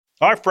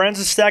All right, friends,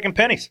 it's Stacking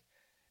Pennies.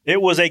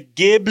 It was a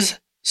Gibbs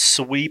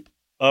sweep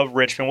of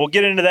Richmond. We'll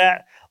get into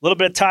that. A little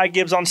bit of Ty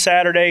Gibbs on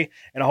Saturday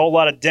and a whole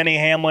lot of Denny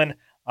Hamlin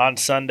on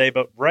Sunday.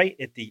 But right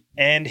at the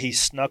end, he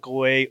snuck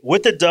away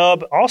with the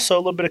dub. Also, a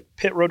little bit of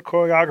pit road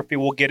choreography.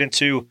 We'll get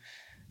into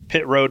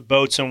pit road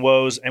boats and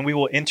woes, and we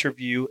will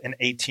interview an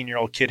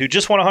 18-year-old kid who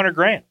just won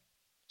 $100,000.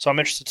 So I'm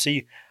interested to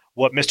see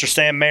what Mr.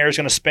 Sam Mayer is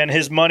going to spend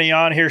his money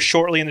on here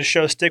shortly in the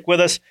show. Stick with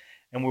us.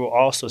 And we will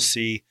also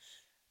see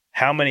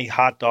how many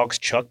hot dogs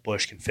Chuck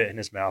Bush can fit in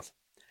his mouth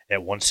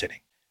at one sitting.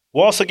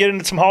 We'll also get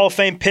into some Hall of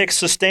Fame picks,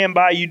 so stand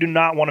by. You do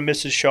not want to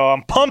miss this show.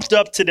 I'm pumped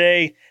up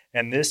today,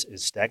 and this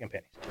is Stacking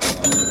Pennies.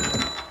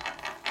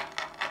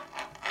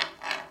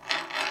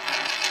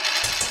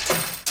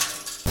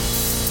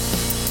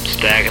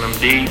 Stacking them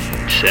deep,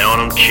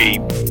 selling them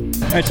cheap.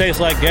 It tastes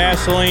like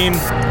gasoline,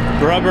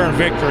 rubber, and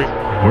victory.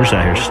 We're just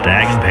out here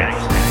stacking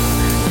pennies.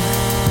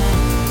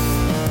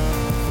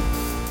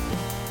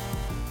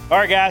 All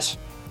right, guys.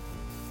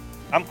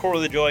 I'm Corey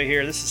LaJoy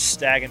here. This is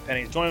Stacking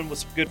Pennies. Joining with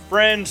some good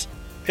friends,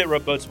 Pit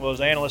Road Boats and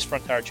Woes analyst,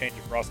 front tire changer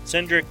for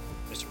Austin Cindric,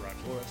 Mr. Ron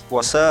Flores.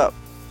 What's up?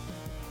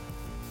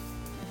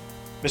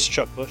 Mr.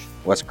 Chuck Bush.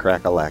 What's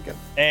crack-a-lackin'?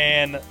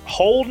 And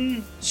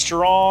holding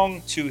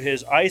strong to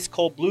his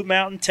ice-cold Blue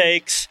Mountain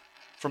takes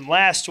from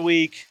last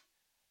week.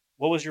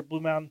 What was your Blue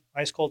Mountain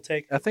ice-cold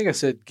take? I think I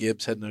said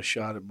Gibbs had no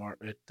shot at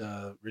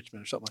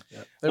Richmond or something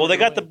like that. They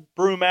got the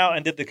broom out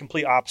and did the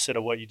complete opposite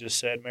of what you just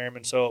said,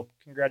 Merriman. So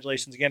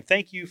congratulations again.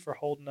 Thank you for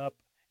holding up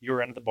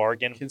your end of the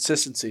bargain.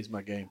 Consistency is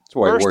my game. That's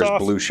why he First wears off,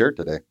 blue shirt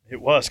today. It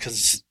was because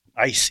it's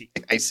icy.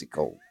 Icy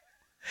cold.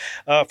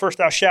 First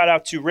off, shout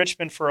out to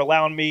Richmond for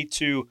allowing me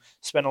to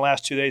spend the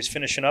last 2 days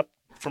finishing up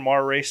from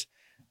our race.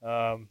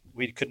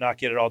 We could not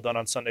get it all done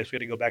on Sunday, so we had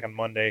to go back on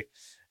Monday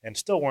and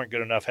still weren't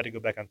good enough. Had to go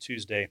back on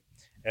Tuesday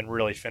and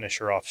really finish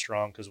her off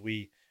strong because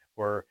we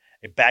were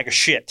a bag of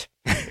shit,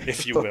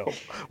 if you will.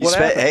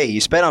 You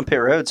sped on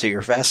pit road, so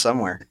you're fast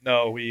somewhere.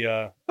 No, we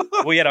had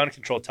an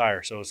uncontrolled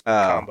tire, so it was a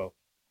combo.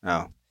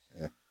 Oh,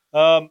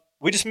 yeah.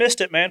 We just missed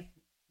it, man.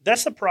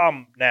 That's the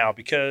problem now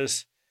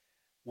because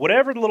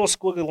whatever the little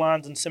squiggly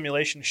lines in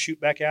simulation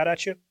shoot back out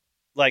at you,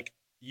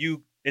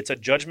 it's a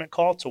judgment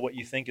call to what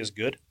you think is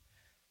good.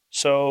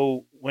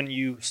 So when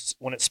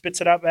it spits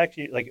it out back,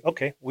 you're like,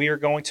 okay, we are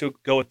going to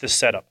go with this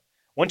setup.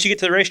 Once you get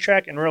to the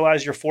racetrack and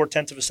realize you're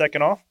 0.4 of a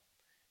second off,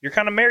 you're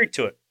kind of married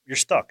to it. You're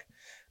stuck.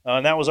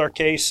 And that was our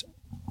case.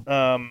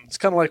 It's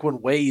kind of like when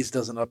Waze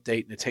doesn't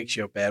update and it takes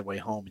you a bad way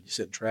home and you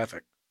sit in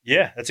traffic.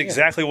 Yeah, that's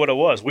exactly what it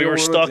was. We were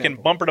stuck in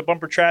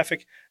bumper-to-bumper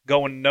traffic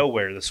going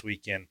nowhere this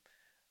weekend.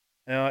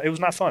 It was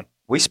not fun.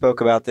 We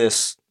spoke about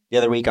this the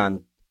other week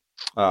on,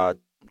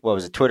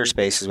 Twitter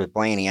Spaces with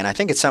Blaney, and I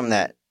think it's something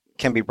that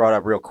can be brought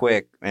up real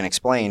quick and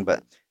explained,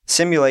 but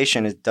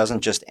simulation, it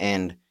doesn't just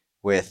end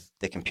with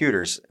the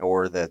computers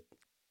or the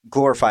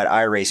glorified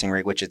iRacing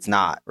rig, which it's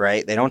not,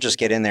 right? They don't just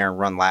get in there and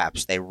run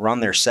laps. They run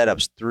their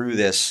setups through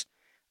this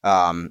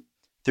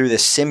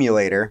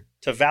simulator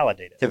to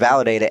validate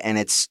it, and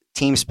it's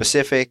team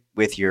specific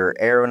with your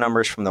aero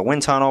numbers from the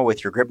wind tunnel,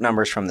 with your grip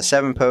numbers from the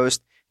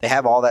 7-post. They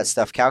have all that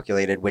stuff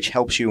calculated, which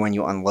helps you when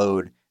you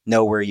unload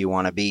know where you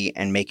want to be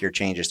and make your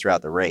changes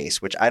throughout the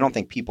race, which I don't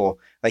think people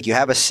 – you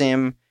have a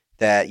sim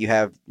that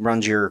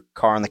runs your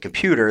car on the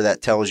computer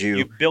that tells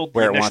you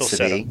where it wants to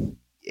be.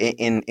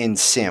 In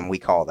sim, we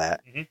call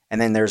that. Mm-hmm. And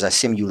then there's a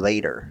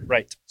simulator.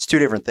 Right. It's two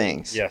different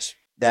things. Yes.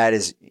 That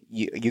is –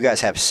 you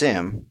guys have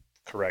sim.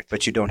 Correct.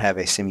 But you don't have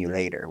a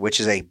simulator, which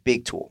is a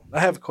big tool.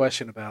 I have a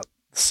question about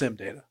the sim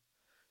data.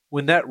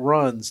 When that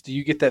runs, do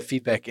you get that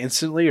feedback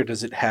instantly or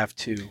does it have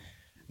to?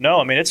 No,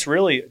 I mean, it's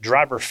really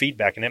driver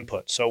feedback and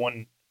input. So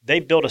when they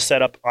build a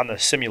setup on the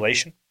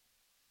simulation,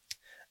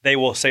 they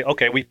will say,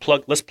 okay,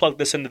 let's plug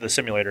this into the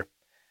simulator.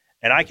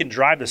 And I can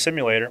drive the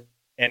simulator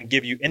and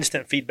give you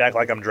instant feedback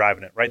like I'm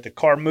driving it, right? The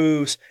car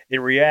moves, it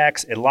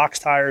reacts, it locks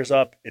tires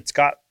up, it's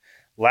got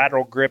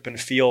lateral grip and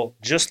feel,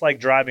 just like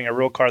driving a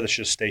real car that's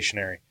just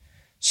stationary.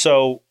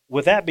 So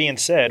with that being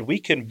said, we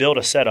can build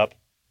a setup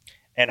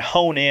and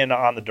hone in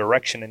on the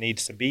direction it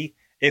needs to be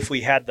if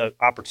we had the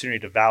opportunity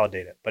to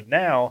validate it. But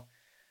now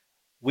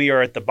we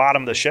are at the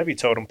bottom of the Chevy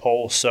totem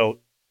pole, so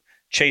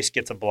Chase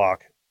gets a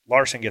block,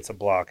 Larson gets a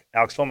block,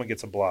 Alex Foreman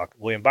gets a block,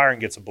 William Byron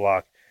gets a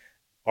block,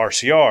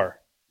 RCR.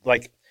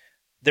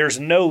 There's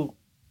no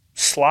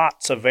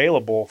slots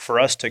available for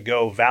us to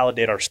go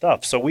validate our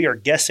stuff. So we are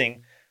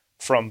guessing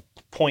from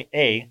point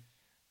A,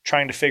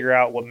 trying to figure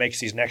out what makes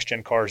these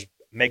next-gen cars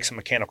make some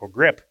mechanical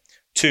grip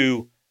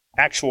to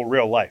actual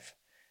real life.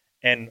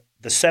 And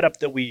the setup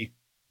that we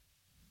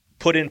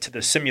put into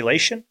the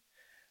simulation,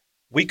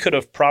 we could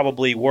have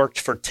probably worked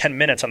for 10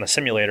 minutes on the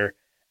simulator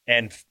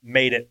and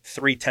made it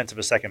 0.3 of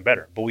a second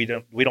better. But we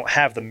don't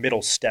have the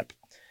middle step.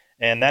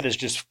 And that is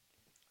just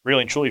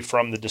really and truly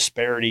from the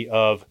disparity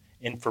of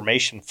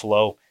information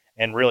flow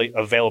and really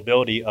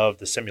availability of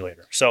the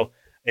simulator. So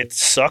it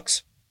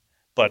sucks,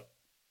 but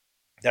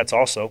that's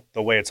also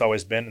the way it's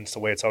always been, and it's the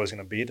way it's always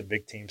going to be. The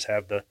big teams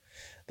have the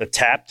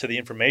tap to the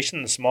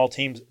information, the small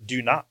teams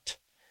do not.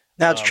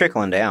 Now it's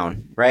trickling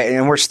down, right?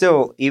 And we're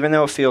still, even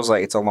though it feels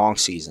like it's a long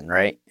season,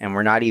 right? And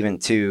we're not even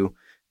to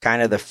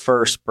kind of the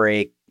first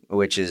break,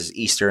 which is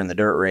Easter in the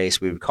dirt race,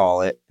 we would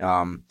call it.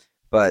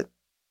 But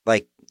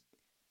like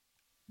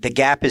the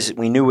gap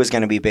we knew was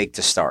going to be big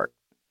to start.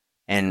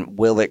 And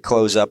will it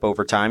close up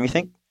over time, you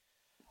think?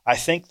 I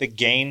think the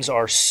gains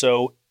are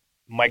so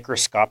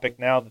microscopic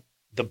now.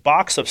 The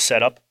box of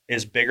setup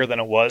is bigger than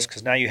it was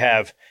because now you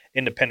have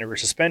independent rear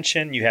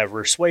suspension, you have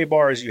rear sway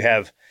bars, you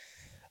have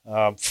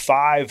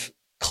 5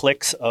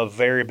 clicks of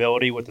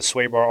variability with the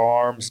sway bar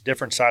arms,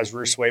 different size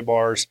rear sway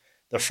bars.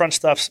 The front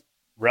stuff's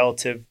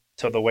relative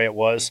to the way it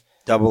was.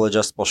 Double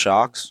adjustable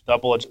shocks?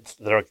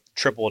 There are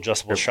triple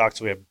adjustable shocks.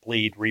 We have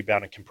bleed,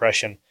 rebound, and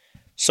compression.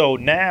 So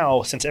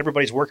now, since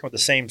everybody's working with the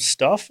same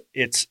stuff,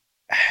 it's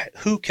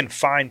who can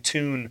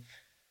fine-tune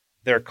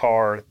their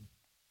car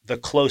the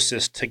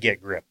closest to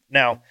get grip.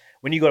 Now,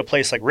 when you go to a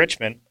place like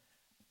Richmond,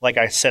 like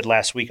I said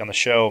last week on the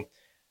show,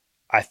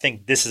 I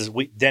think this is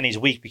Denny's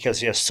week because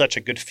he has such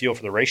a good feel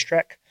for the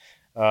racetrack.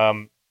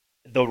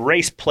 The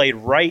race played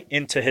right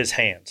into his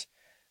hands.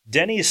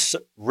 Denny's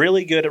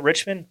really good at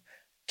Richmond,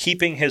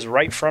 keeping his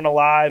right front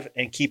alive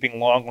and keeping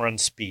long-run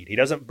speed. He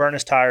doesn't burn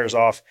his tires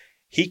off.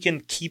 He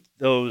can keep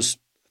those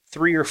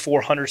 3 or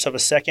 4 hundredths of a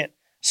second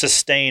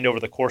sustained over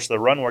the course of the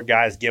run where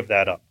guys give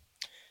that up.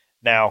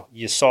 Now,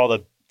 you saw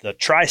the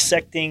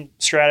trisecting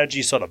strategy,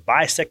 you saw the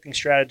bisecting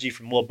strategy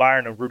from Will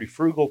Byron and Rudy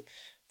Fugle,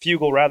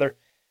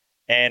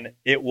 and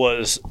it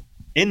was,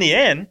 in the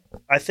end,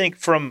 I think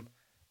from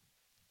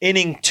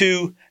inning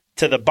 2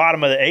 to the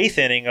bottom of the 8th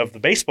inning of the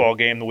baseball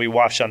game that we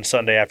watched on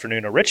Sunday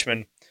afternoon at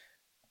Richmond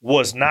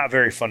was not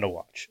very fun to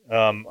watch.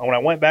 When I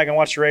went back and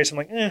watched the race, I'm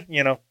like,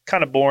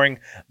 kind of boring.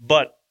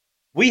 But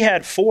we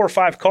had 4 or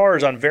 5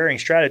 cars on varying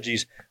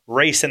strategies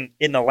racing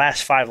in the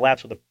last 5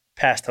 laps with a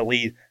pass for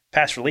lead,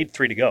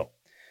 3 to go.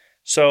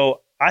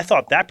 So I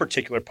thought that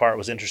particular part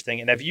was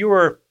interesting. And if you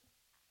were,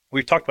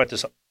 we've talked about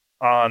this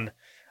on,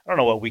 I don't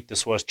know what week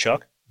this was,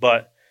 Chuck,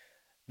 but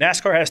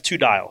NASCAR has 2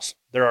 dials.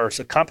 There's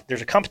a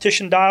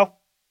competition dial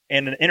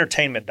and an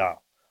entertainment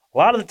dial. A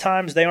lot of the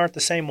times they aren't the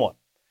same one.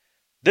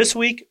 This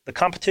week, the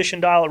competition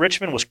dial at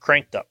Richmond was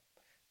cranked up.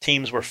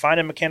 Teams were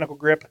finding mechanical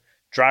grip,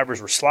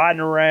 drivers were sliding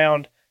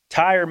around,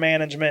 tire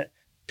management,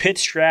 pit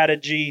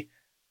strategy,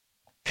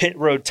 pit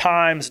road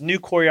times, new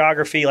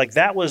choreography. Like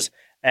that was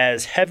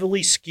as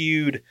heavily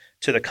skewed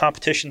to the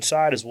competition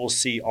side as we'll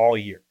see all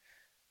year.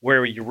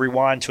 Where you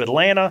rewind to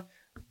Atlanta,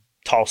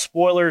 tall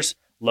spoilers,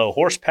 low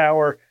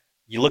horsepower,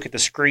 you look at the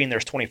screen,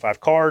 there's 25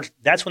 cars.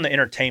 That's when the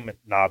entertainment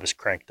knob is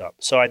cranked up.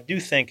 So I do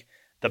think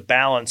the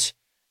balance,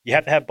 you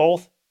have to have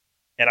both.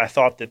 And I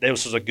thought that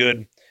this was a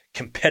good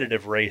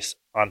competitive race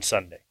on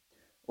Sunday.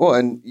 Well,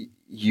 and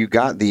you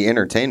got the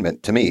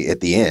entertainment, to me, at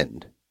the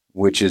end,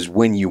 which is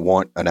when you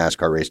want a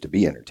NASCAR race to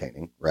be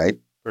entertaining, right?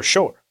 For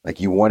sure. Like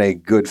you want a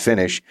good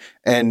finish.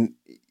 And,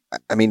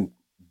 I mean,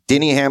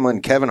 Denny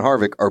Hamlin, Kevin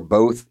Harvick are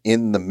both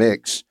in the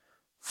mix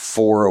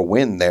for a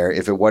win there.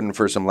 If it wasn't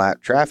for some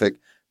lap traffic,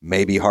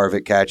 maybe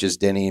Harvick catches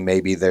Denny,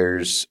 maybe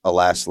there's a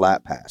last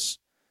lap pass.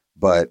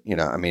 But,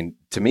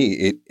 to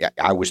me,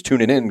 I was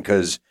tuning in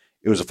because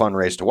it was a fun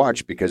race to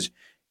watch because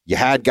you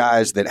had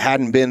guys that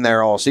hadn't been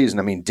there all season.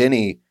 I mean,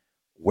 Denny,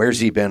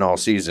 where's he been all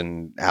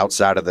season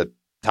outside of the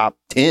top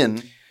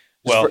 10?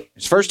 Well,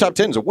 his first top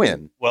 10 is a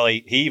win. Well,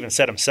 he even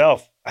said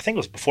himself, I think it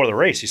was before the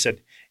race, he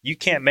said, you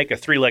can't make a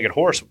 3-legged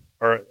horse,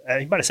 or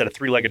he might have said a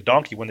 3-legged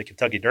donkey win the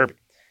Kentucky Derby.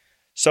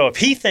 So if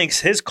he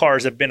thinks his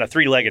cars have been a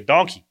 3-legged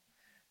donkey,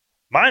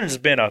 mine has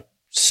been a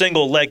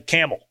single-leg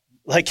camel.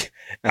 Like,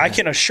 I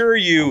can assure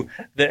you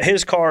that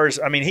his cars,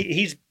 I mean,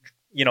 he's,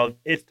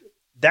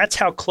 that's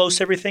how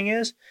close everything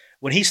is.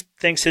 When he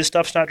thinks his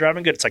stuff's not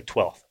driving good, it's like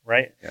 12th,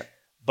 right? Yeah.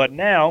 But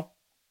now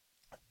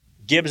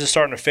Gibbs is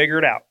starting to figure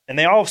it out. And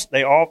they all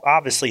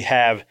obviously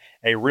have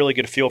a really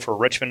good feel for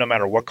Richmond no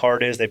matter what car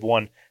it is. They've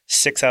won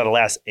 6 out of the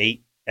last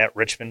 8 at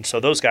Richmond. So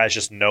those guys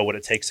just know what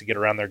it takes to get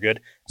around there good,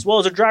 as well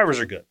as their drivers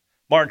are good.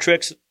 Martin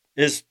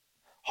Truex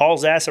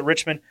hauls ass at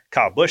Richmond.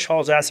 Kyle Busch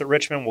hauls ass at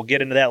Richmond. We'll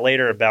get into that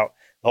later about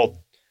the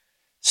whole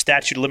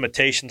statute of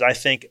limitations. I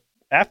think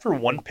after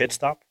one pit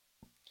stop,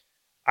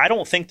 I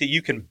don't think that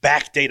you can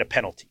backdate a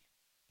penalty.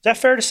 Is that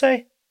fair to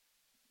say?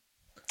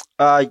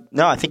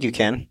 No, I think you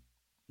can.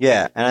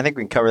 Yeah, and I think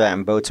we can cover that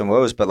in boats and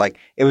woes, but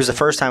it was the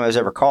first time it was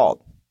ever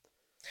called.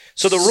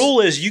 So the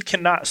rule is you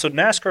cannot – so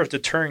NASCAR is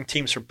deterring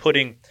teams from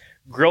putting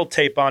grill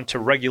tape on to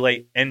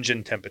regulate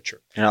engine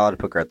temperature. You're not allowed to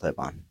put grill tape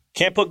on.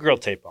 Can't put grill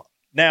tape on.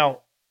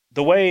 Now,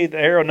 the way the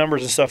aero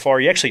numbers and stuff are,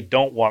 you actually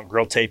don't want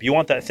grill tape. You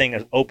want that thing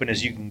as open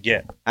as you can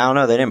get. I don't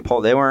know. They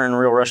weren't in a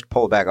real rush to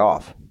pull it back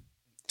off.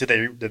 Did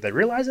they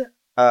realize it?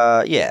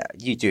 Yeah,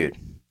 dude.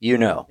 You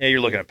know. Yeah,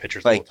 you're looking at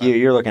pictures.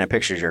 You're looking at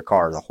pictures of your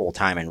car the whole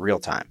time in real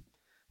time.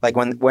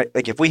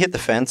 If we hit the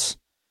fence,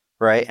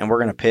 right, and we're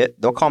gonna pit,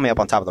 they'll call me up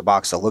on top of the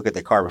box to look at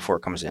the car before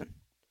it comes in.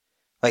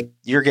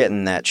 You're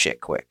getting that shit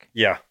quick.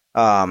 Yeah.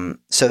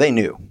 So they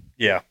knew.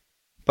 Yeah.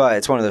 But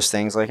it's one of those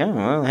things they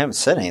haven't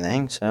said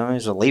anything, so I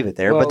just leave it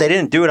there. But they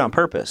didn't do it on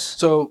purpose.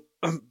 So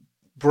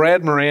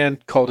Brad Moran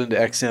called into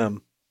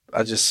XM.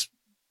 I just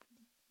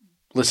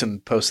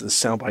posted this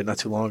soundbite not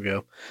too long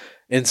ago.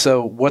 And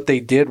so what they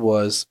did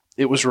was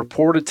it was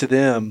reported to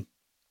them,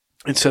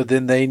 and so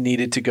then they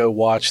needed to go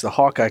watch the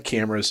Hawkeye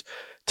cameras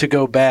to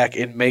go back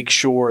and make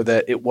sure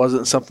that it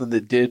wasn't something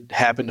that did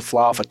happen to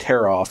fly off a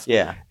tear-off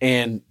Yeah.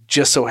 and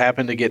just so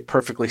happened to get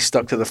perfectly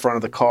stuck to the front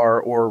of the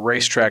car or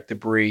racetrack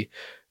debris.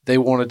 They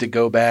wanted to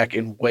go back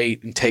and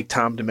wait and take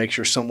time to make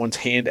sure someone's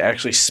hand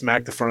actually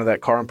smacked the front of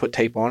that car and put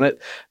tape on it.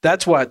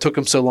 That's why it took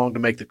them so long to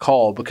make the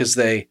call, because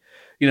they,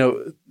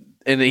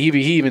 and he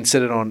even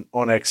said it on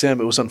XM.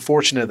 It was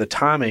unfortunate the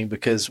timing,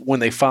 because when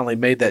they finally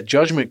made that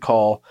judgment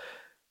call,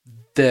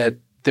 that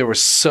there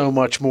was so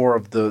much more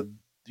of the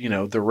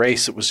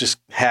race that was just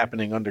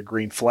happening under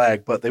green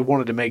flag, but they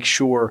wanted to make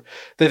sure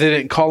that they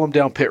didn't call them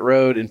down pit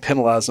road and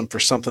penalize them for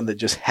something that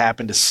just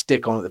happened to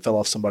stick on it that fell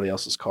off somebody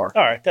else's car.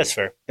 All right, that's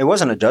fair. It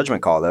wasn't a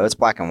judgment call, though. It's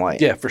black and white.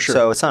 Yeah, for sure.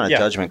 So it's not a Yeah.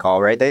 judgment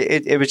call, right?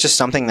 It was just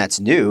something that's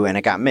new and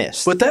it got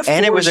missed. But that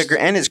and it was forced-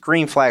 and it's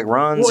green flag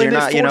runs. Well, You're and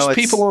not, it forced it's,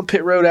 people on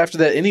pit road after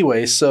that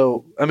anyway.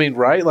 So, I mean,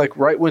 right? Like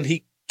right when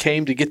he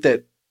came to get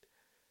that.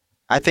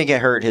 I think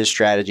it hurt his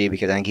strategy,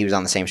 because I think he was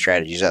on the same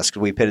strategy as us, because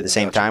we pitted at the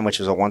same time, which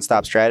was a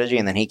one-stop strategy,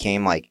 and then he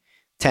came like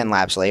 10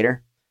 laps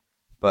later.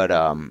 But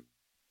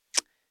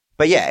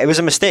yeah, it was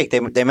a mistake.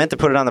 They meant to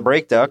put it on the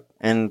brake duct,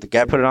 and the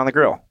guy put it on the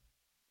grill.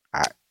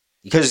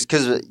 Because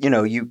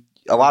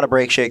a lot of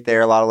brake shake there,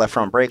 a lot of left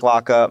front brake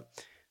lockup,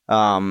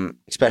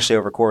 especially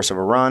over the course of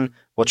a run.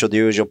 What you'll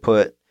do is you'll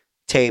put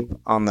tape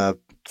on the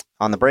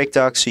brake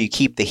duct so you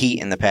keep the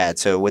heat in the pad.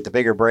 So with the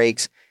bigger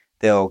brakes,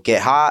 they'll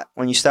get hot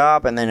when you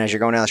stop, and then as you're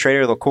going down the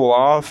straighter, they'll cool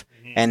off.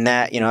 And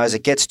that, as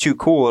it gets too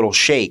cool, it'll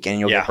shake, and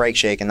you'll Yeah. get brake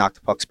shake and knock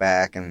the pucks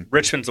back. And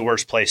Richmond's the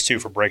worst place, too,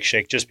 for brake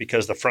shake, just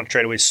because the front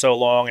straightaway is so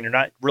long and you're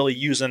not really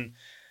using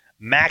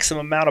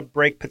maximum amount of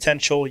brake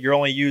potential. You're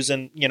only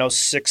using,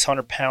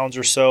 600 pounds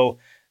or so.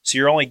 So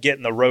you're only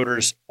getting the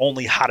rotors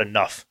only hot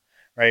enough,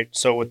 right?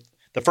 So with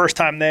the first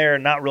time there,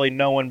 not really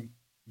knowing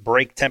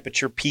brake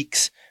temperature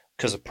peaks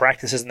because the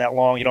practice isn't that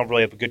long, you don't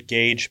really have a good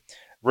gauge.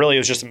 Really, it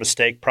was just a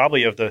mistake,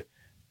 probably of the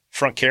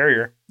front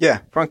carrier. yeah,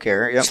 front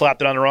carrier, yep.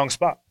 Slapped it on the wrong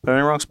spot. Put it in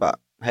the wrong spot.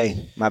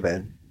 Hey, my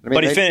bad. I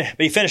mean, But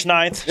he finished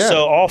ninth. Yeah.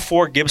 So all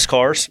four Gibbs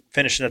cars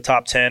finished in the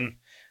top 10.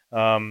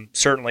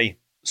 Certainly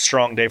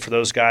strong day for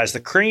those guys. The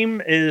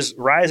cream is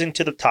rising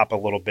to the top a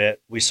little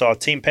bit. We saw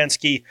Team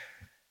Penske,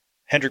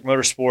 Hendrick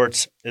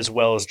Motorsports, as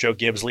well as Joe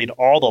Gibbs lead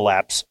all the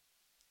laps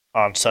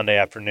on Sunday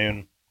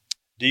afternoon.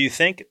 Do you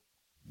think,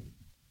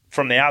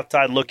 from the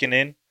outside looking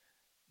in,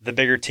 the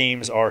bigger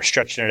teams are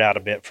stretching it out a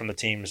bit from the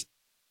teams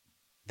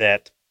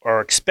that are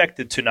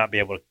expected to not be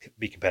able to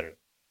be competitive?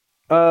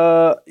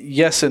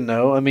 Yes and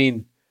no. I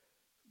mean,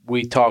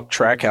 we talked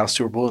Trackhouse,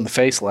 who were blue in the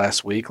face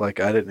last week. Like,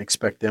 I didn't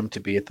expect them to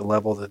be at the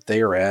level that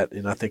they are at,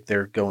 and I think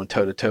they're going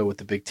toe-to-toe with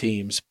the big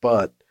teams.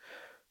 But,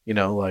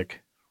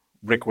 like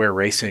Rick Ware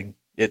Racing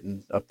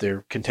isn't up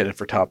there contending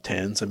for top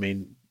tens. I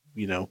mean,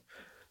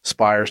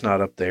 Spire's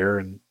not up there,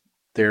 and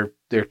they're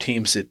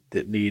teams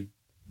that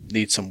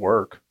need some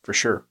work for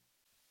sure.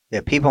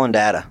 Yeah, people and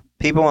data.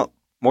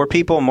 More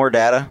people, more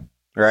data,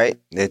 right?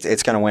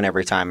 It's going to win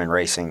every time in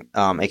racing,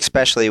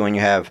 especially when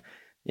you have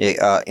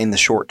in the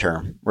short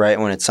term, right?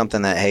 When it's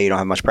something that, hey, you don't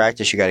have much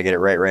practice, you got to get it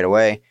right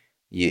away.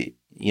 And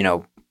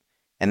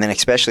then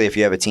especially if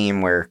you have a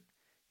team where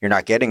you're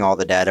not getting all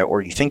the data,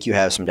 or you think you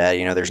have some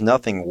data, there's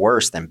nothing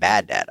worse than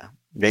bad data,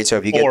 right? So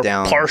if you get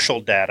down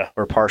partial data,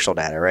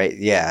 right?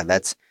 Yeah,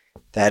 that's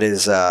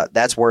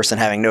worse than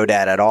having no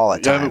data at all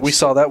at times. I mean, we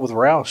saw that with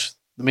Roush.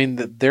 I mean,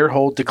 their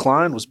whole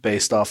decline was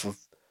based off of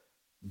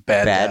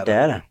bad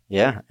data.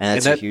 Yeah,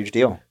 and that's a huge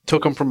deal.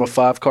 Took them from a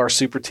 5-car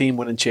super team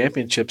winning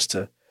championships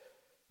to,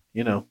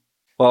 Well,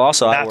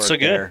 also,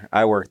 good.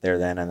 I worked there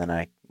then, and then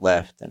I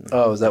left. And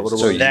oh, is that what it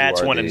So was? you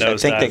that's are when it the-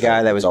 knows. I think the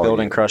guy that was all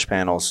building you. crush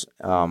panels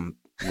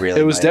really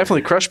It was might have-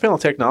 definitely Crush Panel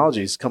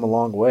Technologies come a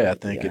long way, I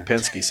think, Yeah. at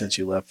Penske since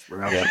you left.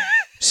 Roush. Yeah.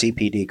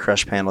 CPD,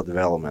 crush panel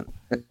development.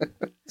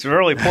 It's a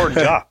really important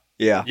job.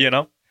 Yeah.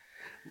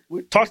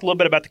 We talked a little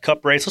bit about the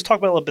Cup race. Let's talk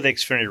about a little bit of the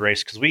Xfinity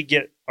race, because we're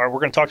going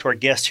to talk to our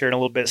guest here in a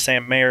little bit,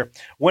 Sam Mayer,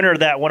 winner of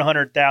that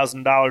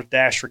 $100,000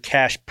 Dash for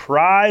Cash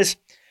prize.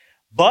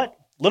 But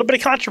a little bit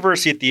of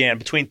controversy at the end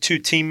between two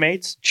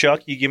teammates.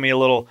 Chuck, you give me a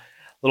little.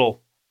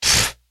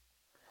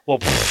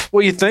 What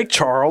do you think,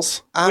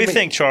 Charles? What do you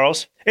think,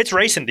 Charles? It's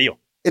racing deal.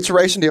 It's a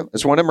racing deal.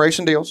 It's one of them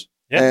racing deals.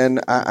 Yeah.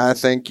 And I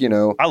think,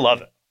 I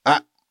love it.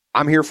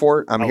 I'm here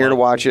for it. I'm I here to love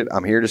it. watch it.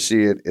 I'm here to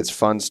see it. It's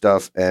fun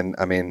stuff. And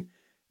I mean,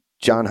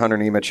 John Hunter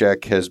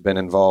Nemechek has been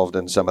involved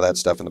in some of that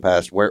stuff in the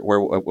past. What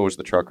was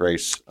the truck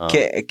race?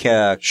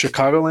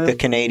 Chicagoland? The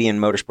Canadian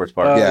Motorsports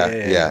Park. Oh,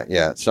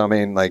 yeah. So I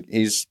mean, like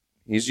he's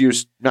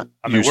used not.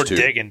 I mean, used we're to.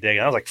 digging.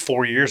 That was like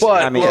 4 years But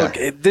ago. I mean, look,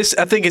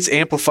 I think it's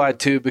amplified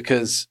too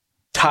because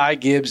Ty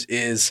Gibbs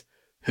is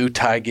who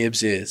Ty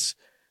Gibbs is.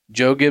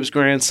 Joe Gibbs'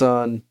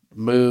 grandson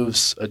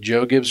moves a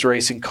Joe Gibbs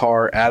racing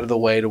car out of the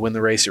way to win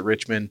the race at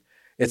Richmond.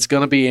 It's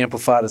going to be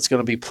amplified. It's going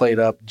to be played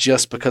up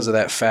just because of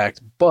that fact.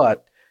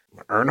 But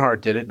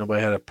Earnhardt did it.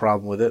 Nobody had a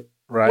problem with it,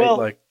 right?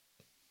 Well,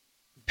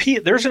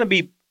 there's going to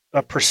be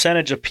a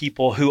percentage of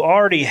people who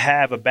already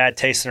have a bad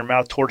taste in their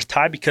mouth towards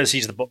Ty because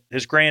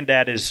his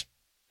granddad is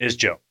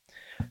Joe.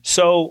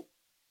 So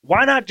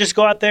why not just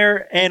go out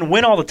there and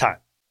win all the time?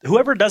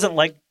 Whoever doesn't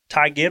like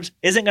Ty Gibbs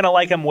isn't going to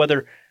like him.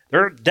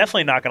 They're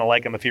definitely not going to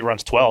like him if he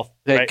runs 12th.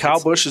 Hey, right? Kyle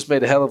Busch has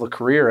made a hell of a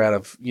career out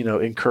of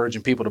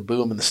encouraging people to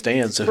boo him in the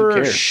stands. So for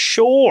who cares?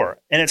 Sure,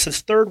 and it's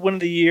his third win of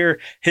the year.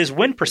 His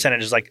win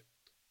percentage is like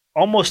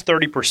almost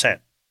 30%.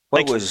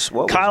 What was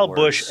Kyle worse?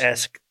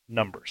 Busch-esque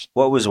numbers?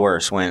 What was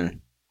worse,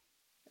 when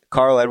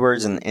Carl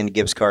Edwards and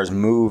Gibbs cars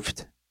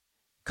moved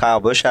Kyle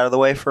Busch out of the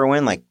way for a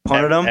win, like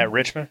punted him at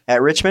Richmond?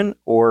 At Richmond,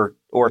 or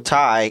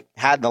Ty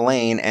had the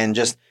lane and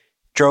just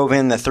drove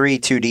in the 3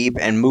 too deep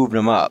and moved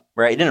him up,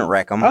 right? He didn't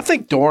wreck him. I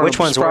think Dornum's Which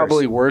one's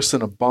probably worse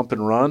than a bump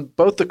and run.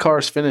 Both the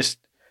cars finished.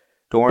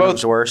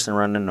 Dornum's worse than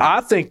running. I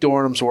think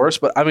Dornum's worse,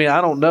 but I mean,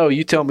 I don't know.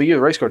 You tell me, you're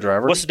a race car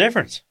driver. What's the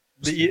difference?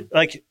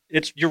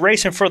 You're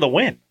racing for the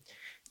win.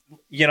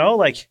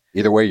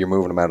 Either way, you're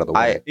moving them out of the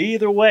way.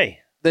 Either way.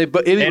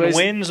 But anyways, and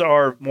wins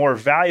are more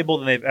valuable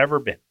than they've ever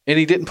been. And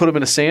he didn't put him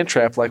in a sand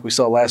trap like we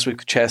saw last week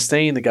with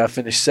Chastain. The guy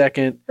finished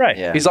second. Right.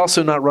 Yeah. He's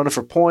also not running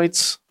for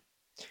points.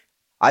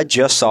 I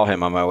just saw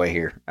him on my way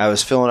here. I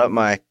was filling up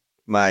my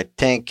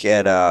tank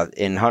at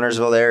in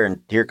Huntersville there,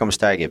 and here comes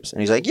Ty Gibbs.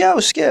 And he's like, "Yo,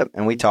 Skip."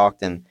 And we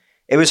talked, and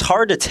it was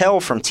hard to tell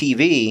from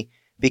TV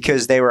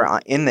because they were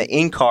in the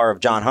in-car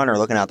of John Hunter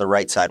looking out the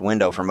right side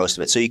window for most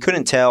of it. So you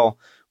couldn't tell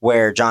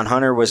where John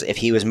Hunter was, if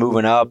he was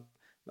moving up.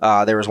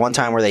 There was one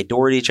time where they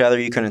doored each other.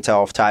 You couldn't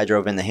tell if Ty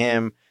drove into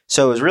him.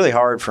 So it was really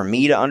hard for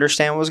me to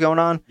understand what was going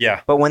on.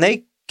 Yeah. But when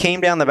they came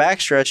down the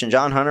backstretch and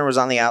John Hunter was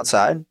on the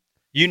outside,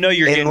 you're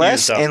getting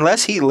used up.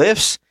 Unless he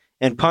lifts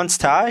and punts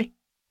Ty,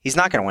 he's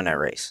not going to win that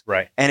race.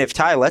 Right. And if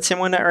Ty lets him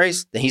win that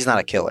race, then he's not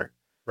a killer.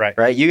 Right.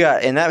 Right. You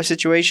got, in that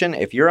situation,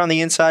 if you're on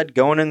the inside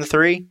going in the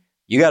 3,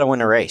 you got to win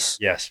the race.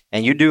 Yes.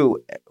 And you do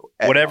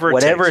whatever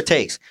it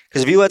takes.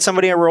 Because if you let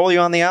somebody roll you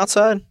on the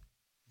outside,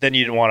 then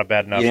you didn't want it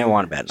bad enough. You didn't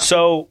want it bad enough.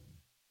 So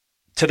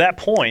to that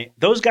point,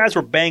 those guys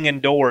were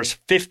banging doors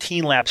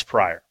 15 laps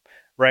prior,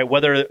 right?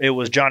 Whether it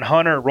was John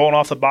Hunter rolling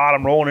off the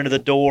bottom, rolling into the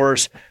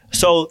doors.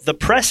 So the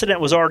precedent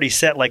was already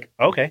set, like,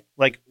 okay,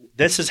 like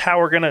this is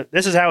how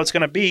it's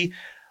gonna be.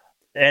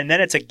 And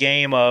then it's a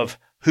game of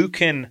who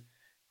can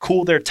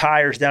cool their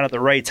tires down at the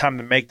right time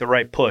and make the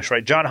right push,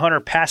 right? John Hunter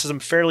passes him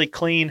fairly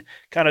clean,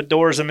 kind of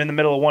doors him in the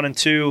middle of 1 and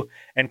 2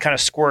 and kind of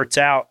squirts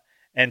out.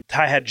 And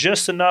Ty had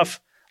just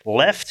enough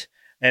left.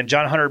 And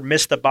John Hunter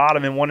missed the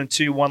bottom in 1 and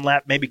 2, one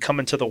lap, maybe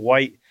coming to the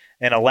white,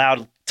 and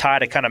allowed Ty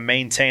to kind of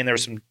maintain.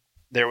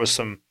 There was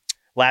some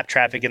lap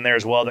traffic in there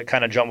as well that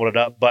kind of jumbled it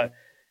up. But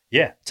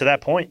yeah, to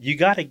that point, you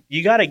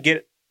gotta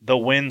get the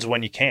wins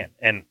when you can.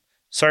 And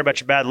sorry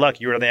about your bad luck,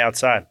 you were on the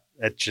outside.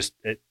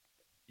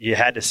 You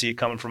had to see it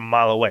coming from a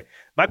mile away.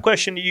 My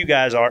question to you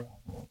guys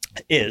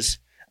is,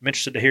 I'm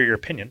interested to hear your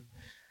opinion,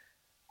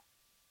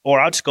 or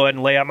I'll just go ahead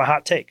and lay out my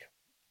hot take.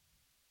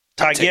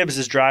 Ty Gibbs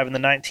is driving the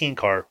 19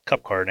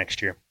 Cup car next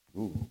year.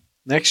 Ooh.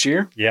 Next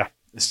year? Yeah.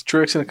 Is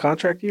Truex in a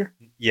contract year?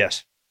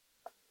 Yes.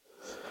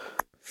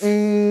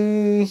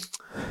 I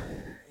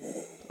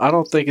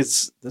don't think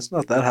that's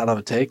not that hot of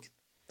a take.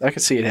 I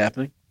can see it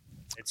happening.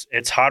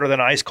 It's hotter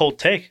than an ice cold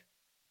take.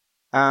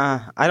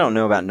 I don't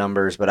know about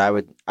numbers, but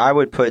I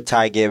would put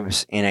Ty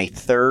Gibbs in a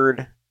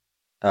third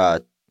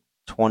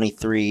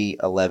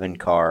 2311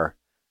 car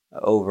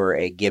over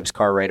a Gibbs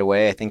car right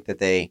away. I think that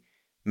they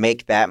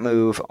make that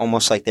move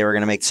almost like they were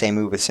going to make the same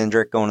move with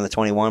Cindric going to the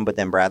 21, but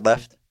then Brad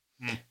left.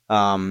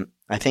 I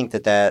think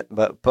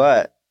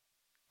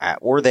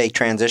or they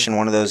transition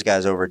one of those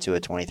guys over to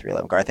a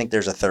 2311 car. I think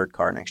there's a third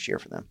car next year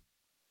for them.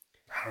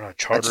 I don't know.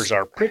 Charters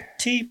are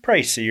pretty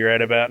pricey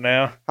right about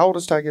now. How old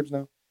is Ty Gibbs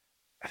now?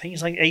 I think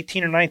he's like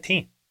 18 or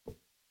 19.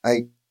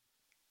 I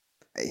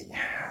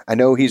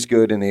know he's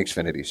good in the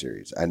Xfinity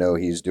series. I know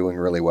he's doing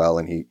really well,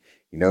 and he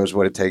knows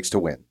what it takes to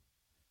win.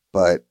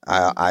 But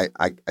I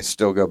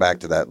still go back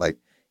to that. Like,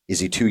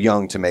 is he too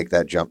young to make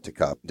that jump to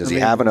Cup? Does he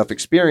have enough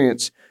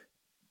experience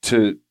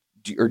or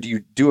do you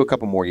do a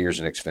couple more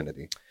years in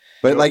Xfinity?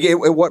 But like, at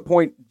what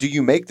point do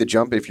you make the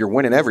jump if you're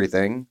winning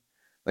everything?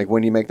 Like,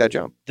 when do you make that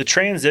jump? The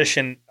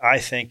transition, I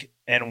think,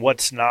 and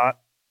what's not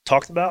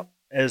talked about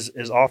as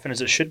often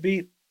as it should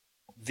be,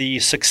 the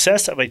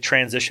success of a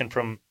transition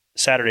from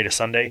Saturday to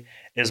Sunday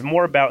is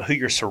more about who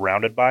you're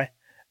surrounded by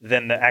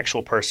than the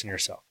actual person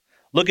yourself.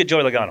 Look at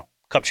Joey Logano,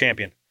 Cup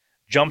champion.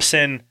 Jumps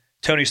in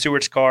Tony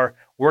Stewart's car,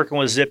 working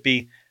with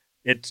Zippy.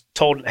 It's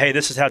told, hey,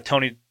 this is how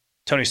Tony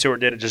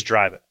Stewart did it, just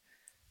drive it.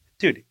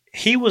 Dude,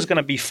 he was going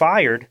to be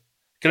fired,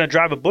 going to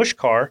drive a Busch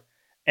car,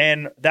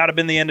 and that would have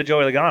been the end of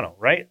Joey Logano,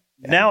 right?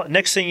 Yeah. Now,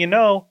 next thing you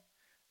know,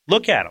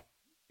 look at him.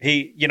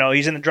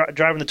 He's in the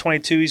driving the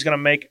 22. He's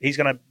going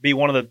to be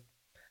one of the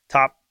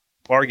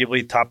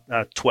arguably top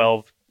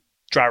 12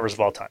 drivers of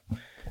all time,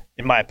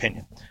 in my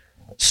opinion.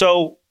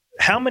 So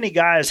how many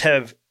guys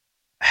have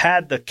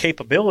had the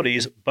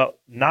capabilities, but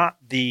not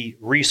the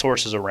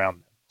resources around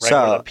them, right?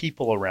 So, or the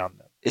people around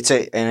them. It's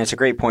a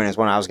great point, is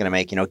one I was going to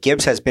make.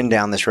 Gibbs has been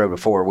down this road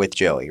before with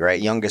Joey, right?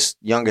 Youngest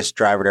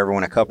driver to ever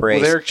win a Cup race.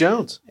 With Eric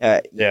Jones.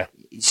 Yeah.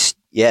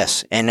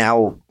 Yes, and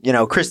now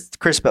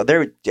Chris Bell.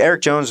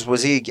 Eric Jones,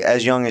 was he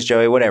as young as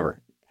Joey?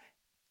 Whatever.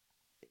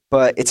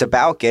 But it's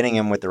about getting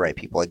him with the right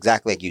people,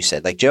 exactly like you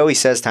said. Like Joey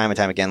says time and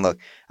time again, look,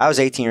 I was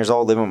 18 years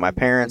old living with my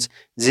parents.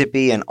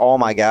 Zippy and all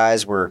my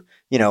guys were,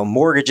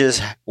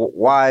 mortgages,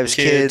 wives,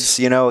 kids.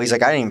 He's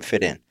like, I didn't even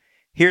fit in.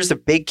 Here's the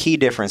big key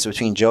difference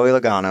between Joey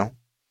Logano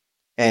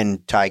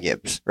and Ty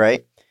Gibbs,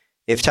 right?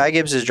 If Ty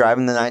Gibbs is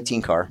driving the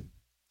 19 car,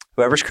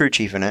 whoever's crew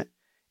chief in it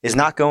is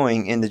not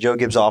going into Joe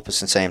Gibbs'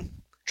 office and saying,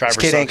 this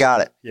kid ain't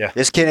got it. Yeah.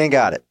 This kid ain't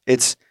got it.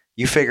 It's,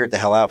 you figure it the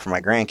hell out for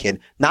my grandkid.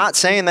 Not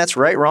saying that's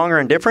right, wrong, or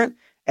indifferent.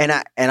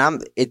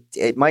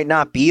 It might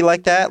not be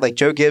like that. Like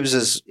Joe Gibbs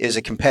is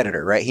a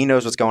competitor, right? He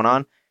knows what's going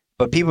on,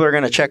 but people are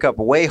going to check up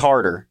way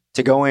harder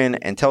to go in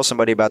and tell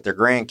somebody about their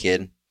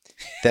grandkid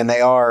than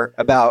they are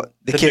about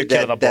the kid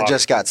that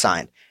just got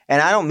signed.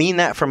 And I don't mean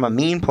that from a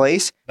mean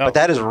place, but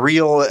that is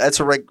real. That's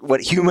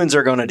what humans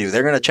are going to do.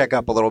 They're going to check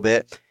up a little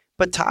bit.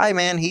 But Ty,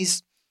 man,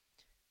 these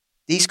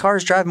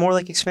cars drive more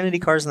like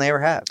Xfinity cars than they ever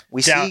have.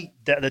 We see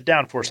the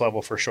downforce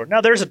level for sure.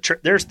 Now there's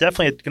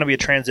definitely going to be a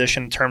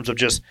transition in terms of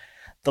just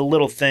the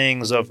little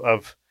things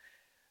of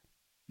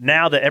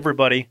now that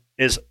everybody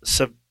is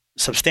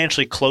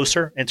substantially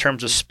closer in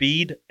terms of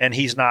speed, and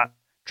he's not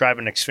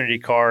driving an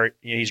Xfinity car.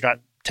 He's not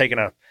taking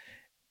a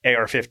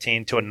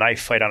AR-15 to a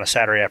knife fight on a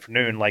Saturday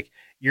afternoon. Like,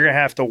 you're going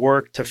to have to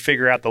work to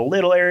figure out the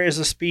little areas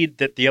of speed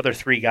that the other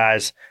three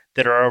guys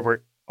that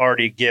are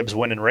already Gibbs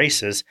winning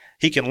races,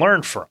 he can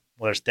learn from,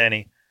 whether it's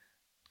Denny,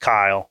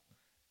 Kyle,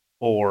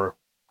 or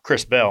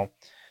Chris Bell.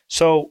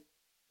 So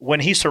when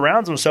he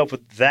surrounds himself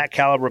with that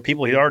caliber of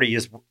people, he already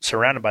is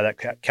surrounded by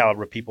that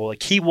caliber of people.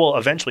 Like, he will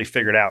eventually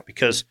figure it out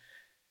because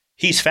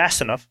he's fast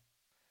enough.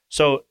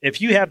 So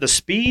if you have the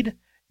speed,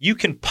 you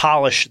can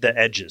polish the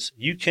edges.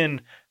 You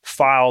can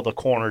file the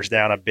corners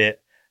down a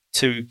bit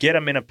to get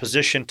him in a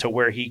position to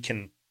where he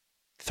can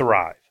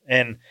thrive.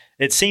 And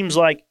it seems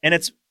like, and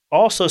it's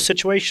also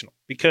situational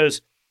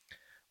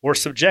or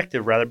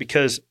subjective rather,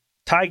 because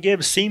Ty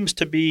Gibbs seems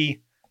to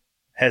be,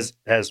 has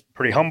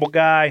pretty humble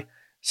guy,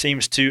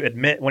 seems to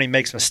admit when he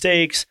makes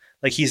mistakes.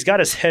 Like, he's got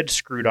his head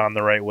screwed on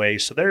the right way.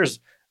 So there's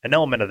an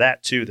element of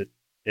that too that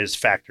is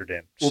factored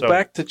in. Well,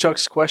 back to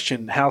Chuck's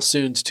question, how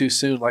soon's too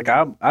soon? Like,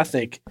 I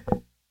think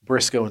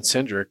Briscoe and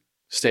Cindric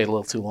stayed a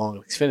little too long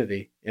in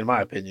Xfinity, in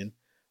my opinion.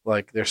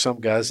 Like, there's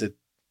some guys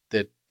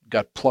that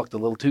got plucked a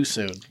little too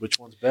soon. Which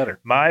one's better?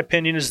 My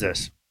opinion is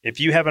this. If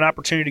you have an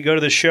opportunity to go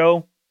to the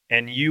show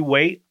and you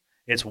wait,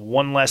 it's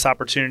one less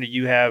opportunity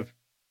you have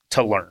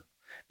to learn.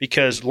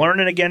 Because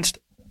learning against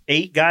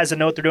 8 guys that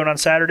know what they're doing on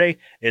Saturday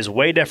is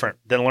way different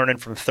than learning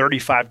from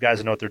 35 guys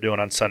that know what they're doing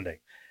on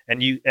Sunday.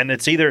 And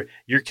it's either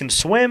you can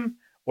swim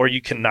or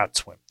you cannot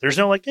swim. There's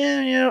no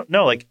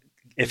no, like,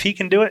 if he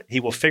can do it, he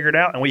will figure it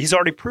out, and he's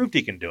already proved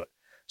he can do it.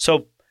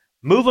 So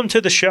move him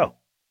to the show.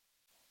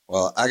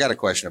 Well, I got a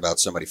question about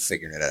somebody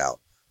figuring it out.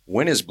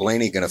 When is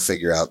Blaney going to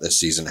figure out this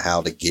season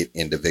how to get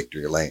into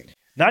victory lane?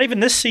 Not even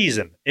this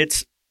season.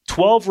 It's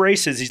 12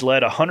 races he's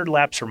led 100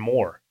 laps or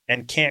more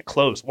and can't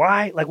close.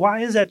 Why? Like, why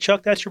is that,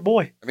 Chuck? That's your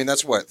boy. I mean,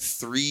 that's what,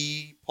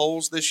 3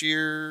 poles this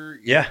year?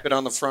 Yeah. You've been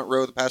on the front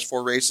row the past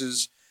 4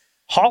 races.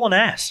 Hauling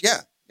ass.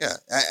 Yeah.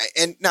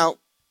 And now,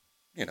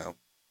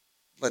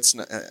 let's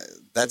not,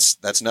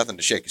 that's nothing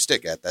to shake a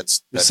stick at.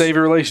 That's save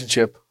your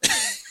relationship.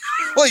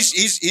 Well,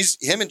 he's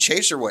him and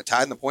Chase are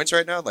tied in the points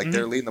right now. Like,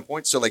 they're leading the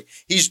points. So, like,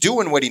 he's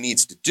doing what he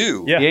needs to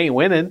do. Yeah. He ain't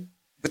winning.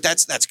 But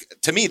that's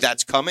to me,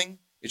 that's coming.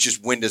 It's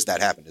just, when does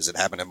that happen? Does it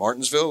happen at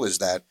Martinsville? Is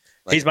that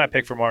he's my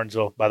pick for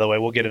Martinsville, by the way.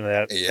 We'll get into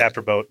that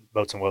after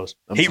Boats and Woes.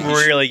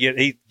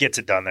 He gets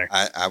it done there.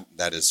 I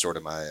that is sort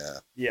of my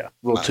a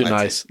little too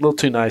nice. A little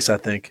too nice, I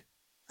think.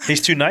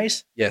 He's too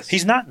nice? Yes.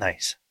 He's not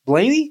nice.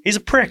 Blaney? He's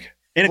a prick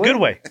in a good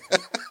way.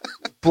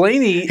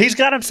 Blaney. He's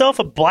got himself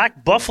a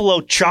Black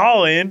Buffalo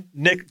chaw in,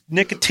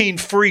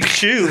 nicotine-free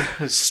shoe.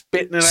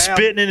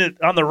 Spitting in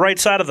it on the right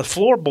side of the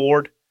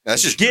floorboard.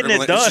 That's just getting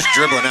it done. It's just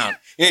dribbling out.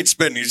 He ain't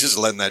spitting. He's just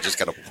letting that just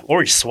kind of.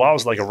 Or he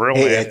swallows like a real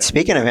man.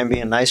 Speaking of him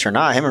being nice or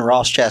not, him and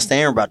Ross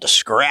Chastain are about to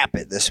scrap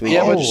it this week.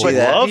 Yeah, I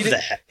love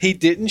that. He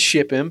didn't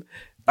ship him.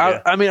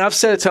 Yeah. I mean, I've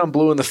said it till I'm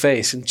blue in the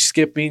face. And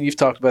Skip, me and you've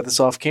talked about this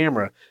off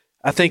camera.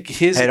 I think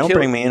don't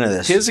bring me into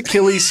this. His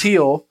Achilles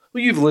heel.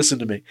 Well, you've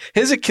listened to me.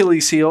 His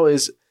Achilles heel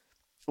is,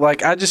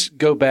 like, I just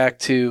go back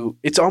to,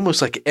 it's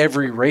almost like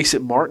every race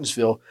at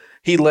Martinsville,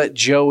 he let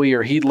Joey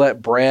or he'd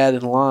let Brad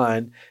in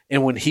line,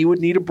 and when he would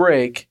need a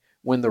break,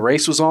 when the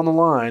race was on the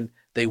line,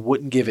 they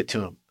wouldn't give it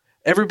to him.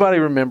 Everybody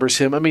remembers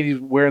him. I mean, he's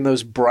wearing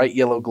those bright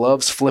yellow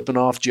gloves, flipping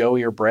off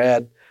Joey or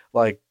Brad,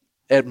 like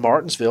at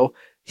Martinsville.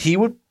 He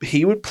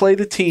would play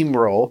the team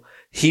role.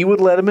 He would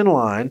let him in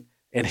line,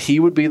 and he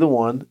would be the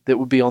one that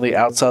would be on the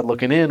outside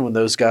looking in when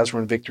those guys were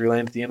in victory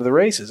lane at the end of the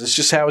races. It's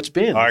just how it's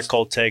been. All right,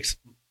 cold takes.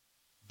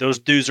 Those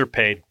dues are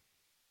paid.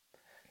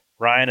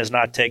 Ryan is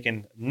not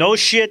taking no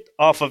shit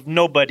off of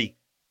nobody.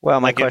 Well,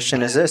 my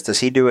question is this. Does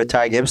he do what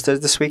Ty Gibbs does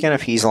this weekend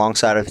if he's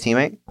alongside of a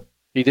teammate?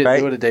 He didn't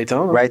do it at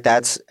Daytona. Right,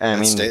 that's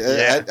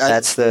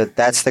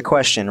the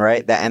question,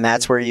 right? And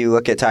that's where you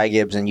look at Ty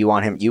Gibbs and you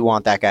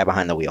want that guy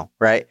behind the wheel,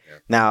 right? Yeah.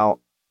 Now,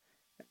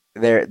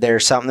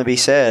 there's something to be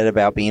said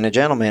about being a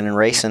gentleman and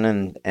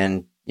racing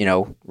and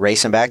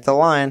racing back to the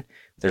line.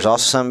 There's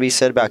also something to be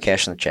said about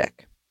cashing the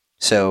check.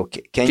 So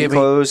can you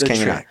close? Can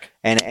you not?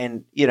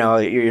 And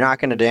you're not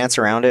going to dance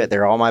around it.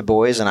 They're all my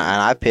boys, and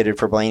I've pitted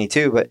for Blaney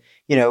too. But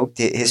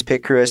his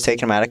pit crew has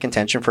taken him out of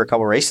contention for a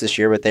couple races this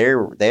year, but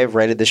they have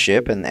righted the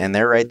ship, and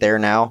they're right there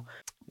now,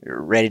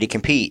 ready to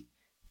compete.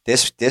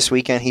 This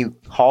weekend he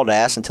hauled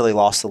ass until he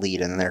lost the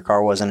lead, and their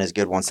car wasn't as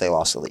good once they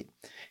lost the lead.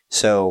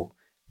 So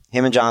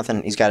him and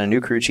Jonathan, he's got a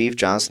new crew chief.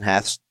 Jonathan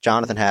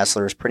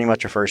Hassler is pretty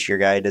much a first-year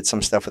guy. He did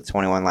some stuff with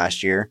 21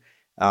 last year.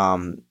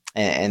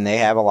 And they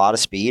have a lot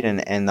of speed,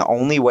 and the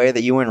only way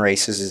that you win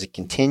races is to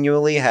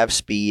continually have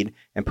speed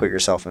and put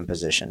yourself in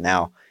position.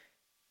 Now,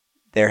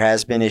 there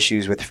has been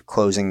issues with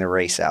closing the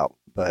race out,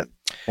 but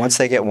once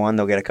they get one,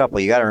 they'll get a couple.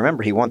 You got to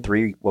remember, he won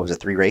 3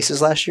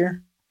 races last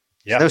year?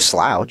 Yeah. No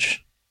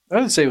slouch. I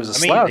didn't say it was a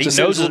slouch.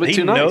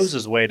 He knows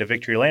his way to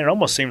victory lane. It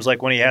almost seems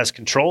like when he has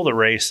control of the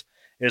race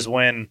is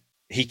when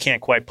he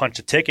can't quite punch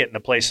a ticket in the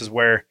places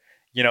where,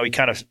 he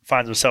kind of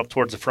finds himself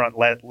towards the front,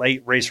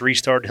 late race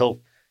restart,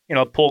 he'll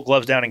pull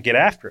gloves down and get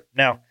after it.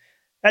 Now,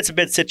 that's a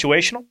bit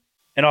situational.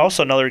 And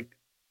also another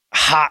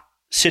hot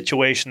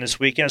situation this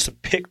weekend is the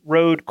pit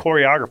road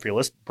choreography.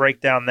 Let's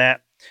break down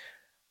that.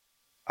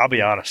 I'll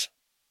be honest.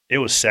 It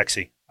was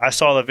sexy. I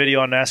saw the video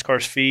on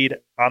NASCAR's feed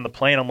on the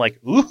plane. I'm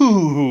like,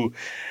 ooh,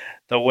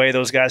 the way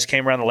those guys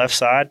came around the left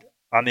side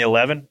on the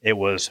 11, it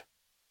was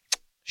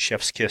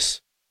chef's kiss.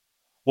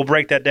 We'll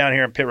break that down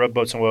here in Pit Road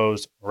Boats and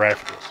Woes right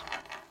after this.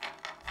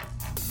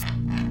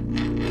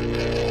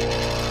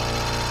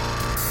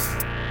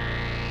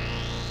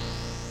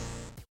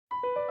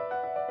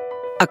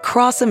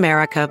 Across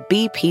America,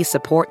 BP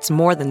supports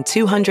more than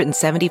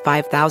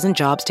 275,000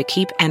 jobs to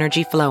keep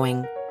energy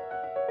flowing.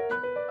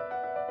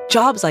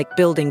 Jobs like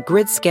building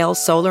grid-scale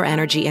solar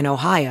energy in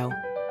Ohio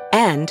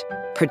and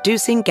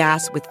producing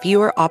gas with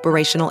fewer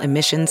operational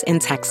emissions in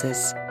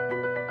Texas.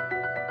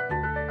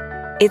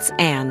 It's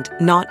and,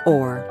 not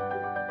or.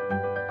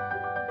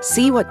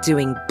 See what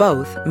doing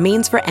both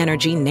means for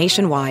energy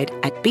nationwide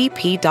at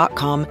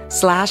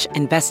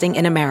bp.com/investing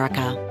in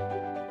America.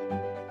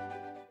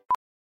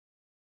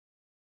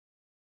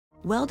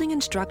 Welding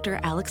instructor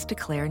Alex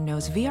DeClaire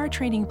knows VR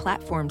training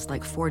platforms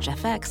like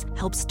ForgeFX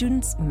help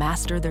students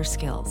master their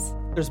skills.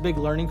 There's a big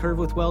learning curve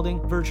with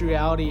welding. Virtual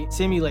reality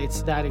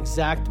simulates that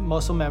exact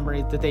muscle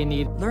memory that they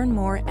need. Learn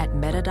more at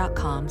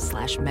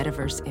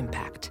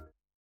meta.com/metaverseimpact.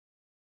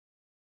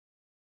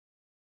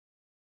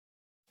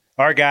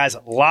 All right, guys,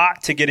 a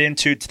lot to get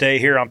into today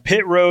here on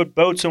Pit Road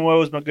Boats and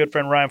Woes. My good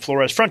friend Ryan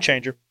Flores, front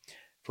changer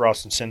for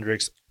Austin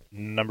Cindric's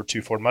number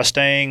 2 Ford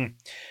Mustang.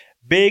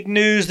 Big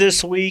news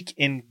this week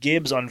in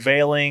Gibbs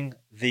unveiling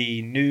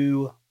the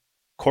new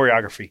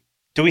choreography.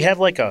 Do we have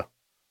like a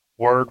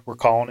word we're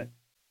calling it?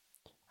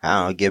 I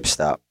don't know, Gibbs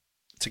stop.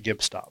 It's a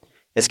Gibbs stop.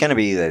 It's going to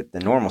be the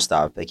normal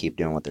stop if they keep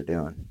doing what they're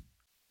doing.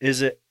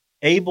 Is it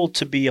able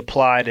to be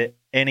applied at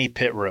any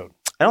pit road?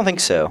 I don't think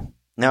so.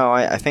 No,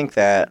 I think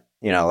that,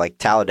 like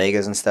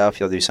Talladegas and stuff,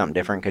 you'll do something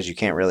different because you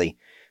can't really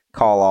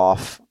call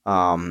off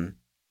the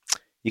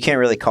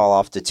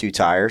 2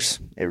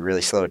 tires. It would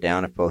really slow it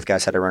down if both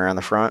guys had to run around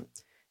the front.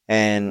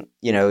 And,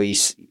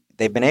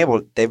 they've been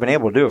able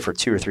to do it for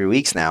 2 or 3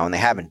 weeks now, and they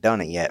haven't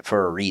done it yet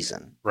for a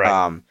reason.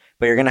 Right.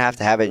 But you're going to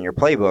have it in your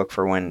playbook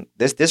for when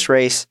this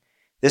race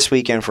this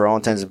weekend, for all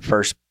intents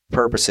and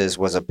purposes,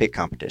 was a pit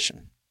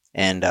competition.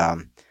 And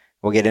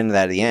we'll get into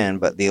that at the end.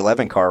 But the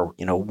 11 car,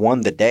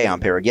 won the day on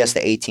pit road. Yes,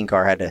 the 18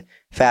 car had the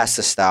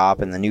fastest stop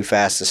and the new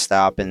fastest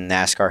stop in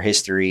NASCAR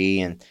history.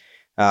 And,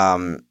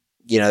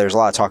 there's a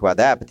lot of talk about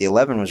that. But the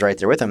 11 was right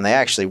there with them. They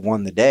actually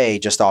won the day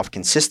just off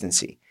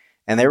consistency.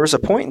 And there was a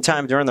point in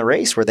time during the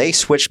race where they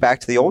switched back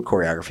to the old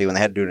choreography when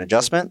they had to do an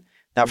adjustment.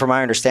 Now, from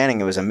my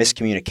understanding, it was a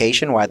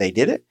miscommunication why they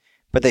did it.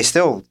 But they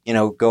still,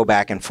 go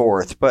back and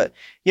forth. But,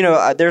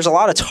 there's a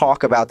lot of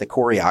talk about the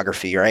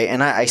choreography, right?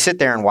 And I sit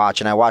there and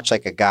watch,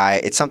 like a guy.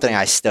 It's something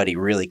I study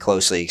really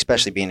closely,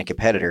 especially being a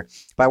competitor.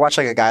 But I watch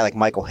like a guy like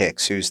Michael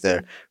Hicks, who's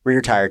the rear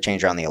tire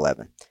changer on the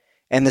 11.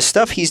 And the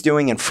stuff he's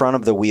doing in front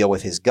of the wheel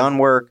with his gun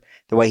work,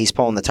 the way he's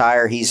pulling the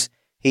tire, he's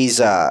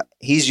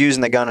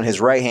using the gun in his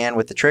right hand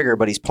with the trigger,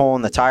 but he's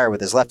pulling the tire with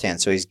his left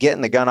hand. So he's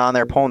getting the gun on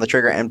there, pulling the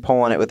trigger, and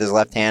pulling it with his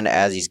left hand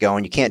as he's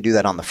going. You can't do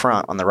that on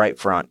the right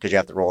front, because you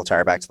have to roll the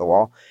tire back to the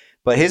wall.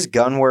 But his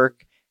gun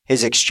work,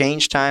 his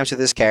exchange times with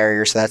his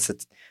carrier, so that's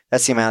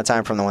the amount of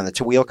time from when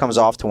the wheel comes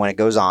off to when it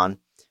goes on.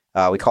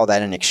 We call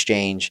that an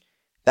exchange.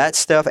 That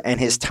stuff, and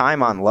his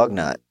time on lug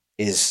nut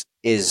is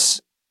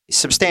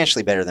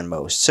substantially better than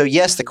most. So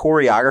yes, the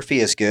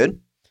choreography is good.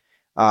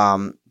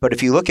 But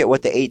if you look at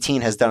what the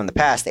 18 has done in the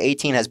past, the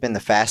 18 has been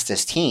the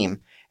fastest team,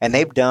 and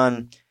they've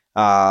done.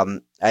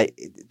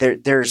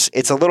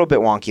 It's a little bit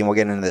wonky, and we'll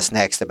get into this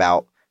next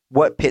about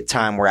what pit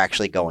time we're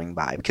actually going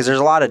by, because there's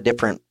a lot of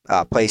different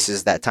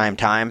places that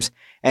times,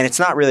 and it's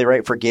not really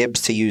right for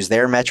Gibbs to use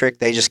their metric.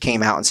 They just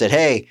came out and said,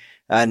 "Hey,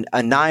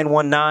 a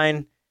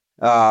 919,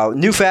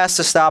 new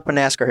fastest stop in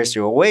NASCAR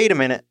history." Well, wait a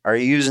minute, are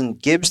you using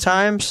Gibbs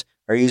times?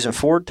 Are you using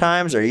Ford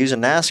times? Are you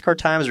using NASCAR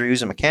times? Are you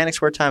using mechanic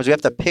square times? We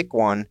have to pick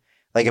one.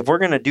 Like if we're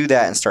going to do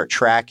that and start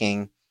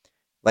tracking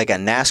like a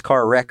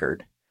NASCAR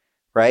record,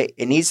 right?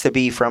 It needs to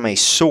be from a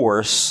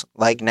source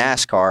like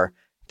NASCAR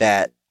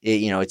that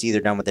it's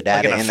either done with the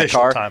data Like an in the official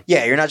car. time.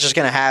 Yeah, you're not just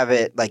going to have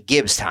it like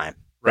Gibbs time,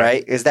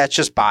 right? Because that's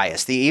just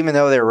biased. Even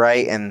though they're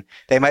right and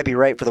they might be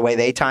right for the way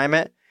they time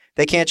it,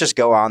 they can't just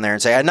go on there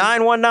and say a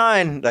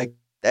 919. Like,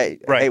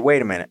 hey,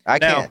 wait a minute, I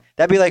can't.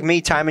 That'd be like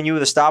me timing you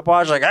with a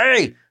stopwatch. Like,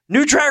 hey,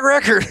 new track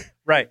record.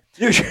 Right.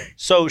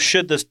 So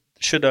should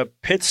a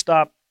pit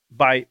stop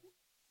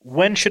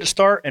when should it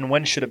start and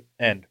when should it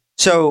end?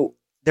 So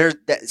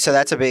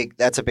that's a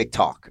big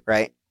talk,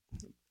 right?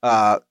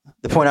 The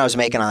point I was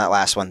making on that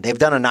last one, they've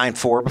done a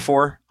 9.4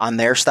 before on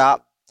their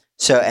stop.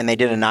 So, and they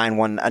did a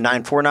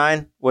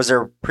 9.49 was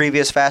their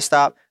previous fast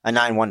stop, a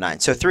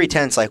 9.19. So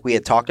 3/10, like we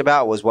had talked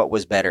about, was what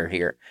was better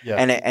here. Yeah.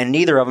 And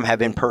neither of them have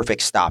been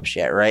perfect stops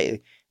yet,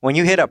 right? When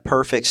you hit a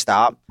perfect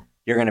stop,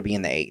 you're going to be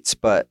in the 8s,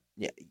 but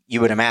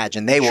you would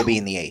imagine they will be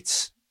in the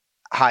 8s,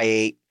 high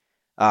 8.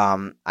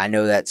 I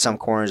know that some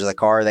corners of the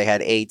car, they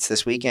had 8s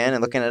this weekend,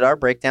 and looking at our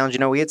breakdowns,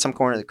 we had some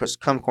corners of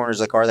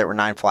the car that were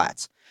 9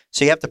 flats.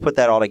 So you have to put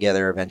that all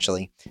together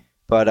eventually.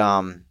 But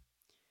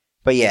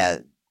yeah,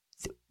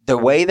 the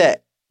way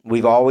that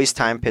we've always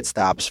timed pit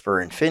stops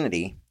for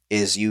Infinity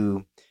is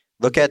you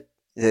look at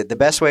the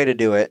best way to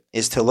do it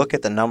is to look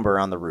at the number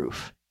on the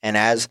roof. And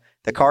as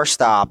the car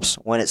stops,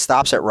 when it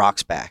stops at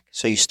rocks back,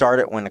 so you start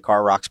it when the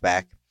car rocks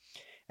back,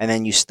 and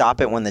then you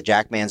stop it when the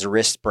jackman's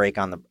wrists break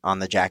on the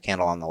jack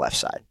handle on the left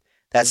side.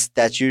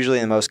 That's usually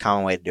the most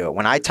common way to do it.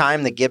 When I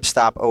timed the Gibbs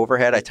stop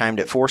overhead, I timed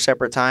it 4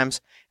 separate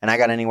times, and I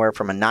got anywhere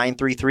from a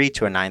 9.33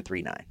 to a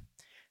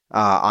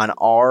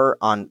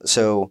 9.39.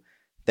 So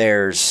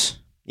there's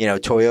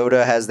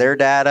Toyota has their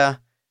data,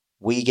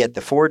 we get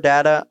the Ford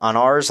data on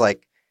ours.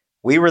 Like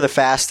we were the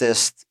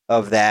fastest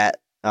of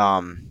that,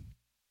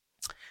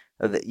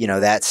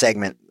 that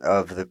segment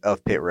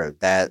of pit road,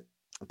 that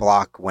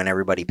block when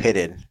everybody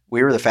pitted.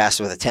 We were the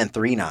fastest with a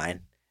 10.39.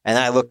 And then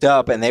I looked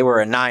up and they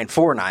were a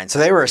 9.49. So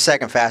they were a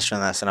second faster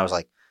than us. And I was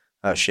like,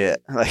 oh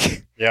shit.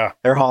 Like, yeah,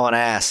 they're hauling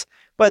ass.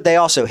 But they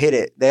also hit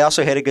it. They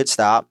also hit a good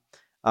stop.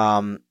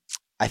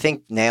 I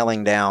think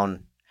nailing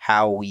down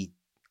how we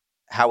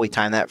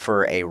time that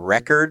for a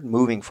record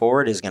moving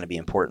forward is going to be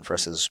important for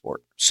us as a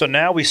sport. So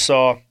now we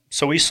saw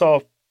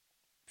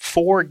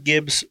 4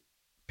 Gibbs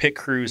pit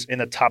crews in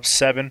the top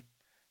 7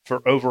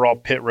 for overall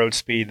pit road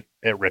speed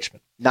at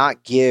Richmond.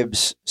 Not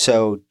Gibbs.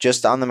 So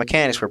just on the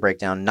mechanics for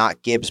breakdown,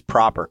 not Gibbs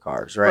proper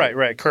cars, right?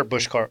 Right. Kurt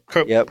Busch car.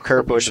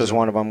 Kurt Busch was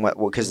one of them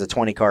because the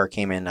 20 car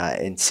came in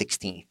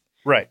 16th.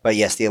 Right. But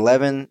yes, the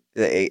 11,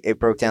 it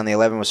broke down. The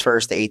 11 was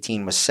first. The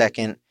 18 was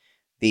second.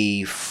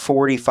 The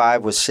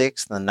 45 was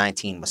 6th. And the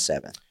 19 was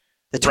 7th.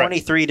 The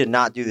 23 did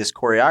not do this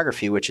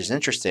choreography, which is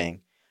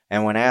interesting.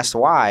 And when asked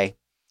why,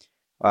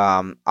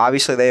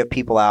 obviously they have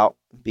people out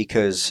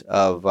because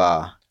of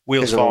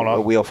wheels falling off.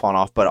 A wheel falling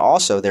off, but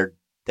also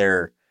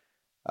their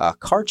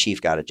car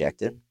chief got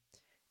ejected.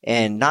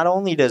 And not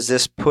only does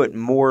this put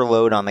more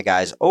load on the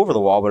guys over the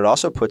wall, but it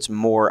also puts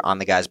more on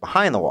the guys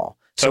behind the wall.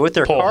 So with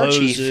their car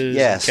chief,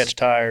 yes, catch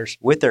tires.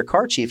 With their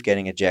car chief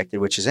getting ejected,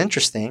 which is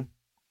interesting,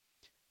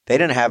 they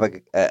didn't have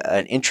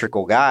an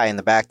integral guy in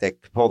the back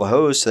that could pull the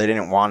hose, so they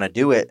didn't want to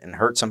do it and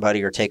hurt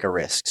somebody or take a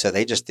risk. So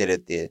they just did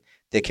it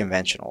the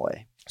conventional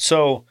way.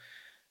 So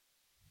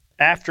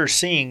after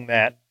seeing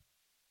that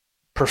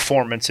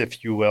performance,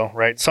 if you will,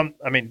 right?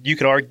 You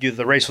could argue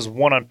the race was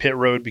won on pit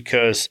road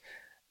because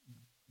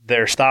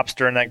their stops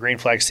during that green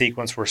flag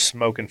sequence were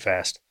smoking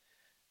fast.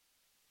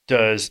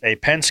 Does a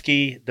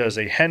Penske, does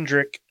a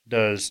Hendrick,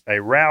 does a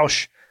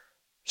Roush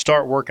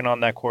start working on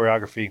that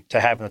choreography to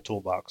have in the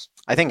toolbox?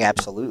 I think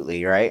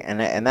absolutely, right?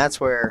 And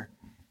that's where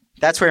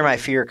my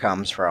fear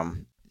comes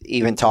from,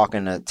 even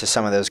talking to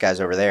some of those guys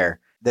over there.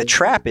 The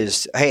trap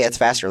is, hey, it's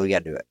faster, we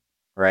got to do it,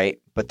 right?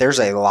 But there's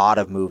a lot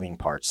of moving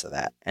parts to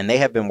that, and they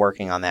have been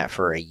working on that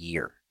for a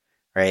year,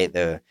 right?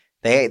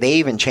 They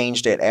even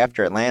changed it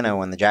after Atlanta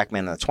when the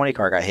Jackman and the 20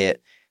 car got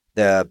hit.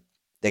 The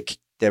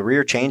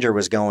rear changer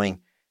was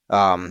going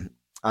on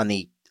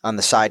the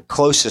side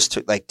closest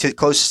to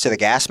the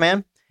gas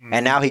man,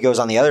 and now he goes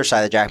on the other side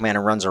of the Jackman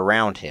and runs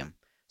around him.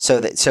 So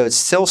it's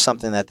still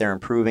something that they're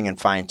improving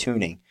and fine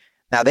tuning.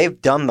 Now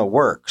they've done the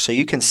work, so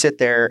you can sit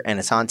there and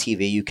it's on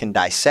TV. You can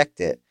dissect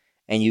it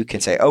and you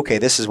can say, okay,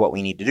 this is what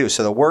we need to do.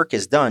 So the work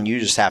is done. You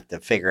just have to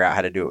figure out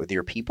how to do it with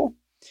your people.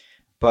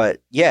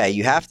 But yeah,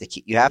 you have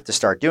to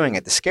start doing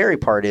it. The scary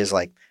part is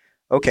like,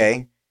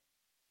 okay,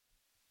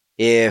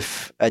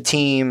 if a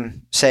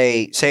team,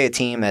 say a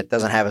team that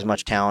doesn't have as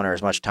much talent or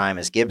as much time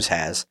as Gibbs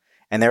has,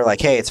 and they're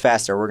like, hey, it's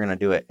faster, we're going to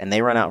do it. And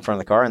they run out in front of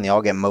the car and they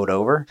all get mowed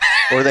over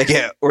or they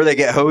get hose, or they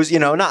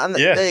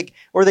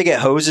get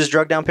hoses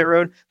drugged down pit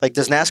road. Like,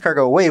 does NASCAR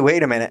go,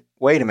 wait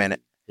a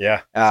minute.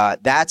 Yeah.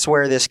 That's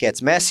where this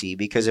gets messy,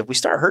 because if we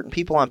start hurting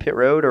people on pit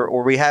road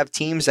or we have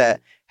teams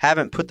that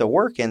haven't put the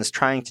work in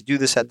trying to do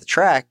this at the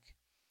track,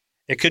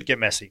 it could get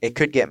messy. It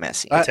could get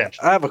messy. I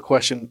have a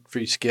question for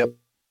you, Skip.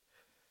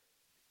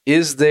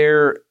 Is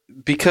there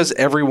because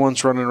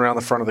everyone's running around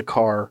the front of the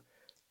car,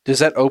 does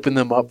that open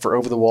them up for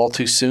over the wall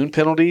too soon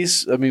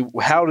penalties? I mean,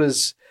 how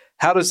does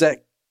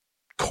that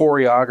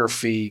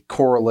choreography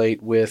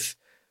correlate with,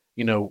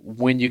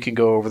 when you can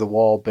go over the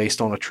wall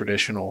based on a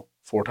traditional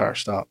 4-tire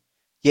stop?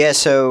 Yeah,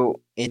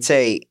 so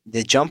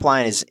the jump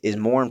line is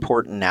more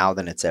important now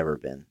than it's ever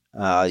been.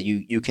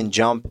 You can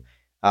jump,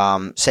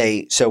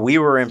 so we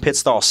were in pit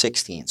stall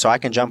 16, so I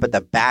can jump at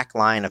the back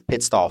line of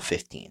pit stall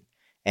 15.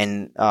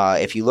 And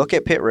if you look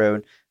at pit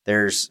road,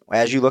 as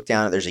you look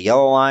down, there's a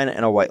yellow line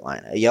and a white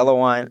line, a yellow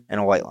line and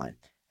a white line.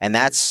 And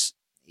that's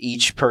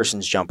each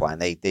person's jump line.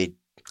 They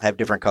have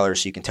different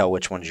colors so you can tell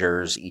which one's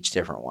yours, each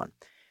different one.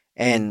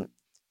 And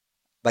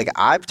like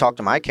I've talked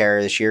to my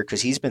carrier this year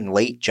because he's been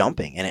late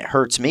jumping, and it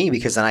hurts me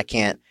because then I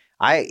can't.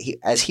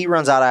 As he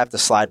runs out, I have to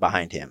slide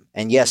behind him.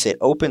 And yes, it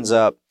opens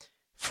up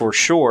for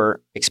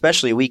sure,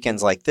 especially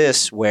weekends like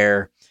this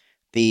where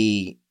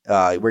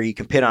where you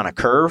can pit on a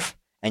curve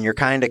and you're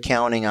kind of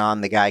counting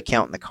on the guy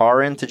counting the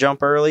car in to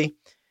jump early.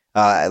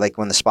 Like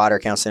when the spotter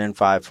counts it in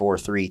 5, 4,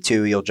 3,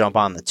 2, you'll jump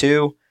on the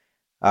 2.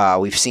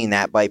 We've seen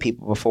that by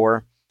people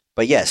before.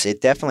 But yes, it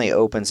definitely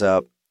opens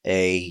up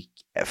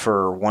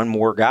for one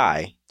more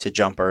guy to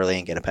jump early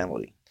and get a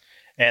penalty.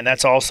 And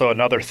that's also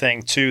another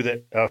thing, too,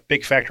 that a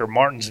big factor of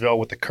Martinsville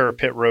with the curve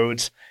pit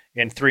roads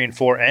in 3 and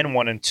 4 and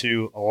 1 and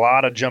 2, a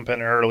lot of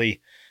jumping early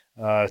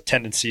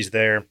tendencies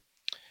there.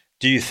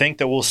 Do you think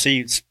that we'll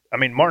see – I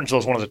mean, Martinsville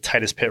is one of the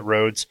tightest pit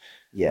roads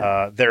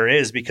there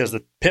is because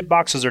the pit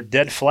boxes are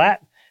dead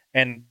flat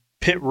and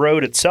pit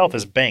road itself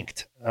is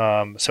banked.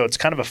 So it's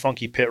kind of a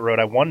funky pit road.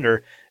 I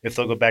wonder if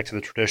they'll go back to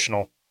the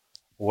traditional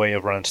way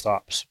of running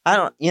stops.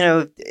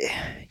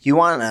 You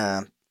want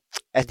to –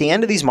 at the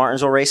end of these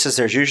Martinsville races,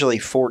 there's usually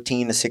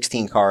 14 to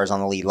 16 cars on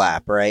the lead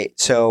lap, right?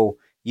 So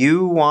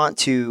you want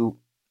to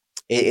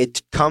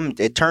it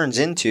turns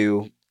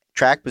into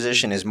track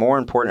position is more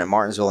important at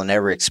Martinsville than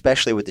ever,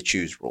 especially with the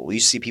choose rule. We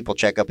used to see people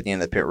check up at the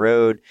end of the pit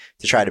road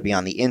to try to be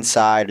on the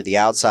inside or the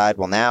outside.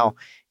 Well, now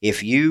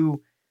if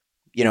you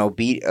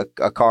beat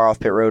a car off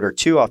pit road or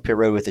 2 off pit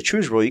road with the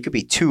choose rule, you could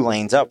be 2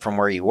 lanes up from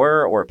where you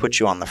were, or it puts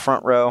you on the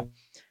front row.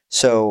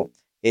 So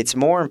it's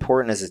more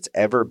important as it's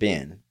ever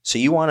been. So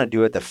you want to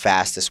do it the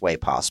fastest way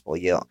possible.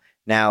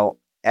 Now,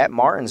 at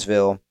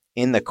Martinsville,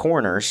 in the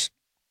corners,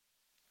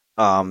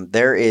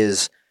 there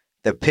is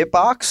the pit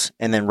box,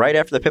 and then right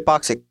after the pit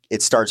box,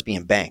 it starts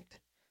being banked.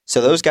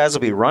 So those guys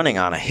will be running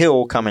on a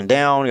hill, coming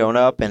down, going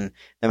up, and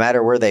no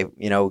matter where they,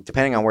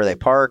 depending on where they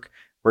park,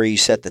 where you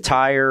set the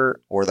tire,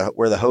 or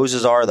where the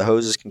hoses are, the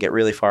hoses can get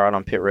really far out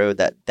on pit road.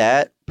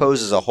 That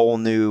poses a whole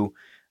new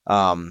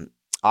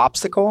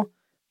obstacle.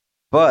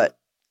 But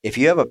if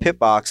you have a pit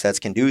box that's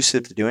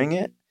conducive to doing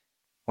it,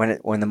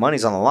 when the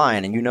money's on the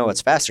line and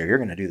it's faster, you're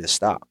going to do this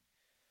stop.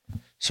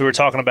 So we were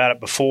talking about it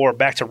before.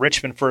 Back to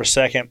Richmond for a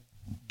second.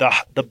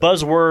 The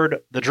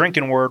buzzword, the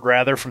drinking word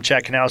rather, from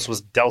Chad Canales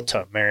was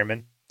Delta,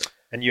 Merriman.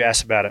 And you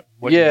asked about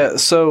it.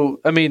 So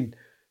I mean,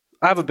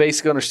 I have a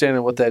basic understanding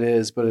of what that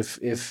is, but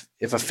if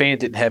a fan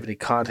didn't have any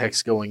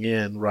context going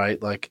in,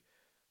 right, like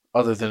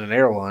other than an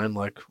airline,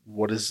 like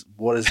what does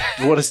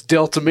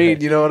Delta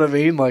mean? You know what I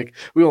mean? Like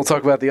we won't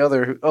talk about the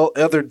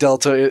other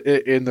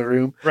Delta in the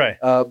room, right?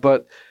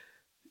 But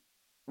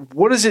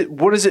what does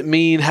it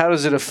mean? How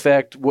does it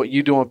affect what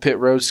you do on pit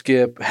road,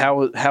 Skip?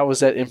 How is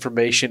that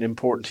information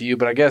important to you?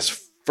 But I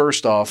guess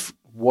first off,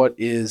 what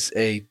is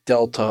a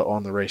delta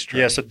on the racetrack?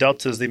 Yeah, so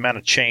delta is the amount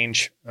of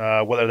change,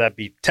 whether that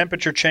be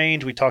temperature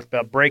change. We talked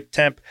about brake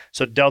temp.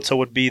 So delta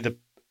would be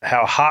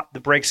how hot the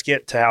brakes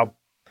get to how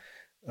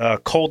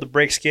cold the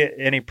brakes get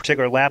any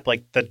particular lap.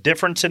 Like the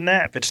difference in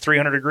that, if it's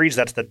 300 degrees,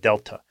 that's the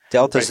delta.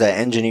 Delta is the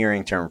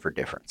engineering term for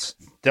difference.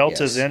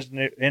 Delta is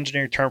the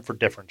engineering term for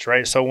difference,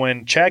 right? So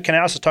when Chad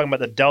Canales is talking about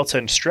the delta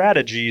and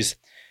strategies,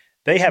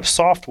 they have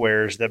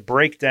softwares that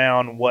break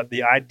down what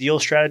the ideal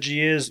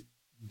strategy is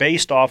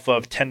based off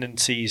of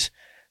tendencies.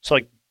 So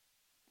like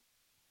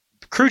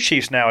crew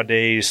chiefs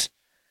nowadays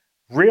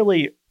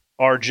really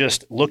are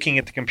just looking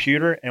at the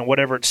computer, and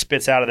whatever it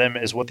spits out of them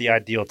is what the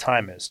ideal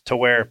time is. To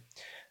where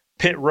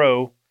Pit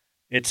Row,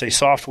 it's a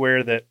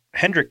software that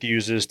Hendrick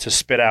uses to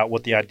spit out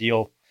what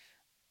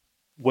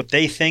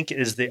they think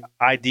is the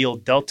ideal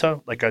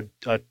delta, like a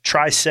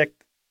trisect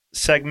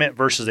segment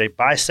versus a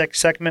bisect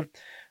segment.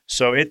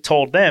 So it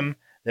told them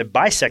that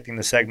bisecting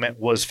the segment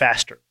was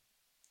faster.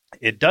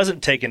 It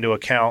doesn't take into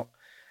account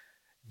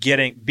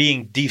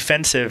being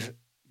defensive,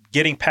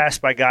 getting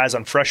passed by guys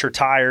on fresher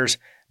tires,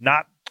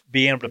 not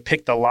being able to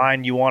pick the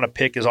line you want to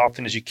pick as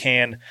often as you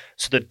can.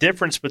 So the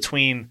difference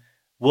between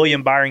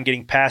William Byron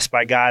getting passed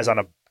by guys on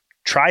a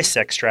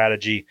trisect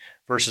strategy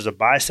versus a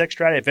bisect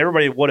strategy, if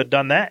everybody would have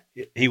done that,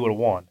 he would have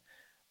won.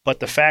 But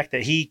the fact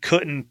that he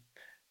couldn't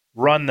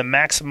run the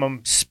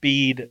maximum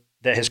speed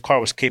that his car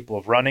was capable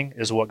of running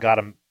is what got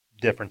him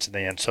difference in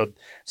the end. So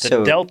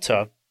the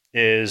delta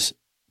is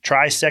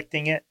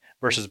trisecting it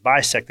versus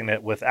bisecting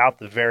it without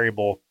the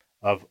variable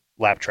of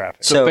lap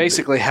traffic. So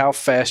basically how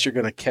fast you're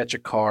going to catch a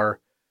car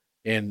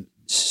and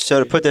So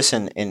to put this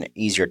in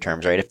easier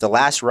terms, right? If the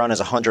last run is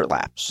 100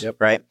 laps, Yep.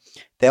 right?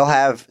 They'll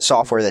have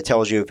software that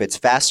tells you if it's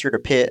faster to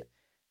pit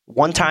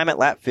one time at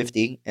lap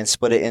 50 and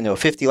split it into a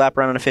 50-lap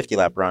run and a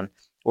 50-lap run,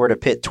 or to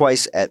pit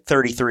twice at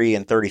 33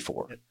 and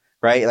 34,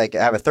 right? Like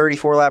have a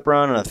 34-lap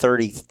run and a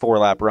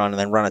 34-lap run and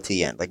then run it to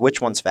the end. Like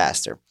which one's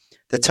faster?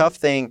 The tough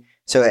thing,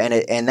 so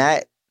and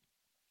that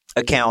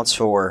accounts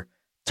for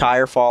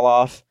tire fall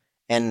off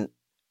and,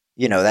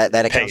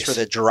 that accounts Pace. for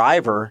the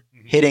driver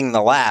hitting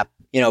the lap,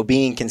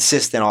 being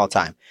consistent all the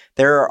time.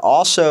 There are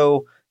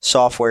also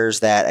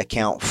softwares that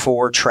account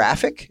for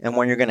traffic and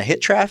when you're going to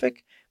hit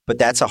traffic, but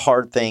that's a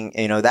hard thing.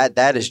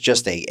 That is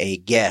just a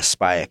guess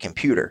by a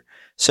computer.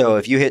 So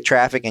if you hit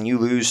traffic and you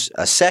lose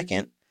a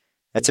second,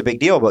 that's a big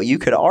deal. But you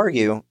could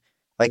argue,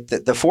 like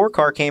the 4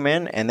 car came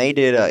in and they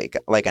did a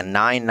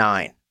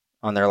 9.9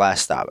 on their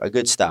last stop, a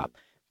good stop.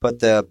 But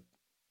the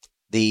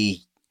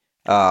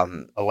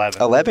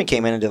 11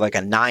 came in and did like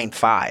a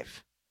 9.5.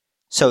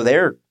 So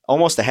they're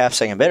almost a half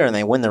second better and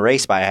they win the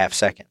race by a half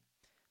second.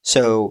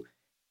 So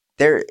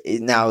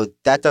now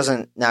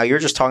you're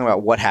just talking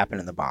about what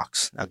happened in the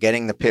box. Now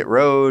getting the pit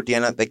road,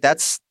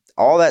 that's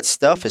all that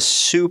stuff is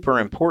super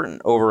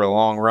important over a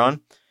long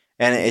run.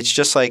 And it's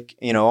just like,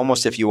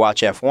 almost if you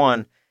watch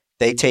F1,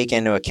 they take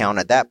into account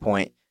at that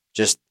point,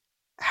 just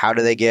how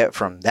do they get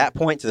from that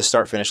point to the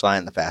start finish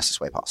line the fastest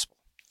way possible.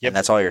 Yep. And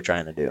that's all you're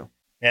trying to do.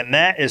 And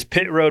that is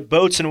Pit Road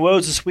Boats and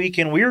Woes this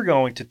weekend. We are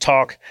going to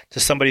talk to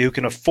somebody who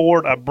can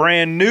afford a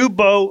brand new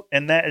boat,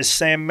 and that is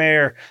Sam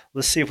Mayer.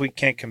 Let's see if we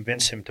can't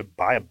convince him to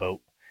buy a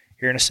boat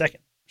here in a second.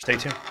 Stay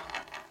tuned.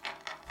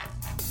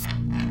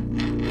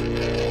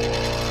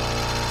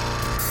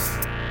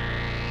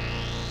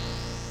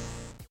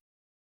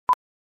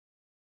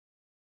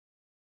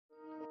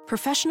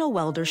 Professional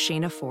welder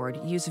Shayna Ford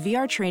used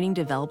VR training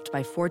developed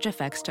by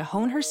ForgeFX to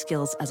hone her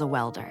skills as a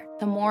welder.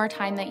 The more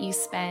time that you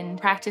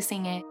spend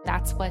practicing it,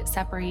 that's what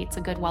separates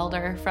a good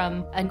welder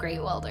from a great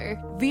welder.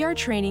 VR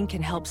training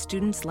can help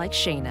students like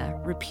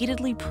Shayna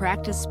repeatedly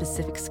practice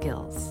specific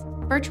skills.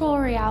 Virtual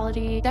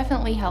reality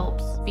definitely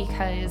helps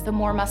because the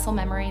more muscle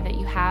memory that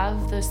you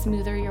have, the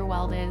smoother your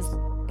weld is.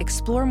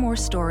 Explore more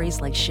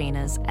stories like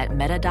Shayna's at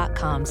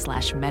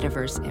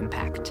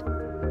meta.com/metaverseimpact.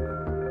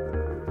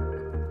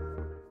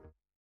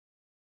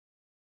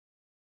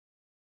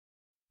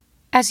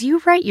 As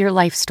you write your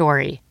life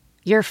story,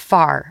 you're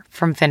far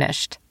from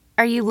finished.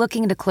 Are you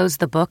looking to close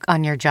the book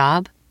on your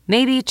job?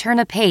 Maybe turn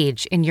a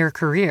page in your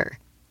career?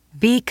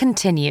 Be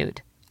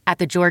continued at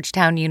the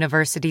Georgetown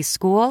University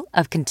School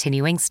of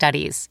Continuing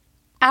Studies.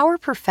 Our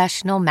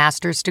professional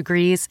master's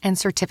degrees and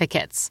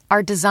certificates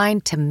are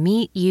designed to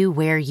meet you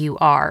where you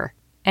are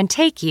and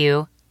take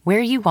you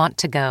where you want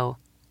to go.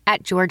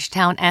 At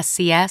Georgetown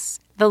SCS,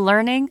 the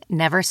learning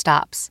never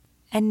stops,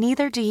 and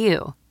neither do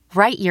you.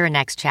 Write your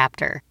next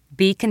chapter.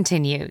 Be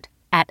continued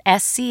at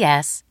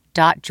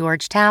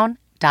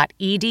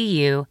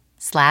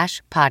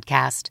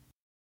scs.georgetown.edu/podcast.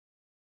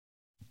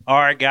 All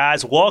right,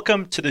 guys,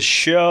 welcome to the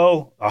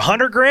show.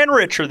 $100,000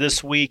 richer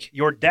this week.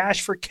 Your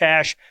Dash for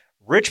Cash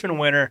Richmond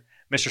winner,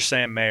 Mr.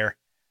 Sam Mayer.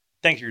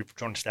 Thank you for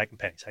joining Stacking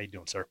Pennies. How you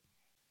doing, sir?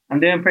 I'm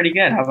doing pretty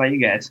good. How about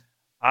you guys?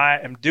 I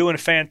am doing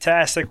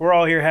fantastic. We're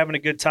all here having a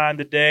good time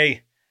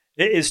today.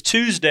 It is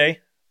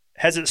Tuesday.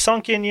 Has it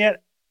sunk in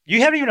yet?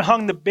 You haven't even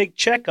hung the big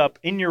check up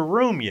in your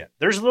room yet.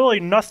 There's literally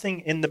nothing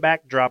in the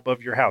backdrop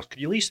of your house. Could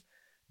you at least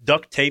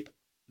duct tape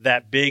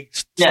that big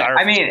styrofoam? Yeah,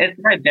 I mean, it's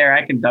right there.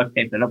 I can duct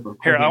tape it up.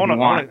 Here, I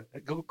want to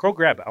go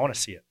grab it. I want to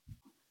see it.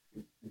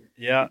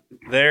 Yeah,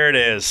 there it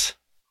is.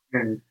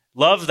 Mm-hmm.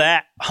 Love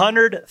that.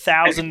 $100,000.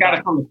 I just got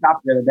it from the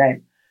shop the other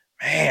day.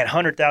 Man,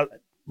 $100,000.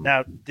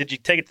 Now, did you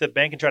take it to the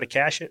bank and try to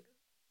cash it?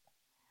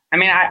 I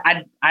mean,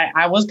 I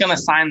was gonna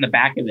sign the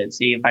back of it,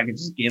 see if I could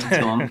just give it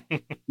to him.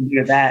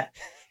 Do that.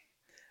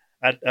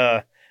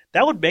 That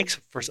would make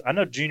for. I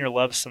know Junior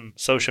loves some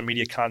social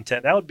media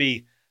content. That would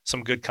be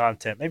some good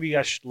content. Maybe you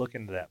guys should look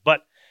into that.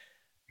 But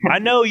I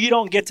know you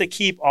don't get to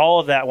keep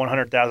all of that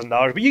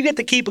 $100,000, but you get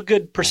to keep a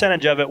good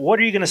percentage of it. What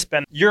are you going to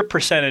spend your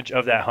percentage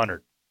of that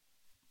 100?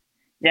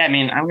 Yeah, I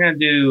mean, I'm gonna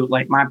do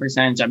like my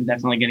percentage. I'm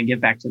definitely gonna give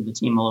back to the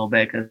team a little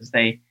bit because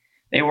they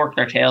work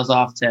their tails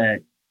off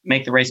to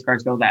make the race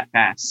cars go that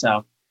fast.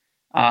 So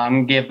I'm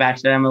gonna give back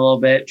to them a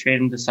little bit, trade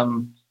them to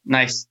some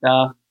nice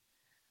stuff.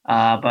 But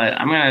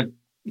I'm gonna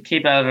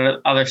keep other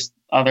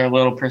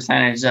little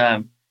percentage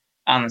on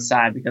the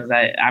side because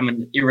I'm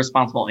an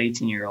irresponsible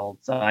 18-year-old,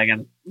 so I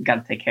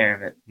gotta take care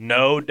of it.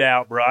 No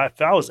doubt, bro. If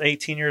I was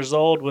 18 years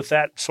old with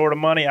that sort of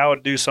money, I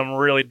would do some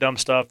really dumb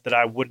stuff that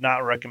I would not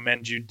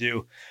recommend you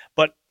do.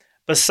 But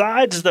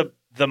besides the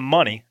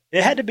money,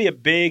 it had to be a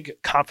big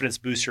confidence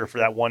booster for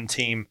that one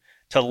team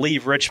to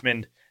leave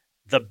Richmond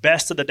the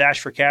best of the Dash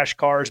for Cash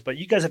cars. But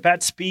you guys have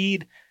had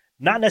speed.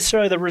 Not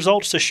necessarily the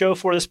results to show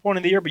for this point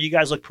in the year, but you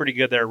guys look pretty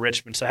good there at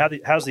Richmond. So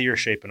how's the year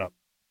shaping up?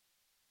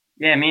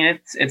 Yeah, I mean,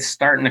 it's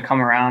starting to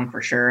come around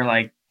for sure.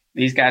 Like,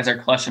 these guys are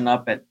clutching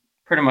up at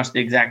pretty much the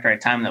exact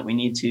right time that we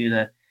need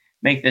to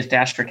make this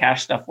Dash for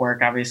Cash stuff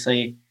work.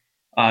 Obviously,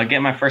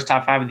 get my first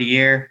top 5 of the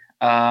year.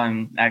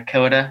 at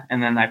Coda,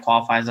 and then that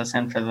qualifies us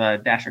in for the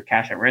Dasher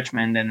Cash at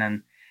Richmond, and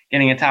then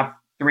getting a top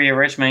 3 at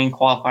Richmond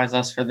qualifies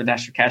us for the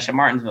Dasher Cash at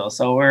Martinsville.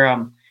 So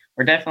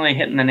we're definitely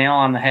hitting the nail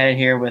on the head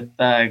here with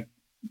the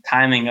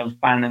timing of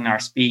finding our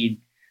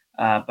speed.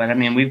 But I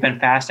mean, we've been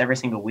fast every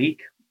single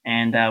week,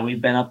 and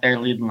we've been up there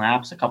leading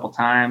laps a couple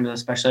times,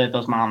 especially at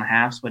those 1.5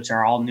 miles, which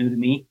are all new to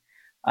me.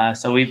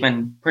 So we've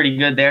been pretty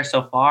good there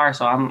so far.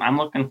 So I'm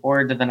looking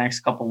forward to the next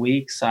couple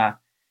weeks, and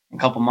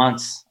couple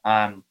months,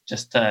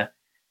 just to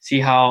see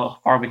how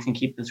far we can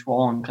keep this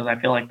rolling, because I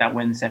feel like that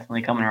win's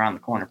definitely coming around the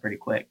corner pretty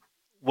quick.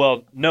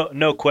 Well,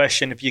 no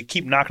question. If you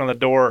keep knocking on the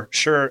door,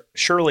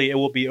 surely it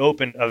will be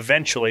open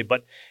eventually.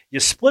 But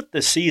you split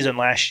the season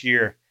last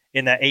year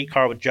in that 8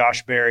 car with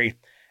Josh Berry,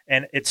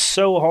 and it's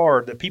so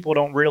hard that people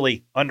don't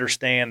really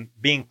understand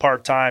being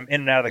part-time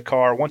in and out of the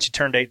car. Once you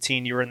turned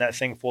 18, you were in that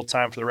thing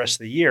full-time for the rest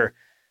of the year.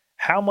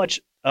 How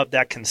much of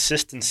that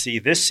consistency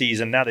this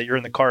season, now that you're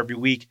in the car every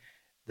week,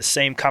 the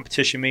same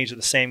competition meetings with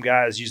the same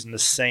guys using the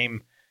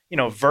same,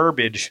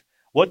 verbiage,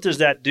 what does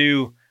that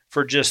do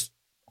for just,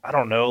 I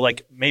don't know,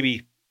 like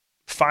maybe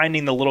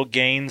finding the little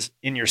gains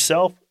in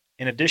yourself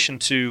in addition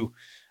to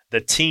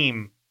the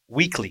team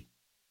weekly?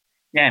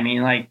 Yeah, I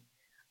mean, like,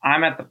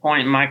 I'm at the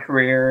point in my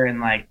career and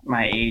like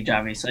my age,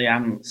 obviously,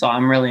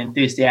 I'm really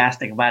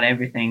enthusiastic about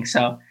everything.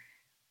 So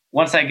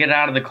once I get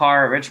out of the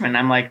car at Richmond,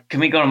 I'm like,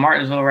 can we go to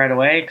Martinsville right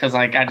away? Because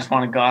like I just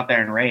want to go out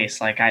there and race.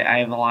 Like I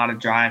have a lot of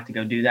drive to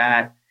go do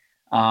that.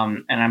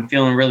 And I'm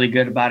feeling really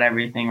good about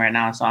everything right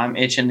now. So I'm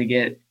itching to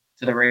get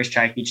to the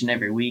racetrack each and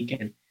every week.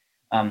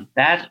 And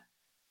that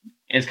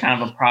is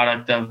kind of a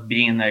product of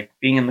being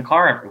in the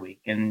car every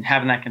week and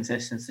having that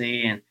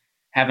consistency and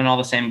having all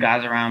the same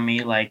guys around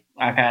me. Like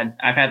I've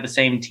had the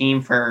same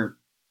team for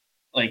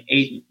like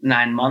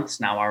 8-9 months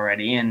now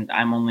already, and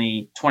I'm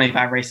only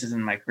 25 races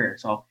in my career.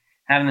 So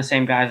having the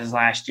same guys as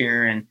last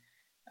year and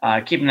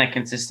keeping that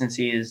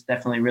consistency is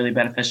definitely really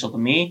beneficial to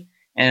me.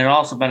 And it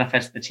also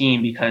benefits the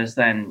team, because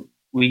then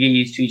we get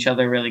used to each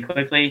other really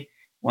quickly.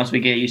 Once we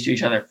get used to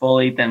each other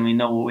fully, then we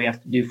know what we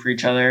have to do for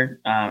each other.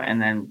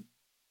 And then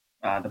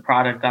the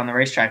product on the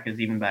racetrack is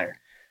even better.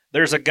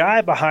 There's a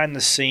guy behind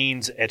the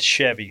scenes at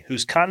Chevy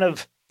who's kind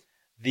of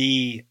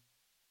the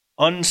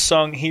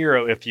unsung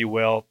hero, if you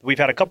will. We've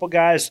had a couple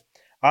guys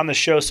on the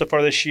show so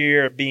far this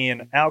year,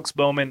 being Alex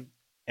Bowman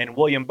and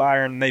William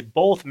Byron. They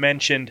both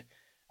mentioned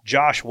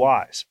Josh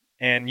Wise.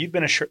 And you've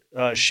been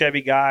a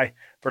Chevy guy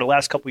for the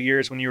last couple of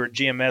years when you were at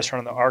GMS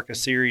running the ARCA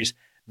series.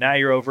 Now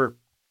you're over,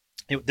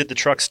 you did the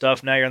truck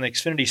stuff. Now you're on the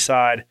Xfinity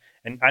side.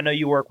 And I know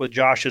you work with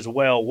Josh as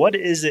well. What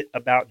is it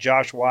about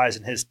Josh Wise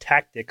and his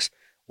tactics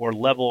or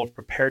level of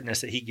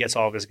preparedness that he gets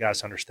all of his guys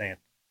to understand?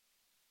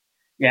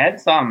 Yeah,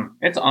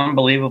 it's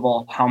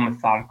unbelievable how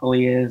methodical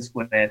he is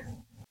with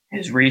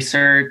his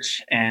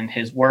research and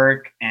his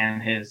work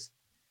and his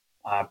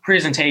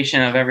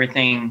presentation of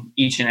everything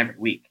each and every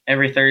week.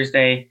 Every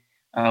Thursday,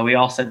 we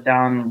all sit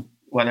down,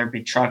 whether it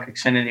be truck,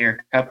 Xfinity,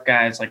 or Cup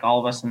guys, like all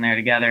of us in there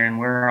together, and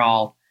we're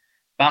all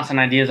bouncing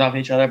ideas off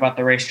each other about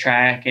the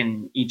racetrack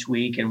and each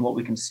week and what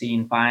we can see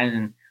and find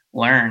and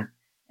learn.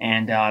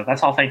 And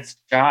that's all thanks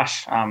to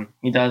Josh.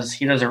 He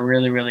does a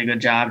really, really good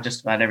job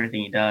just about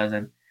everything he does.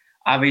 And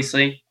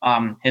obviously,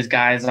 his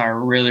guys are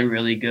really,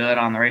 really good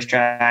on the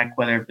racetrack,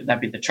 whether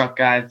that be the truck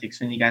guys, the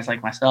Xfinity guys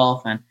like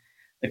myself, and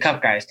the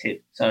Cup guys too.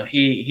 So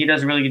he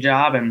does a really good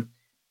job. And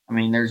I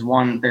mean, there's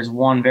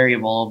one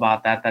variable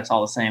about that that's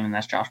all the same, and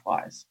that's Josh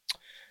Wise.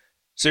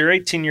 So you're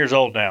 18 years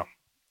old now.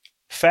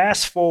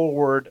 Fast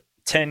forward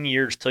 10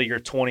 years till you're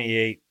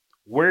 28.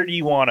 Where do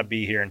you want to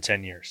be here in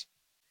 10 years?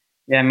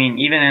 Yeah, I mean,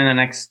 even in the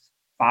next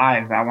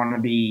 5, I want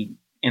to be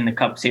in the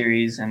Cup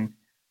Series and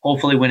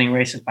hopefully winning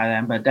races by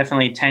then. But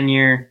definitely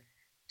 10-year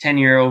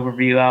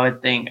overview. I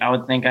would think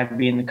I'd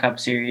be in the Cup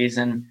Series,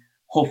 and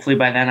hopefully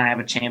by then I have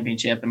a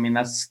championship. I mean,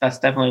 that's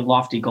definitely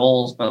lofty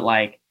goals, but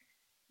like,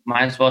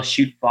 might as well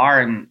shoot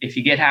far. And if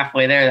you get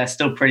halfway there, that's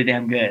still pretty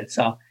damn good.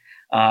 So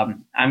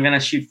I'm gonna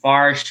shoot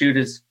far, shoot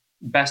as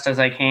best as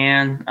I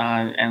can,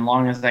 and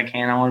long as I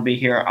can. I want to be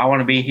here. I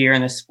want to be here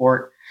in this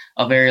sport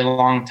a very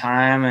long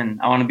time,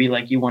 and I want to be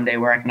like you one day,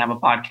 where I can have a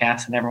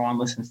podcast and everyone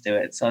listens to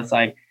it. So it's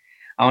like,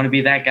 I want to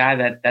be that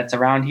guy that's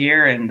around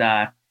here and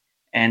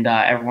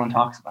everyone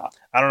talks about.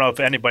 I don't know if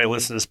anybody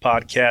listens to this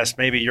podcast.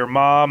 Maybe your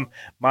mom,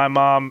 my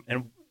mom,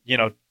 and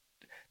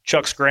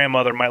Chuck's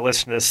grandmother might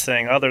listen to this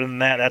thing. Other than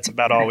that, that's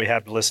about all we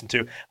have to listen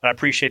to. But I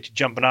appreciate you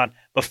jumping on.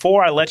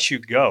 Before I let you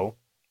go,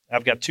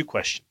 I've got 2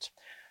 questions.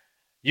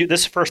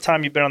 This is the first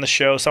time you've been on the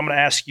show, so I'm going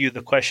to ask you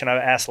the question I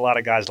asked a lot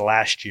of guys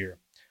last year.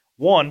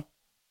 1,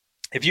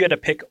 if you had to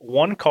pick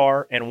one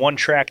car and one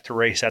track to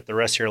race at the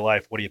rest of your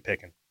life, what are you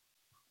picking?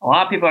 A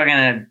lot of people are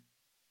going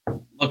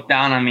to look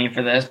down on me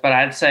for this, but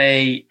I'd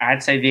say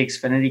the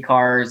Xfinity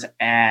cars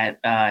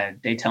at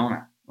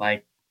Daytona.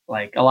 Like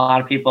a lot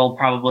of people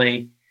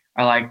probably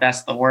are like,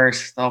 that's the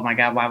worst. Oh my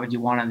God, why would you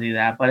want to do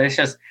that? But it's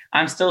just,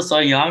 I'm still so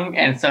young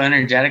and so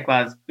energetic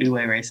while it's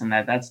speedway racing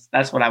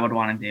that's what I would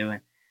want to do.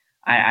 And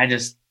I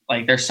just,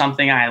 like, there's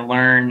something I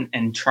learn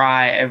and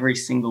try every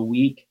single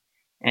week.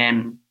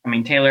 And I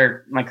mean,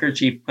 Taylor, my crew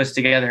chief, puts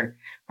together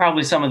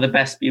probably some of the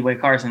best speedway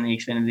cars in the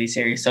Xfinity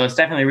series. So it's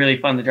definitely really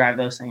fun to drive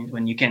those things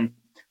when you can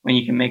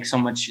make so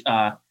much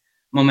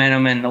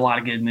momentum and a lot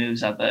of good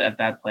moves at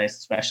that place,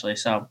 especially.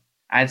 So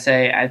I'd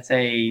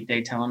say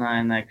Daytona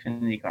and the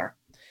Xfinity car.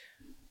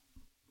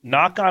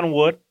 Knock on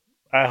wood.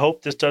 I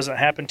hope this doesn't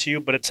happen to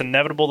you, but it's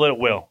inevitable that it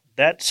will.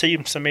 That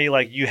seems to me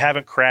like you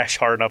haven't crashed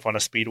hard enough on a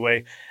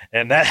speedway,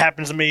 and that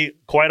happens to me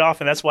quite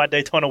often. That's why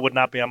Daytona would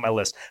not be on my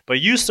list.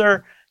 But you,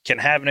 sir, can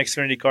have an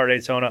Xfinity car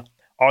Daytona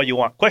all you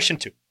want. Question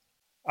 2.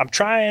 I'm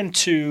trying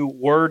to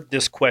word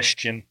this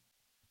question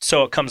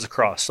so it comes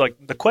across. Like,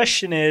 the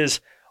question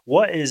is,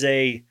 what is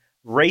a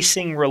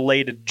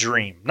racing-related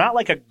dream? Not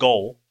like a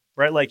goal,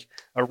 right? Like,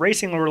 a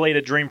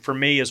racing-related dream for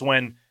me is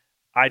when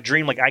I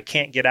dream like I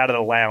can't get out of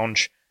the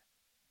lounge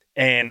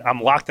and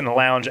I'm locked in the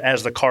lounge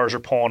as the cars are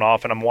pulling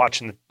off and I'm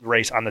watching the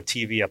race on the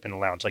TV up in the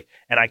lounge, like,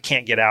 and I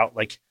can't get out,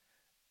 like,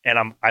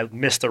 and I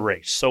missed the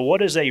race. So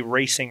what is a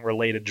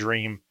racing-related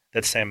dream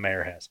that Sam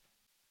Mayer has?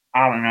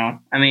 I don't know.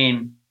 I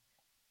mean,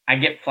 I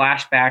get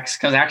flashbacks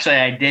because actually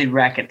I did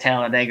wreck at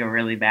Talladega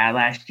really bad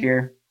last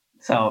year.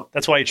 So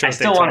that's why you chose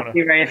Daytona. I still want to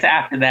see race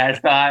after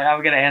that, so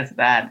I'm going to answer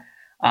that.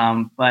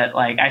 But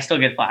like, I still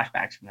get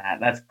flashbacks from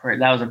that.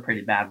 That was a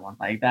pretty bad one.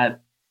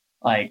 That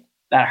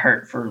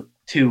hurt for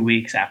 2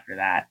 weeks after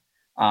that.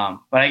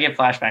 But I get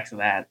flashbacks of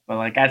that. But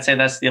like, I'd say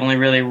that's the only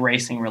really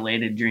racing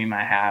related dream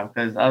I have.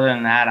 Because other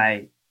than that,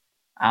 I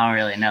don't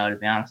really know, to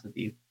be honest with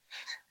you.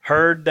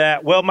 Heard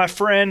that. Well, my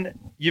friend,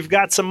 you've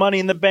got some money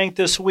in the bank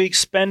this week.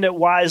 Spend it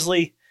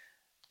wisely.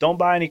 Don't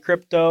buy any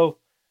crypto.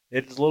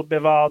 It's a little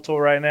bit volatile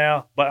right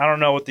now, but I don't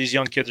know what these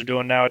young kids are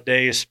doing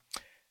nowadays.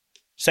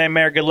 Sam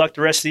Mayer, good luck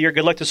the rest of the year.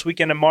 Good luck this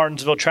weekend in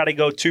Martinsville. Try to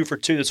go 2 for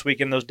 2 this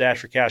weekend, those Dash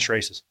for Cash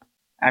races.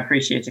 I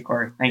appreciate you,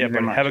 Corey. Thank you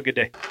very much. Have a good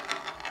day.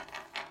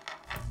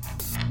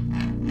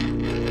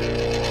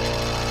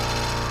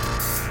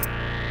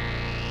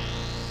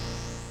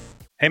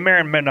 Hey,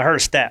 Marion, I heard a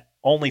stat.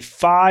 Only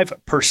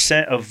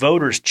 5% of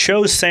voters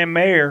chose Sam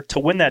Mayer to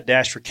win that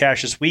Dash for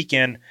Cash this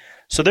weekend.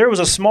 So there was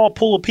a small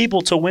pool of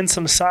people to win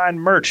some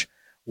signed merch.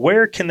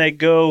 Where can they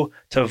go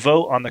to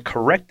vote on the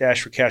correct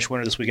Dash for Cash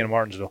winner this weekend in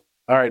Martinsville?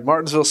 All right,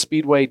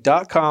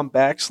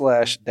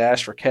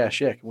 martinsvillespeedway.com/Dash for Cash.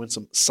 Yeah, you can win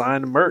some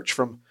signed merch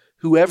from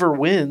whoever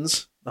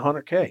wins the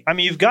 100K. I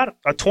mean, you've got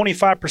a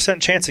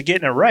 25% chance of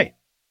getting it right.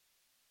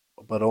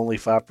 But only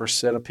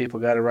 5% of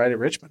people got it right at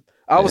Richmond.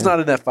 I was not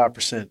in that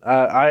 5%.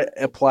 I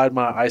applied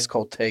my ice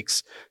cold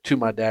takes to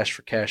my Dash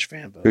for Cash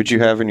fan vote. Who'd you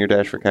have in your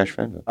Dash for Cash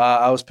fan vote?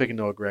 I was picking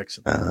Noah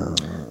Gregson.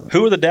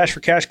 Who are the Dash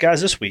for Cash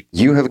guys this week?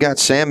 You have got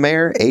Sam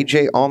Mayer,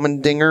 AJ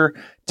Allmendinger,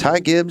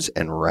 Ty Gibbs,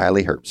 and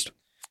Riley Herbst.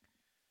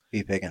 Who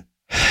you picking?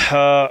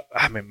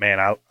 I mean, man,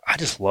 I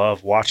just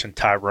love watching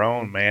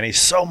Tyrone, man.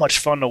 He's so much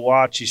fun to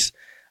watch.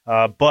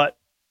 But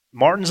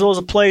Martinsville is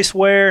a place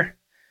where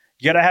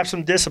you got to have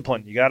some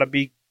discipline. You got to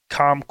be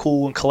calm,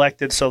 cool, and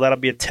collected, so that'll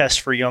be a test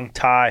for young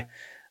Ty.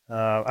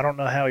 I don't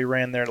know how he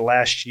ran there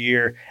last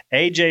year.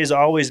 AJ's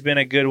always been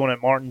a good one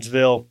at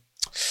Martinsville.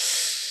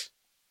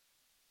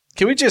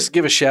 Can we just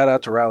give a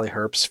shout-out to Riley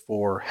Herbst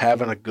for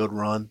having a good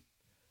run,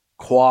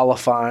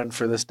 qualifying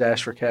for this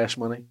Dash for Cash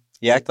money?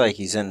 You act like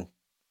he's in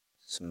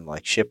some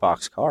like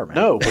shitbox car, man.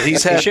 No, but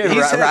he's had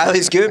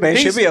Riley's good, man.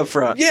 He should be up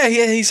front. Yeah,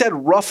 he's had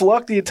rough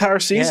luck the entire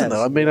season,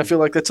 though. I mean, I feel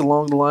like that's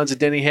along the lines of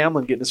Denny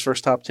Hamlin getting his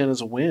first top 10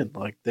 as a win.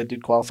 Like, that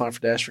dude qualifying for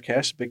Dash for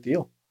Cash is a big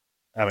deal.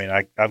 I mean,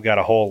 I've got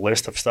a whole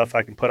list of stuff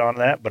I can put on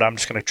that, but I'm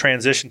just going to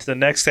transition to the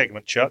next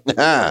segment, Chuck.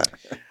 I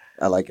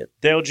like it.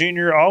 Dale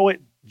Jr.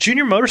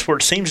 Junior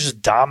Motorsports seems to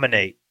just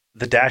dominate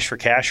the Dash for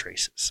Cash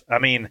races. I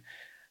mean,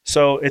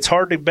 so it's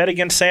hard to bet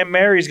against Sam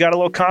Mayer. He's got a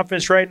little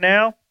confidence right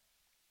now.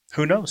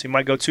 Who knows? He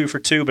might go 2 for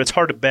 2, but it's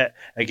hard to bet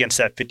against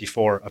that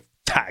 54 of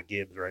Ty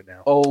Gibbs right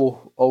now.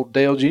 Old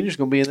Dale Jr. is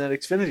going to be in that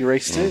Xfinity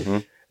race too. Mm-hmm.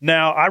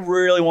 Now, I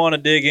really want to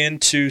dig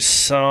into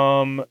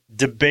some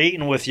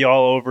debating with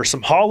y'all over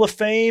some Hall of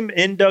Fame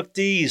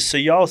inductees. So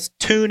y'all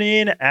tune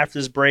in after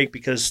this break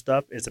because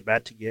stuff is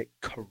about to get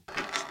crazy.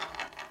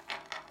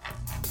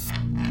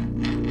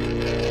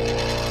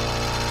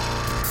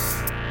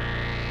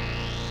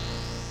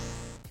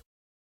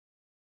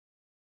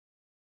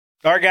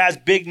 All right, guys,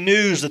 big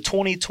news. The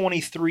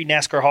 2023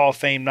 NASCAR Hall of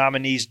Fame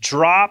nominees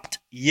dropped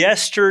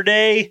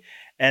yesterday,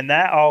 and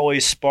that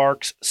always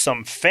sparks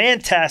some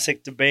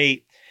fantastic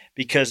debate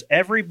because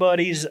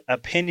everybody's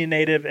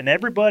opinionated and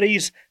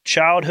everybody's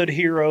childhood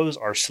heroes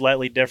are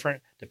slightly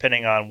different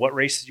depending on what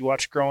races you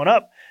watched growing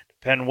up,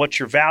 depending on what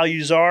your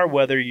values are,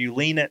 whether you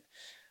lean it.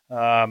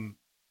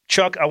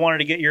 Chuck, I wanted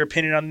to get your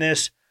opinion on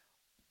this.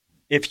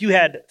 If you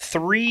had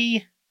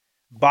 3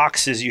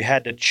 boxes you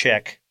had to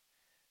check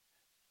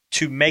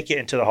to make it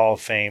into the Hall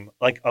of Fame,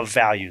 like of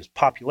values,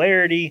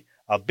 popularity,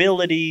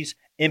 abilities,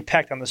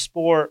 impact on the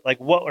sport, like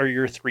what are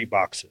your 3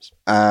 boxes?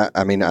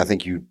 I mean, I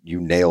think you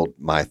nailed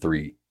my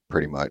 3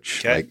 pretty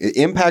much. Okay. Like,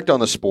 impact on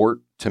the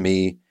sport to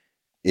me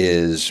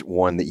is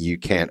one that you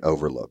can't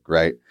overlook,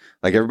 right?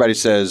 Like everybody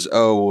says,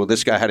 oh, well,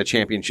 this guy had a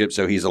championship,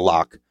 so he's a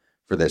lock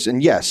for this.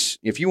 And yes,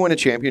 if you win a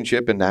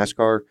championship in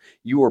NASCAR,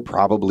 you are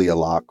probably a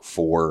lock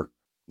for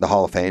the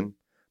Hall of Fame.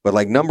 But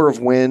like number of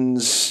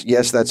wins,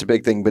 yes, that's a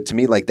big thing. But to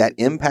me, like that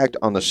impact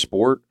on the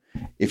sport,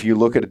 if you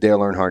look at a Dale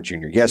Earnhardt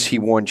Jr., yes, he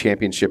won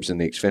championships in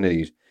the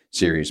Xfinity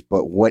Series,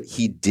 but what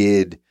he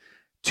did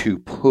to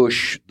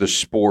push the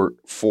sport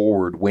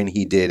forward when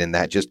he did, and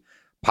that just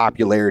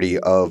popularity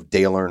of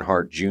Dale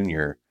Earnhardt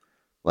Jr.,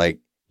 like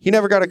he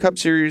never got a Cup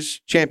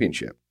Series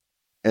championship.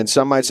 And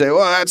some might say, well,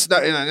 that's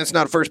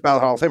not a first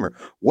ballot Hall of Famer.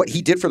 What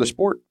he did for the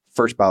sport,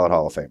 first ballot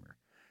Hall of Famer.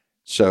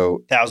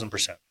 So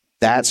 1,000%.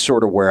 That's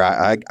sort of where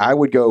I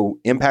would go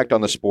impact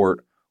on the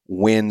sport,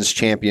 wins,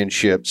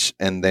 championships,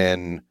 and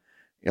then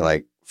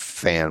like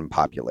fan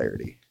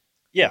popularity.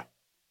 Yeah.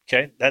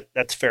 Okay.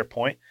 That's a fair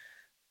point.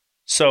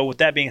 So with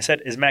that being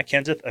said, is Matt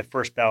Kenseth a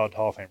first ballot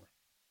Hall of Famer?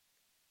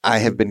 I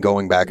have been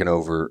going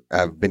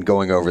I've been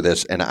going over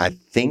this, and I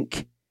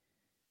think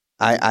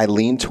I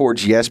lean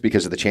towards yes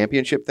because of the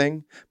championship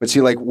thing. But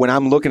see, like when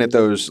I'm looking at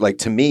those, like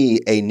to me,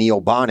 a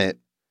Neil Bonnet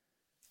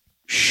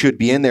should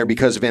be in there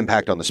because of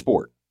impact on the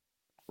sport,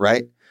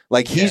 right?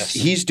 Like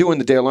he's doing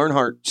the Dale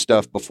Earnhardt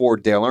stuff before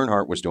Dale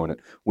Earnhardt was doing it.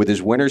 With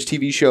his Winners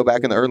TV show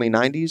back in the early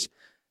 90s,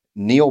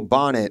 Neil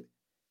Bonnet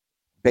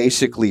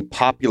basically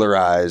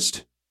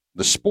popularized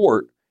the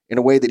sport in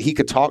a way that he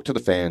could talk to the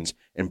fans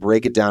and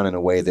break it down in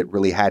a way that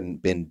really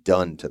hadn't been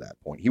done to that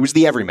point. He was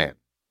the everyman.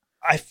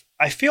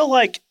 I feel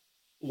like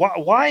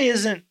why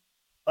isn't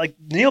like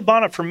Neil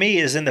Bonnet for me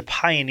is in the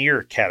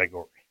pioneer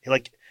category.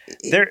 Like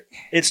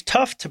it's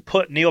tough to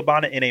put Neil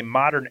Bonnet in a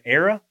modern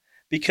era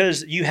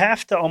because you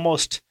have to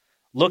almost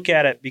look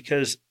at it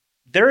because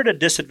they're at a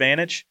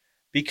disadvantage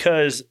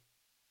because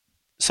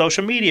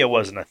social media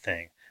wasn't a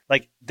thing.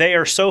 Like they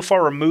are so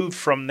far removed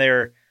from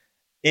their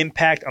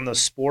impact on the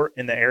sport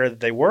in the era that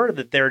they were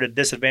that they're at a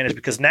disadvantage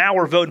because now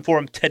we're voting for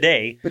them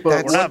today. But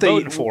we're not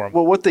voting for them.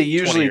 Well, what they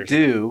usually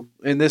do,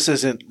 and this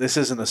isn't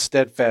a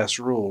steadfast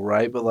rule,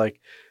 right? But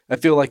like I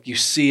feel like you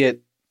see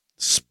it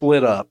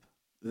split up.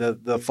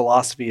 The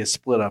philosophy is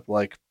split up.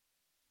 Like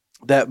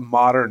that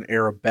modern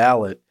era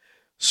ballot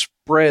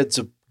spreads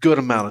a good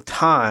amount of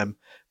time,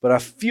 but I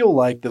feel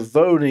like the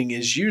voting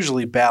is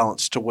usually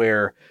balanced to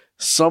where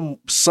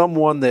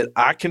someone that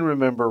I can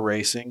remember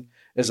racing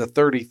as a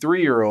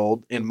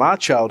 33-year-old in my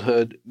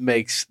childhood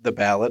makes the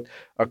ballot,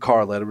 a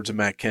Carl Edwards, a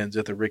Matt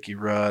Kenseth, a Ricky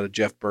Rudd, a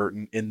Jeff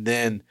Burton, and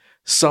then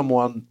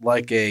someone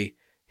like a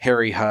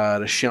Harry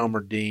Hyde, a Shelmer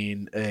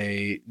Dean,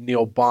 a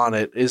Neil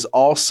Bonnet is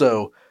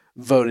also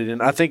voted.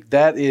 And I think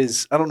that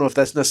is, I don't know if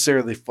that's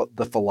necessarily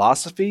the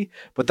philosophy,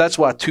 but that's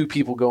why two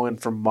people go in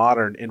for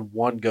modern and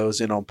one goes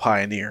in on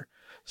pioneer.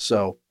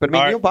 So, but I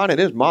mean, Neil Bonnet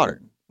is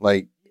modern.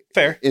 Like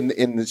fair in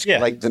this,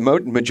 like the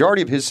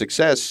majority of his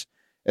success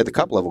at the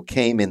Cup level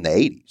came in the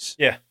 80s.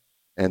 Yeah.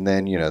 And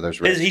then, those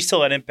races. He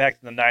still had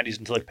impact in the 90s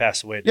until he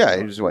passed away. Yeah,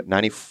 it was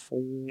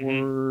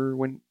 94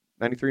 when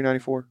 93,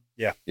 94?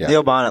 Yeah.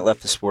 Neil Bonnet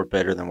left the sport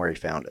better than where he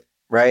found it,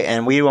 right?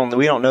 And we don't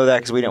know that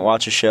because we didn't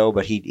watch the show,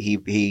 but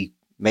he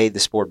made the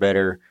sport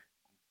better,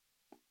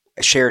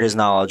 shared his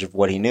knowledge of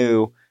what he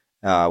knew,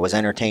 was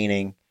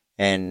entertaining,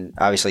 and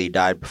obviously he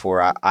died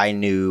before I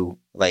knew,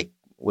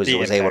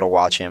 was able to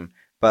watch him.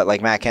 But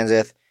like Matt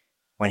Kenseth,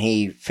 when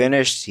he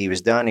finished, he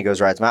was done. He goes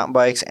rides mountain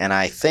bikes, and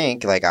I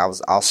think,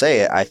 I'll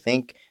say it, I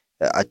think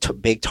a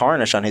big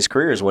tarnish on his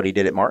career is what he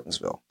did at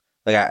Martinsville.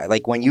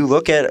 When you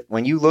look at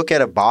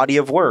a body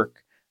of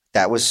work,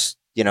 that was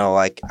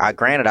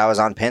granted I was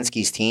on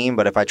Penske's team,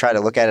 but if I try to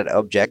look at it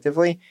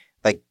objectively,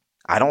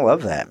 I don't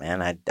love that,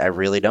 man. I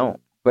really don't.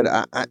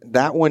 But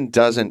that one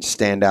doesn't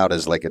stand out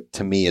as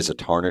to me as a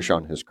tarnish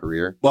on his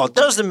career. Well, it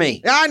does to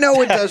me. I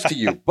know it does to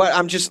you, but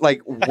I'm just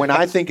when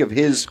I think of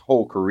his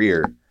whole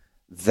career,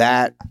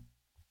 that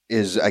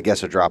is, I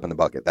guess, a drop in the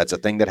bucket. That's a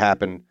thing that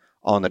happened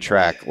on the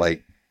track.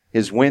 Like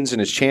his wins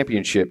and his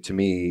championship to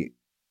me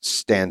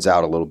stands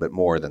out a little bit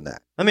more than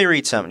that. Let me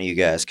read something to you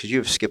guys because you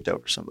have skipped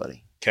over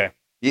somebody. Okay.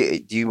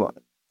 Do you want?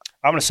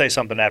 I'm going to say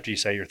something after you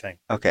say your thing.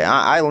 Okay.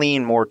 I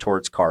lean more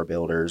towards car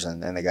builders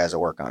and the guys that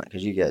work on it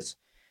because you guys,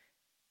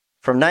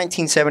 from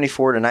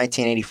 1974 to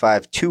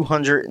 1985,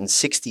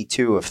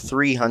 262 of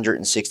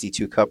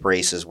 362 Cup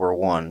races were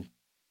won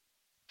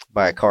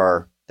by a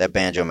car that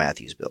Banjo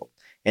Matthews built.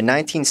 In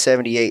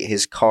 1978,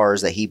 his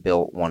cars that he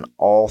built won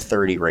all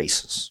 30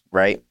 races,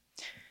 right?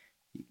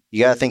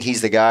 You got to think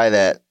he's the guy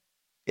that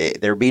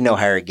there'd be no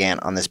Harry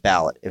Gant on this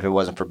ballot if it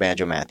wasn't for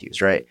Banjo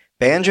Matthews, right?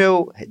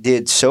 Banjo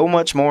did so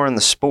much more in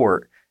the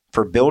sport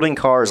for building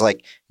cars.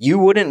 You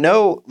wouldn't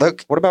know.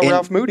 Look, what about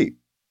Ralph Moody?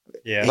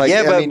 Yeah.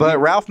 But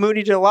Ralph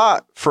Moody did a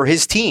lot for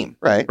his team,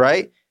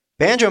 right?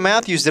 Banjo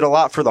Matthews did a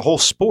lot for the whole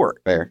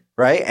sport,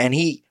 right? And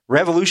he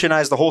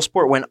revolutionized the whole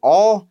sport when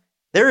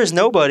there is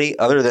nobody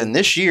other than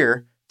this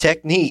year,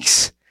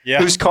 Techniques,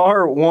 whose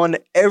car won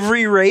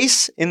every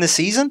race in the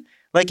season.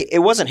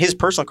 It wasn't his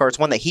personal car. It's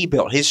one that he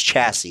built, his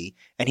chassis,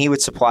 and he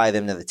would supply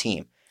them to the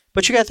team.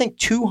 But you got to think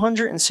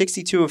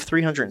 262 of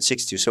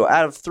 362. So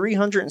out of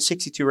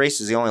 362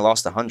 races, he only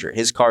lost 100.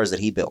 His cars that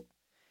he built,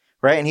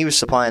 right? And he was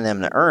supplying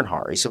them to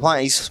Earnhardt.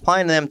 He's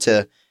supplying them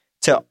to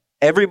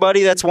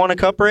everybody that's won a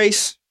cup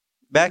race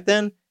back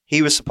then,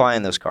 he was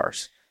supplying those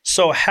cars.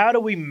 So how do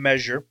we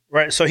measure,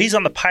 right? So he's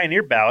on the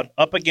Pioneer ballot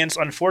up against,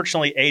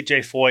 unfortunately, A.J.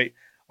 Foyt,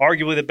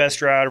 arguably the best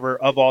driver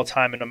of all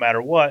time, and no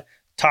matter what,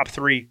 top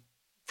 3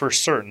 for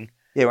certain.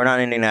 Yeah, we're not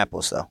in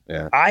Indianapolis, though.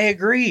 Yeah. I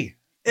agree.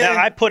 Now,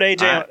 I put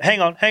AJ. Hang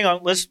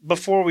on. Let's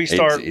before we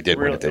start. He did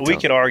win at Daytona. We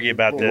could argue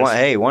about this.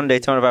 Hey, one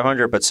Daytona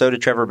 500, but so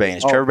did Trevor Bayne.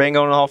 Is Trevor Bayne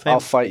going to the Hall of Fame? I'll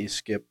fight you,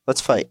 Skip.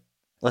 Let's fight.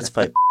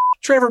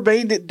 Trevor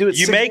Bayne didn't do it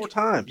You 6 make- more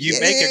times. You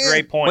make a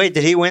great point. Wait,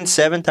 did he win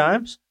 7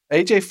 times?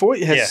 AJ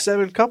Foyt has Yeah.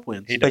 7 cup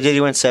wins. He But does. did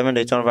he win 7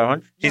 Daytona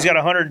 500? He's got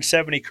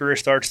 170 career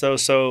starts though,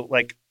 so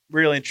like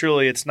really and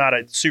truly, it's not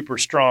a super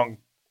strong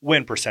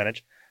win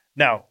percentage.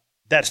 Now,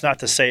 that's not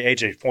to say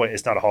AJ Foyt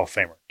is not a Hall of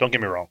Famer. Don't get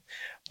me wrong.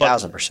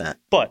 1,000%.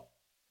 But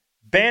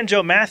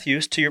Banjo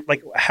Matthews, to your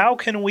how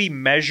can we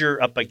measure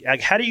up? Like,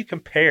 how do you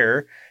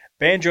compare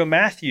Banjo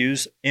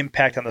Matthews'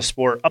 impact on the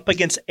sport up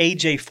against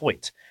AJ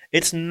Foyt?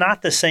 It's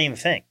not the same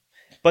thing,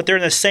 but they're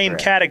in the same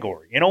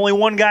category, and only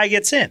one guy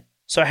gets in.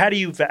 So how do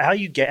you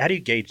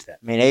gauge that?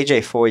 I mean, AJ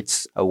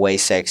Foyt's a way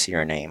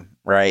sexier name,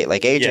 right?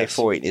 Like AJ Yes.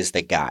 Foyt is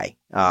the guy,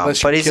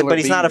 Unless but you're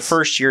he's not a Killer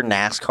first year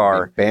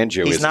NASCAR.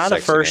 Banjo He's is not a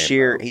sexy first name,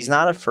 year. though. He's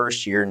not a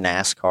first year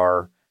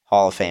NASCAR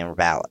Hall of Fame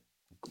ballot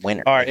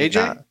winner. All right, He's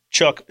AJ? not.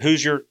 Chuck,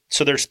 who's your?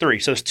 So there's 3.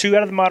 So it's 2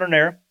 out of the modern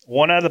era,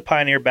 1 out of the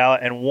Pioneer ballot,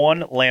 and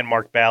 1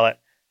 landmark ballot.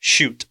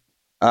 Shoot.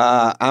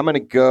 I'm going to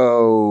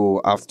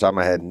go off the top of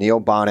my head. Neil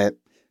Bonnet,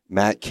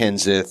 Matt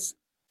Kenseth,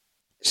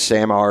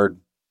 Sam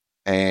Ard,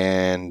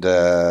 and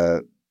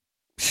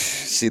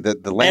see the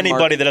landmark.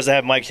 Anybody that doesn't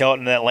have Mike Helton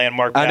in that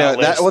landmark I ballot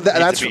know that. list Well, needs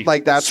that's to be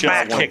like that's where I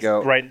smack want to kicked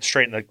go. right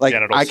straight in the Like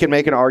genitals. I can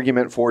make an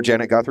argument for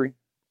Janet Guthrie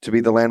to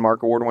be the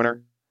landmark award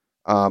winner,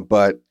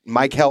 but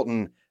Mike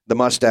Helton, the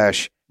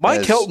mustache. Mike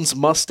has- Helton's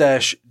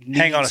mustache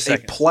Hang on a needs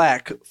second.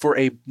 plaque for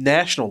a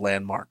national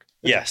landmark.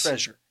 It's a Yes.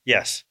 treasure.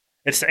 Yes,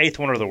 it's the 8th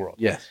wonder of the world.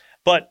 Yes.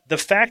 But the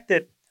fact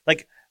that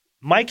like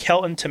Mike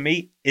Helton to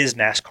me is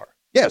NASCAR.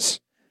 Yes,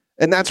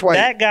 and that's why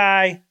That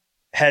guy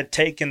had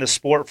taken the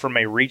sport from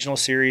a regional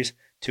series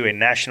to a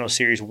national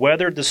series,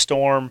 weathered the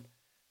storm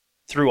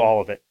through all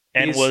of it,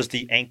 and He's- was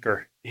the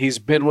anchor. He's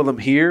been with them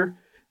here.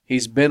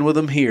 He's been with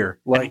them here.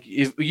 Like,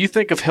 if you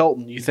think of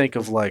Helton, you think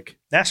of like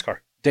NASCAR.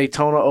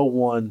 Daytona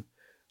 01,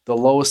 the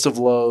lowest of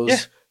lows Yeah.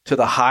 to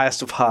the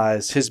highest of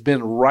highs, has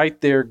been right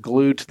there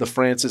glued to the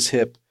Francis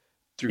hip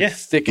through Yeah.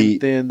 thick and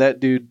thin. That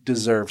dude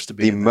deserves to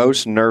be the in there.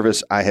 most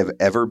nervous I have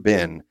ever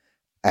been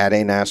at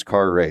a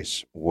NASCAR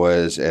race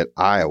was at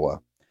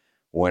Iowa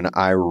when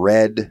I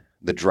read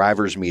the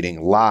drivers'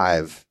 meeting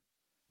live,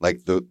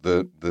 like the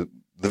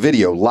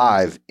video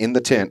live in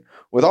the tent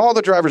with all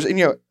the drivers,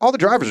 and all the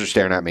drivers are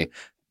staring at me.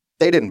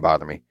 They didn't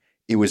bother me.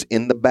 It was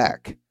in the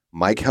back.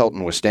 Mike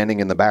Helton was standing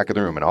in the back of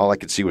the room, and all I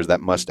could see was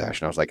that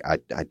mustache. And I was like,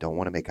 I don't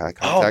want to make eye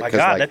contact. Oh my 'cause,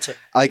 God, like, that's a,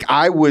 like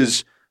I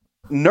was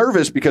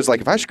nervous because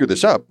like if I screw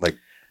this up, like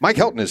Mike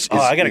Helton is.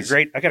 I got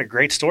a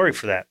great story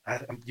for that.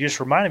 You just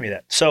reminded me of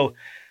that. So,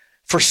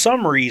 for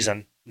some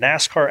reason,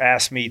 NASCAR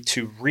asked me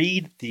to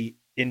read the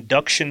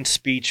induction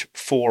speech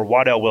for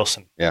Waddell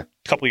Wilson. Yeah.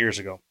 A couple years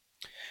ago.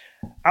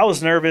 I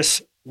was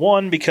nervous.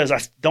 One, because I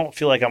don't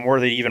feel like I'm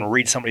worthy to even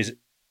read somebody's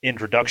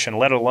introduction,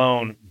 let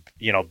alone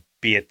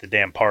be at the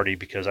damn party,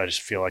 because I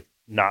just feel like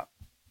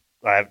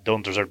I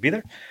don't deserve to be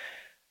there.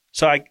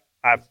 So I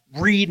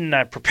read and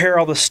I prepare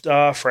all this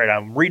stuff, right?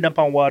 I'm reading up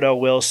on Waddell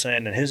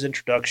Wilson and his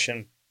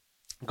introduction.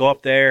 Go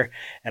up there,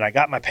 and I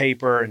got my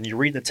paper, and you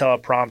read the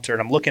teleprompter, and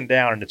I'm looking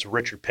down, and it's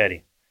Richard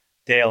Petty,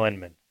 Dale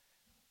Inman,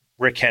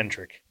 Rick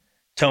Hendrick,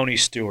 Tony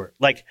Stewart,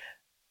 like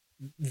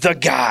the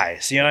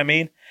guys, you know what I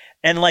mean?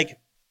 And like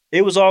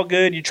it was all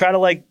good. You try to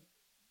like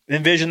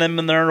envision them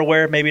in their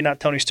underwear, maybe not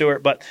Tony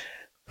Stewart, but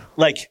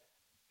like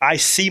I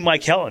see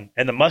Mike Helton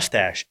and the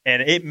mustache,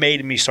 and it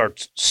made me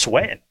start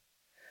sweating.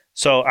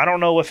 So I don't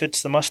know if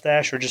it's the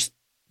mustache or just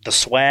the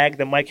swag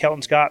that Mike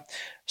Helton's got.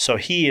 So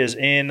he is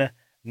in.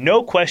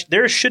 No question.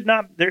 There should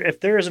not. If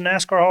there is a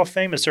NASCAR Hall of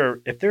Fame,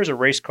 if there's a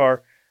race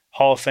car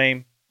Hall of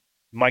Fame,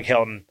 Mike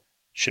Helton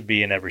should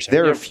be in every single.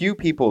 There are a few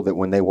people that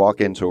when they walk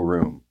into a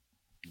room,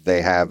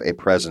 they have a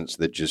presence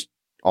that just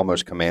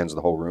almost commands the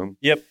whole room.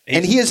 Yep.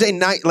 And he is a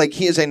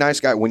nice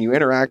guy. When you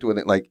interact with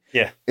it,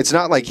 it's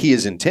not like he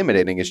is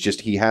intimidating. It's just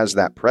he has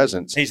that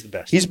presence. He's the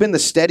best. He's been the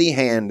steady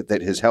hand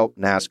that has helped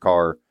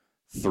NASCAR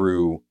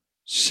through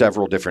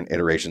several different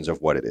iterations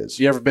of what it is.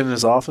 You ever been in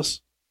his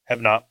office?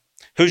 Have not.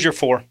 Who's your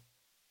 4?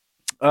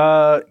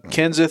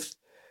 Kenseth,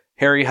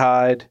 Harry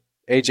Hyde,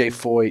 AJ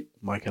Foyt,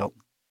 Mike Helton.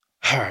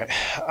 All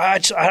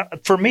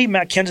right. For me,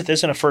 Matt Kenseth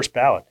isn't a first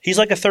ballot. He's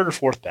like a 3rd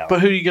or 4th ballot. But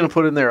who are you going to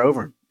put in there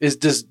over him?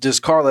 Does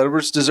Carl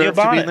Edwards deserve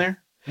to be in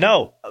there?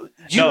 No.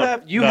 You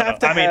have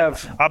to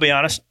have. I'll be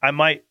honest. I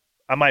might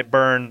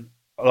burn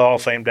the Hall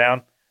of Fame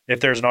down if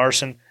there's an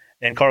arson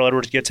and Carl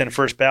Edwards gets in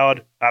first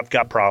ballot. I've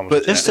got problems.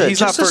 But with that. he's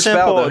not first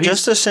ballot, though.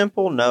 Just a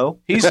simple no.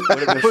 He's would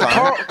have been fine.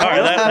 All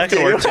right, that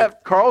can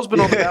work. Carl's been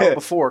on the ballot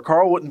before.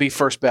 Carl wouldn't be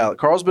first ballot.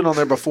 Carl's been on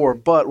there before.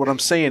 But what I'm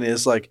saying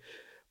is, like,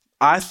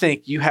 I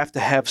think you have to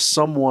have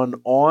someone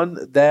on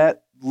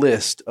that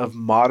list of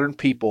modern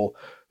people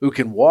who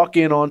can walk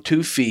in on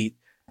 2 feet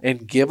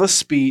and give a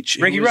speech.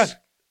 Ricky Rudd.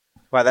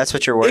 Wow, that's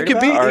what you're worried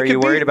about? Are you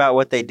worried about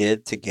what they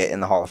did to get in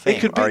the Hall of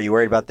Fame? Are you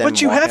worried about them?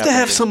 But you have to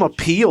have some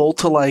appeal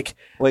to like.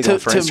 Wait, for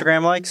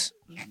Instagram likes?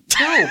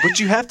 No, but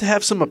you have to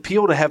have some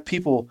appeal to have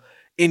people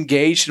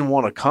engaged and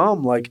want to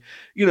come. Like,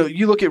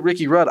 you look at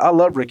Ricky Rudd. I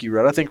love Ricky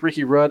Rudd. I think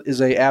Ricky Rudd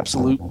is a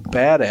absolute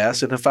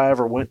badass. And if I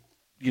ever went,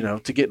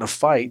 to get in a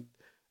fight,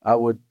 I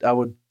would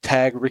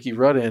tag Ricky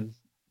Rudd in.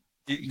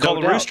 You call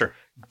the rooster.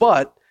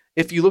 But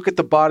if you look at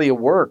the body of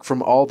work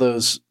from all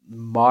those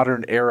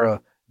modern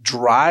era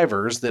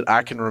drivers that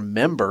I can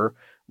remember,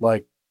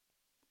 like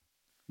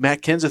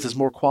Matt Kenseth is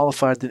more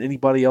qualified than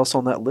anybody else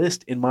on that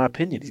list, in my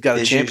opinion. He's got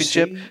a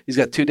championship. He's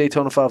got 2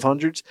 Daytona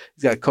 500s.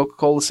 He's got a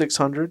Coca-Cola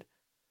 600.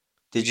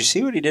 Did you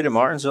see what he did in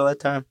Martinsville that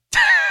time?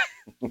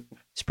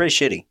 It's pretty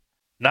shitty.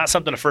 Not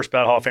something a first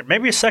ballot Hall of Fame.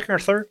 Maybe a second or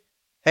third.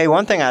 Hey,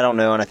 one thing I don't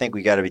know, and I think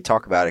we got to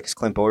talk about it because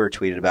Clint Boyer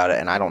tweeted about it,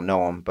 and I don't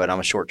know him, but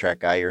I'm a short track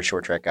guy. You're a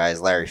short track guy. Is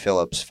Larry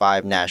Phillips.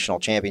 5 national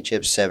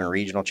championships, 7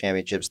 regional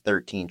championships,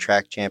 13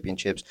 track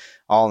championships,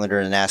 all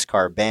under the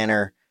NASCAR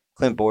banner.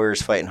 Clint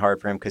Boyer's fighting hard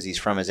for him because he's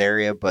from his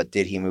area, but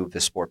did he move the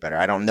sport better?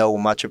 I don't know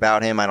much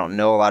about him. I don't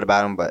know a lot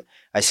about him, but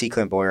I see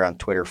Clint Boyer on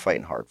Twitter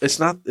fighting hard. It's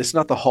not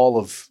the hall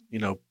of,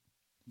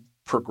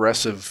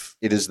 progressive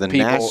it is the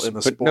people in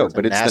the sport. No,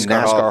 but it's the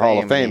NASCAR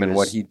Hall of Fame and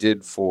what he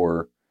did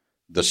for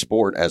the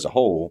sport as a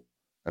whole.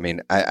 I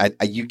mean, I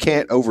you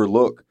can't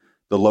overlook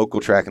the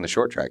local track and the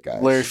short track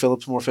guys. Larry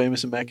Phillips more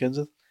famous than Matt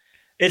Kenseth?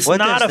 It's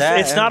not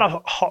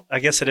a. I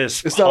guess it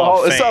is. It's not a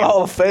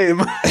Hall of Fame.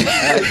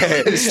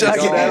 It's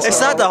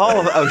not the Hall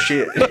of. Oh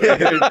shit!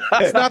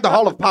 It's not the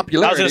Hall of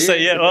Popularity. I was going to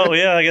say, yeah. Oh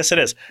yeah, I guess it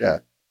is. Yeah.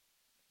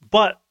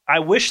 But I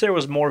wish there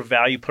was more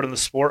value put in the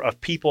sport of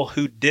people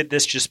who did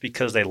this just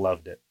because they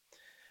loved it.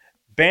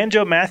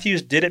 Banjo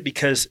Matthews did it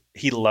because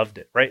he loved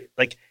it, right?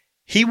 Like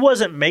he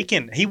wasn't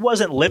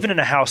living in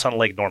a house on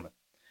Lake Norman,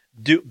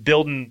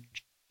 building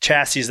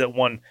chassis that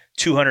won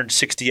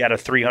 260 out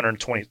of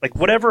 320, like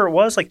whatever it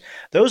was. Like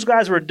those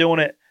guys were doing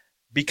it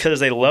because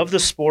they loved the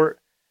sport,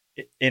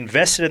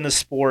 invested in the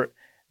sport.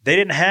 They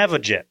didn't have a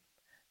jet.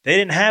 They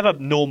didn't have a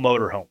Newell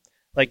motorhome.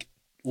 Like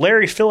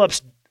Larry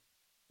Phillips,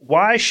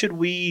 why should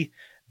we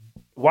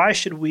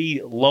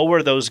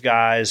lower those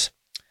guys?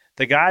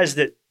 The guys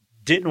that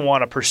didn't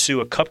want to pursue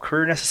a cup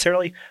career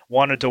necessarily,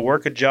 wanted to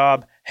work a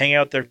job, hang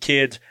out with their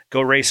kids, go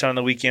race on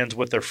the weekends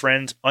with their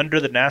friends under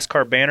the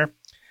NASCAR banner.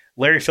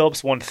 Larry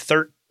Phillips won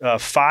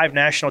 5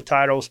 national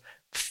titles,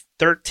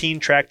 13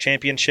 track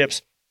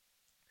championships.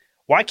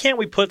 Why can't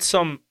we put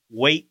some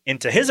weight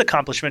into his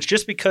accomplishments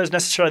just because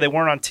necessarily they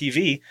weren't on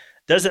TV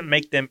doesn't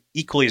make them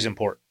equally as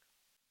important?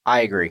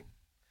 I agree.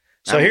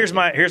 So here's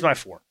my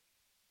 4.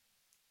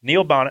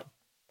 Neil Bonnet.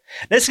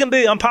 This is going to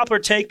be an unpopular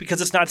take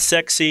because it's not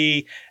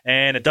sexy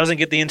and it doesn't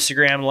get the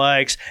Instagram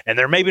likes and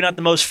they're maybe not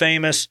the most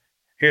famous.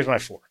 Here's my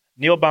 4.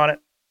 Neil Bonnet.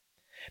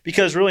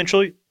 Because really and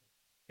truly,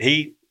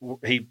 he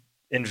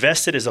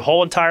invested his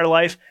whole entire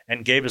life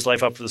and gave his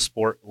life up for the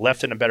sport,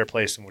 left in a better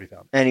place than what he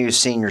found. And he was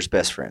Senior's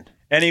best friend.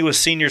 And he was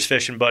Senior's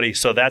fishing buddy,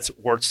 so that's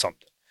worth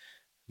something.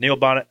 Neil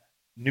Bonnet,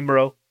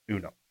 numero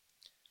uno.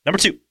 Number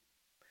 2,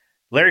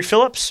 Larry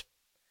Phillips.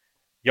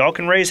 Y'all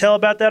can raise hell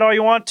about that all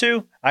you want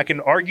to. I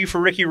can argue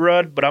for Ricky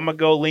Rudd, but I'm going to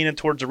go leaning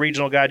towards the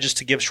regional guy just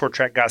to give short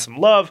track guys some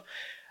love.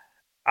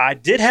 I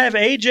did have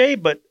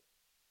AJ, but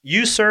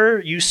you,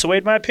 sir, you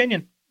swayed my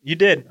opinion. You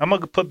did. I'm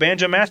going to put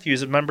Banjo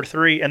Matthews at number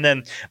 3, and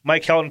then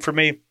Mike Helton for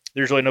me.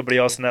 There's really nobody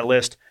else on that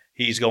list.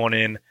 He's going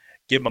in.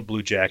 Give him a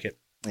blue jacket.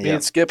 Me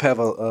and Skip have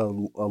a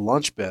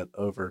lunch bet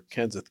over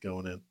Kenseth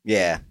going in.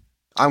 Yeah.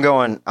 I'm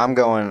going.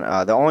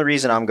 The only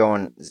reason I'm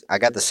going, I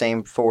got the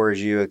same 4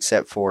 as you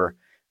except for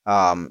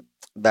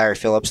Larry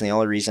Phillips, and the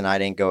only reason I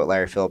didn't go with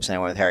Larry Phillips and I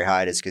went with Harry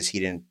Hyde is because he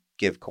didn't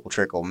give Cole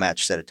Trickle a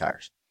match set of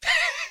tires.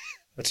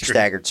 That's true.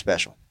 Staggered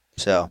special.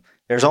 So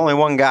there's only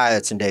one guy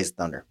that's in Days of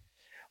Thunder.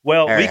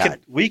 Well,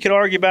 we could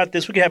argue about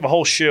this. We could have a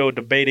whole show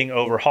debating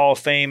over Hall of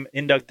Fame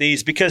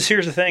inductees because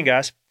here's the thing,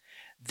 guys.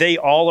 They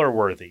all are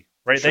worthy,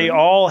 right? Sure. They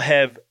all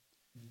have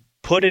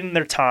put in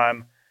their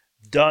time,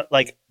 got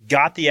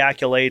the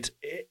accolades.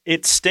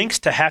 It stinks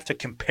to have to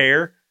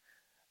compare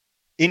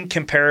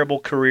incomparable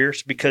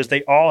careers because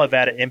they all have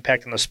had an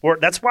impact on the sport.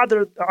 That's why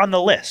they're on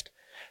the list.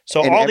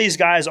 So all these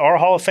guys are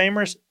Hall of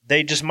Famers.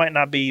 They just might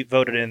not be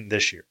voted in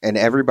this year. And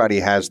everybody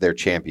has their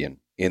champion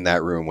in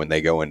that room when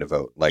they go in to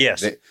vote.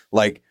 Yes.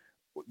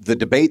 The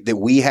debate that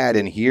we had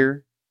in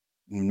here,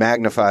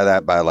 magnify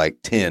that by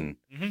 10,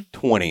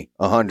 20,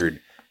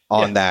 100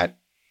 on that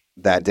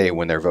day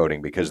when they're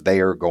voting because they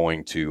are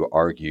going to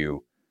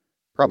argue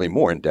probably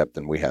more in depth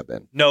than we have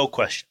been. No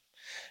question.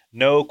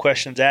 No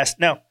questions asked.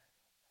 Now,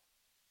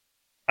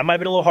 I might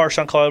have been a little harsh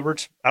on Carl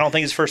Edwards. I don't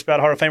think he's first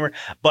ballot Hall of Famer.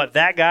 But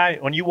that guy,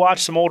 when you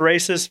watch some old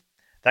races,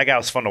 that guy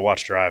was fun to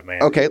watch drive,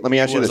 man. Okay, let me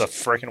ask you this. He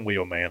was a freaking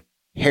wheel, man.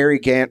 Harry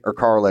Gant or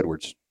Carl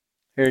Edwards?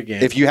 Harry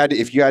Gant. If you had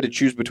to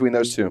choose between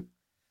those two.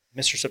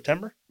 Mr.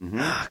 September?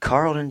 Mm-hmm.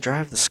 Carl didn't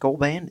drive the Skull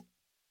Bandit.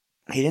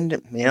 He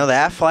didn't. The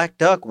Aflac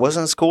Duck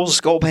wasn't as cool as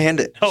Skull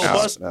Bandit. No, it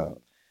wasn't.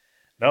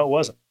 No, it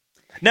wasn't.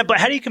 No, but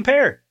how do you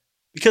compare?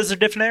 Because they're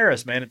different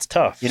eras, man. It's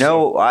tough. You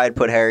know, I'd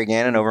put Harry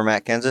Gannon over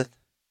Matt Kenseth.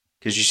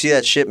 Because you see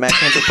that shit Matt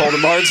Kenseth pulled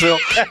in Martinsville?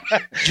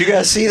 Did you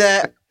guys see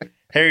that?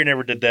 Harry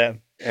never did that.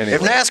 Anyway.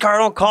 If NASCAR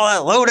don't call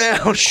that low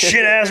down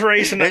Shit ass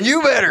racing, and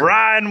you better.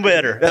 Ryan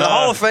better. And the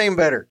Hall of Fame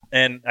better.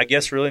 And I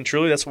guess really and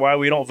truly, that's why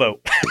we don't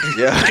vote.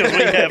 Yeah. Because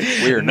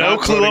we have no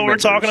clue what we're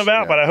talking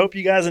about, yeah. but I hope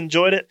you guys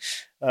enjoyed it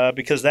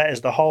because that is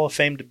the Hall of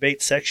Fame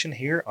debate section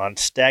here on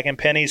Stacking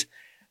Pennies.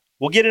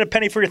 We'll get into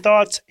Penny for your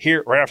thoughts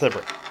here right after the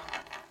break.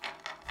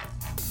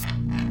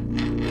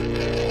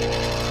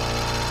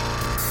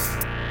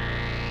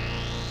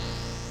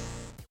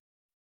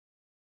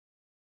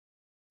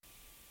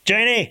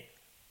 Janie,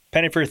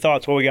 Penny for your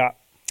thoughts. What we got?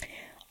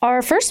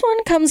 Our first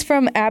one comes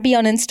from Abby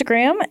on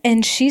Instagram,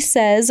 and she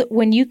says,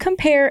 when you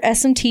compare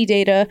SMT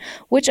data,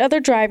 which other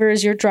driver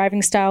is your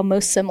driving style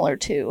most similar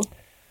to?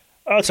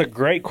 Oh, it's a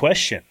great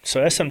question.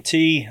 So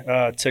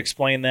SMT, to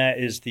explain that,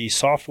 is the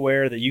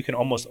software that you can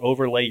almost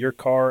overlay your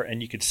car,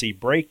 and you can see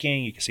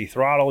braking, you can see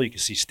throttle, you can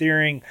see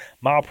steering,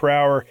 mile per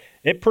hour.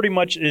 It pretty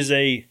much is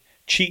a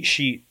cheat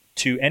sheet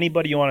to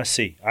anybody you want to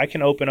see. I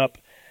can open up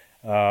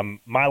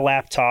my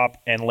laptop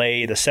and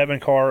lay the 7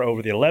 car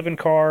over the 11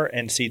 car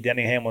and see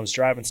Denny Hamlin's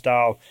driving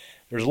style.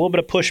 There's a little bit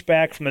of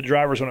pushback from the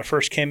drivers when it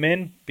first came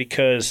in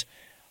because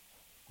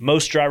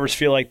most drivers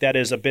feel like that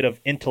is a bit of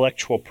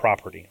intellectual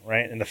property,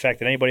 right? And the fact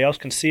that anybody else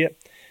can see it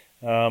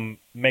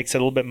makes it a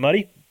little bit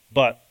muddy.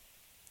 But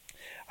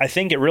I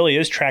think it really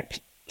is track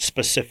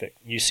specific.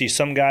 You see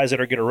some guys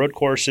that are good at road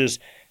courses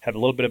have a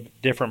little bit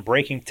of different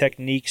braking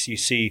techniques. You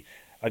see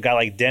a guy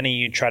like Denny,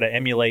 you try to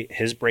emulate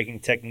his braking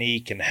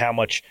technique and how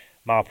much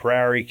mile per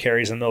hour he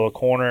carries in the middle of the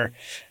corner.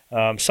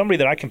 Somebody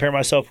that I compare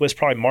myself with is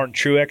probably Martin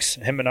Truex.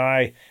 Him and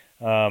I,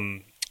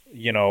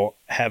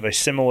 have a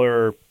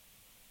similar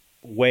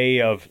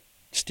way of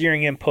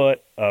steering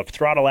input, of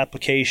throttle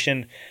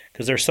application,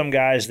 because there's some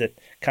guys that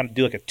kind of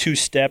do like a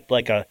two-step,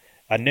 like a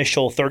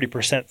initial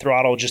 30%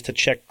 throttle just to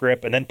check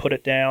grip and then put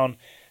it down.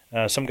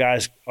 Some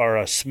guys are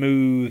a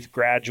smooth,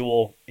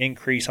 gradual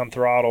increase on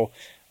throttle.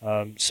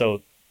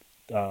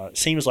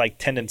 Seems like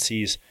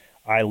tendencies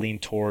I lean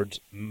towards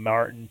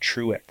Martin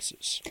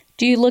Truex's.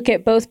 Do you look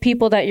at both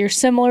people that you're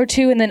similar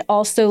to and then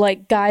also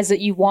like guys that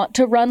you want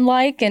to run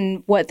like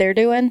and what they're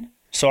doing?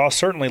 So I'll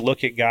certainly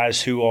look at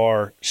guys who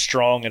are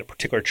strong at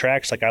particular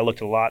tracks. Like I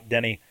looked a lot,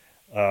 Denny,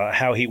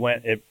 how he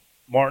went at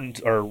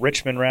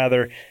Richmond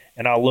rather,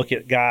 and I'll look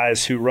at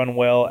guys who run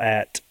well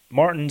at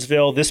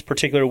Martinsville this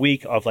particular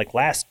week of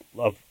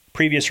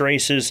previous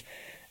races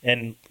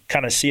and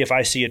kind of see if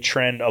I see a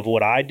trend of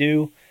what I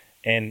do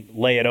and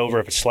lay it over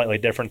if it's slightly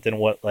different than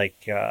what Joey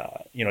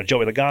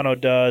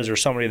Logano does or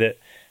somebody that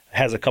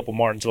has a couple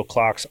Martinsville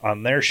clocks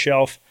on their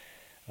shelf.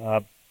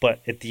 But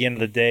at the end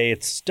of the day,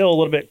 it's still a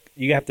little bit –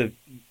 you have to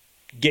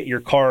get your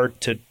car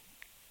to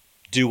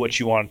do what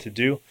you want it to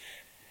do.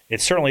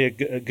 It's certainly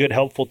a good,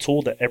 helpful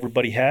tool that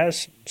everybody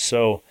has,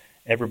 so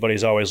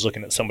everybody's always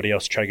looking at somebody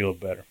else to try to get a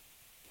little better.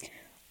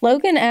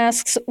 Logan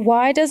asks,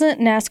 why doesn't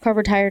NASCAR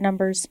retire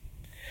numbers?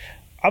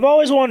 I've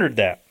always wondered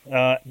that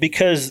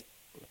because –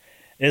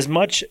 as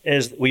much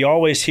as we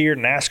always hear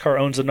NASCAR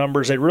owns the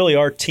numbers, they really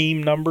are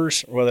team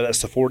numbers, whether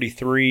that's the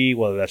 43,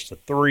 whether that's the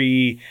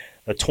 3,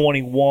 the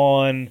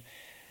 21.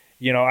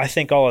 I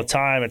think all the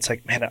time it's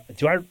like, man,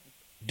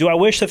 do I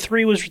wish the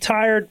 3 was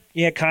retired?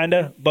 Yeah, kind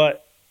of.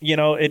 But,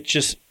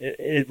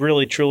 it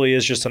really truly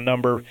is just a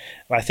number.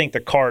 I think the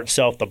car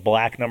itself, the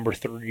black number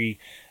 3,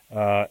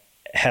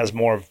 has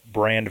more of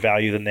brand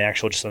value than the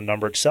actual just the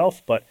number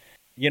itself. But,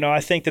 I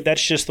think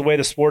that's just the way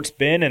the sport's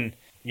been and,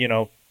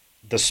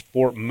 the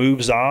sport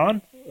moves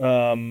on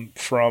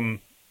from,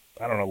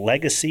 I don't know,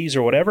 legacies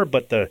or whatever,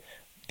 but the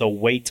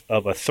weight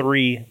of a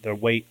 3, the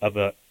weight of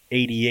a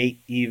 88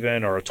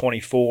 even or a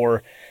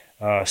 24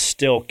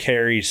 still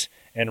carries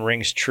and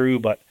rings true.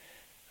 But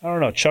I don't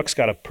know. Chuck's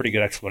got a pretty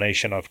good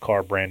explanation of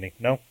car branding.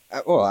 No?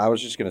 Well, I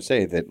was just going to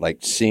say that, like,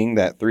 seeing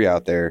that 3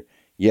 out there,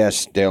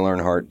 yes, Dale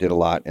Earnhardt did a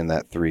lot in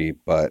that 3,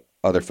 but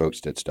other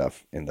folks did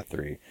stuff in the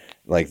 3.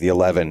 Like the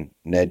 11,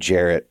 Ned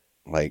Jarrett,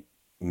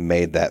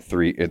 made that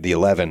 3, the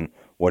 11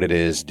 what it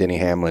is. Denny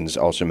Hamlin's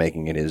also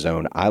making it his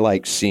own. I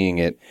like seeing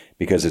it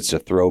because it's a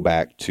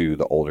throwback to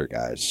the older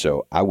guys.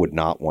 So I would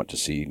not want to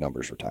see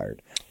numbers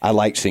retired. I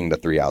like seeing the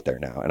 3 out there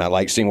now, and I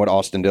like seeing what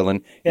Austin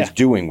Dillon is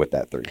doing with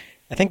that 3.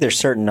 I think there's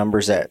certain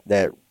numbers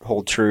that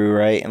hold true,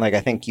 right? And I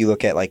think you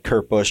look at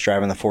Kurt Busch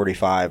driving the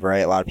 45, right?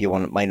 A lot of people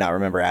might not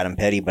remember Adam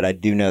Petty, but I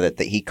do know that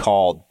he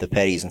called the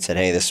Pettys and said,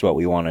 "Hey, this is what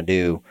we want to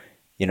do.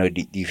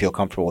 Do you feel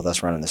comfortable with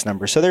us running this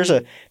number?" So there's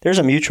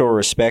a mutual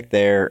respect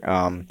there.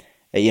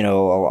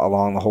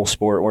 Along the whole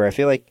sport, where I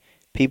feel like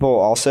people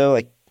also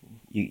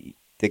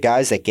the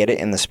guys that get it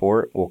in the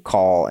sport will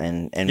call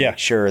and make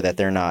sure that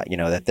they're not,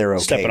 that they're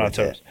okay stepping on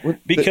toes.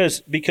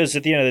 Because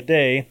at the end of the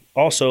day,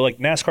 also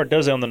NASCAR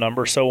does own the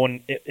number. So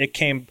when it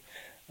came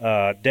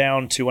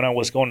down to when I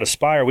was going to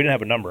Spire, we didn't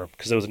have a number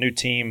because it was a new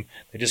team.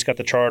 They just got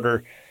the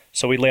charter,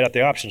 so we laid out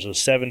the options. It was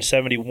 7,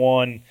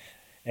 71,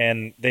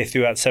 and they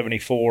threw out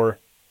 74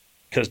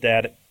 because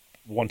Dad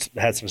once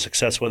had some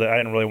success with it. I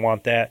didn't really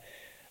want that,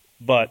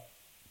 but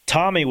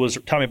Tommy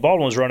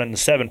Baldwin was running the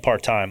 7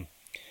 part-time,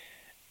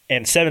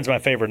 and 7's my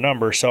favorite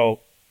number.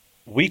 So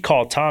we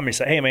called Tommy and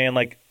said, hey, man,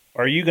 like,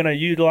 are you going to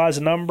utilize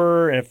a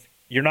number? And if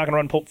you're not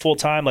going to run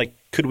full-time, like,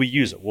 could we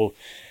use it? We'll,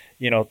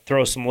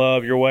 throw some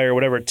love your way or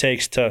whatever it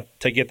takes to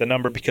get the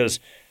number, because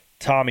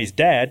Tommy's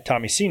dad,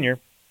 Tommy Sr.,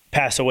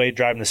 passed away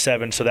driving the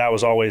 7. So that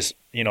was always,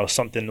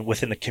 something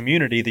within the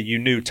community that you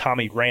knew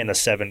Tommy ran the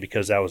 7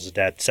 because that was his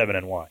dad,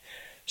 7NY.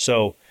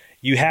 So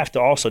you have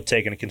to also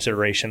take into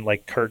consideration,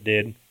 like Kurt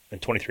did in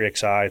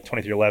 23XI,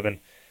 2311,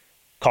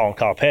 Colin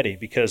Kyle Petty,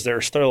 because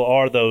there still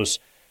are those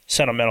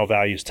sentimental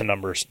values to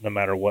numbers, no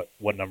matter what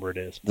number it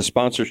is. The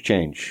sponsors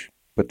change,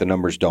 but the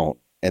numbers don't.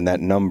 And that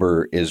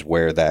number is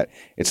where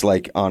it's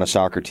like on a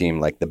soccer team,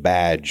 like the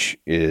badge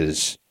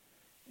is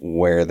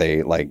where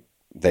they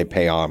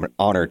pay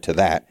honor to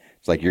that.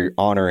 It's like you're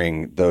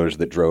honoring those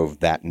that drove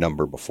that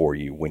number before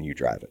you when you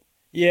drive it.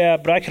 Yeah,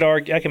 but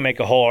I can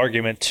make a whole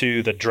argument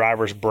too. The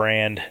driver's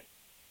brand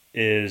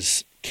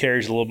carries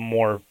a little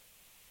more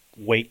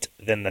weight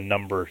than the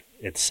number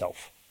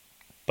itself.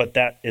 But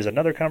that is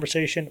another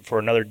conversation for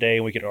another day,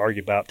 and we could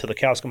argue about till the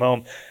cows come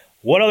home.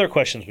 What other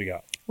questions we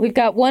got? We've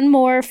got one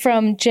more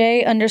from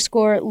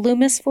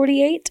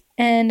J_Loomis48,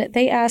 and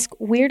they ask,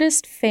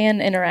 weirdest fan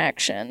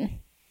interaction.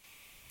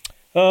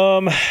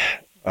 I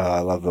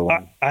love the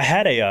one.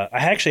 I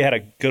actually had a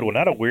good one,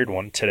 not a weird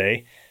one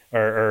today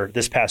or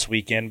this past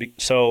weekend.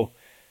 So,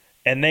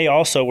 and they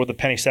also were the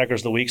Penny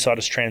Stackers of the week, so I'll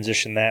just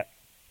transition that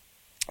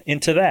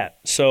into that.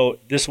 So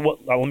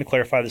let me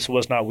clarify, this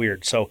was not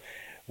weird. So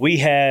we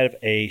have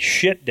a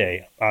shit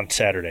day on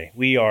Saturday.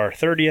 We are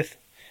 30th.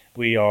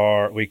 We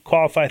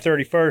qualify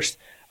 31st.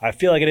 I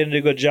feel like I didn't do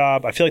a good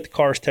job. I feel like the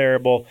car's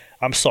terrible.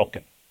 I'm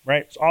sulking,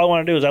 right? So all I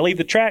want to do is I leave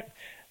the track.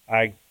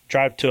 I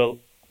drive to a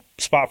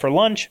spot for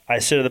lunch. I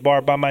sit at the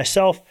bar by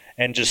myself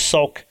and just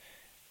sulk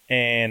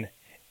and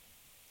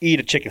eat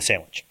a chicken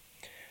sandwich.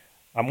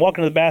 I'm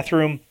walking to the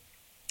bathroom.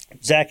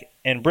 Zach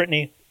and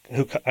Brittany,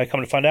 who I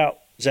come to find out,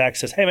 Zach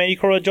says, hey, man, you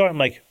cool with a joint? I'm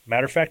like,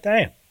 matter of fact, I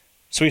am.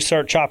 So we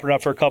start chopping it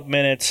up for a couple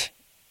minutes.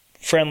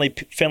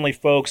 Friendly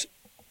folks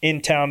in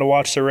town to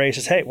watch the race.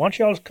 Says, hey, why don't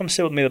y'all come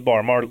sit with me at the bar?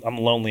 I'm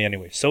lonely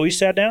anyway. So we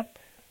sat down,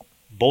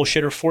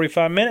 bullshit for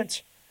 45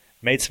 minutes,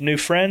 made some new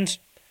friends.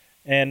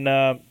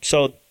 And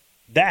so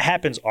that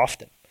happens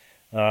often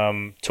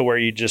to where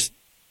you just,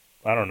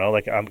 I don't know,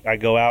 like I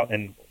go out,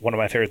 and one of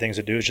my favorite things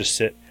to do is just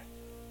sit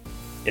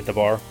at the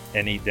bar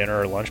and eat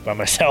dinner or lunch by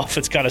myself.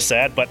 It's kind of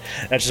sad, but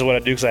that's just what I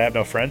do because I have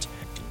no friends.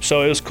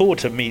 So it was cool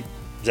to meet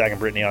Zach and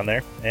Brittany on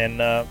there and,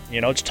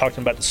 just talk to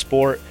them about the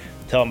sport,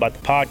 tell them about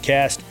the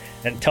podcast,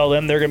 and tell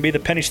them they're going to be the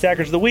Penny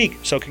Stackers of the week.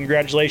 So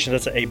congratulations.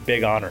 That's a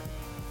big honor.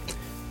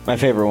 My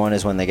favorite one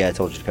is when the guy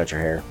told you to cut your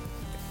hair.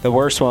 The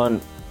worst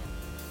one,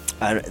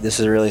 this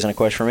really isn't a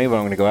question for me, but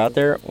I'm going to go out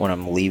there when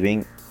I'm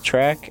leaving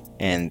track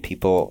and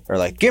people are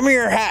like, give me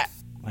your hat.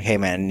 I'm like, hey,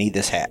 man, I need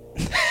this hat.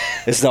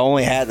 This is the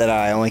only hat that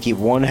I only keep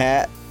one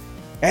hat.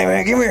 Hey,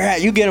 man, give me your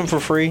hat. You get them for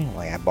free. I'm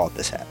like, I bought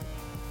this hat.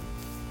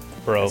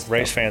 Bro,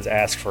 race fans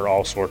ask for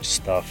all sorts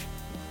of stuff.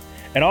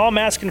 And all I'm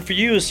asking for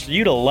you is for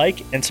you to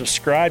like and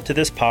subscribe to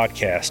this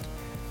podcast.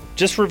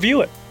 Just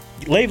review it.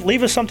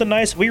 Leave us something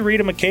nice. We read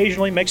them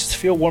occasionally. Makes us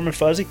feel warm and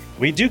fuzzy.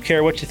 We do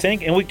care what you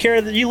think, and we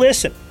care that you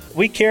listen.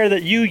 We care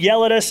that you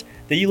yell at us,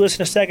 that you listen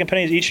to Stacking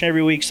Pennies each and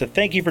every week. So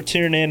thank you for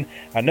tuning in.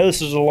 I know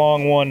this is a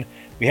long one.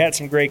 We had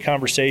some great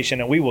conversation,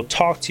 and we will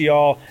talk to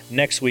y'all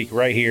next week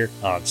right here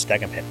on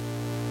Stacking Pennies.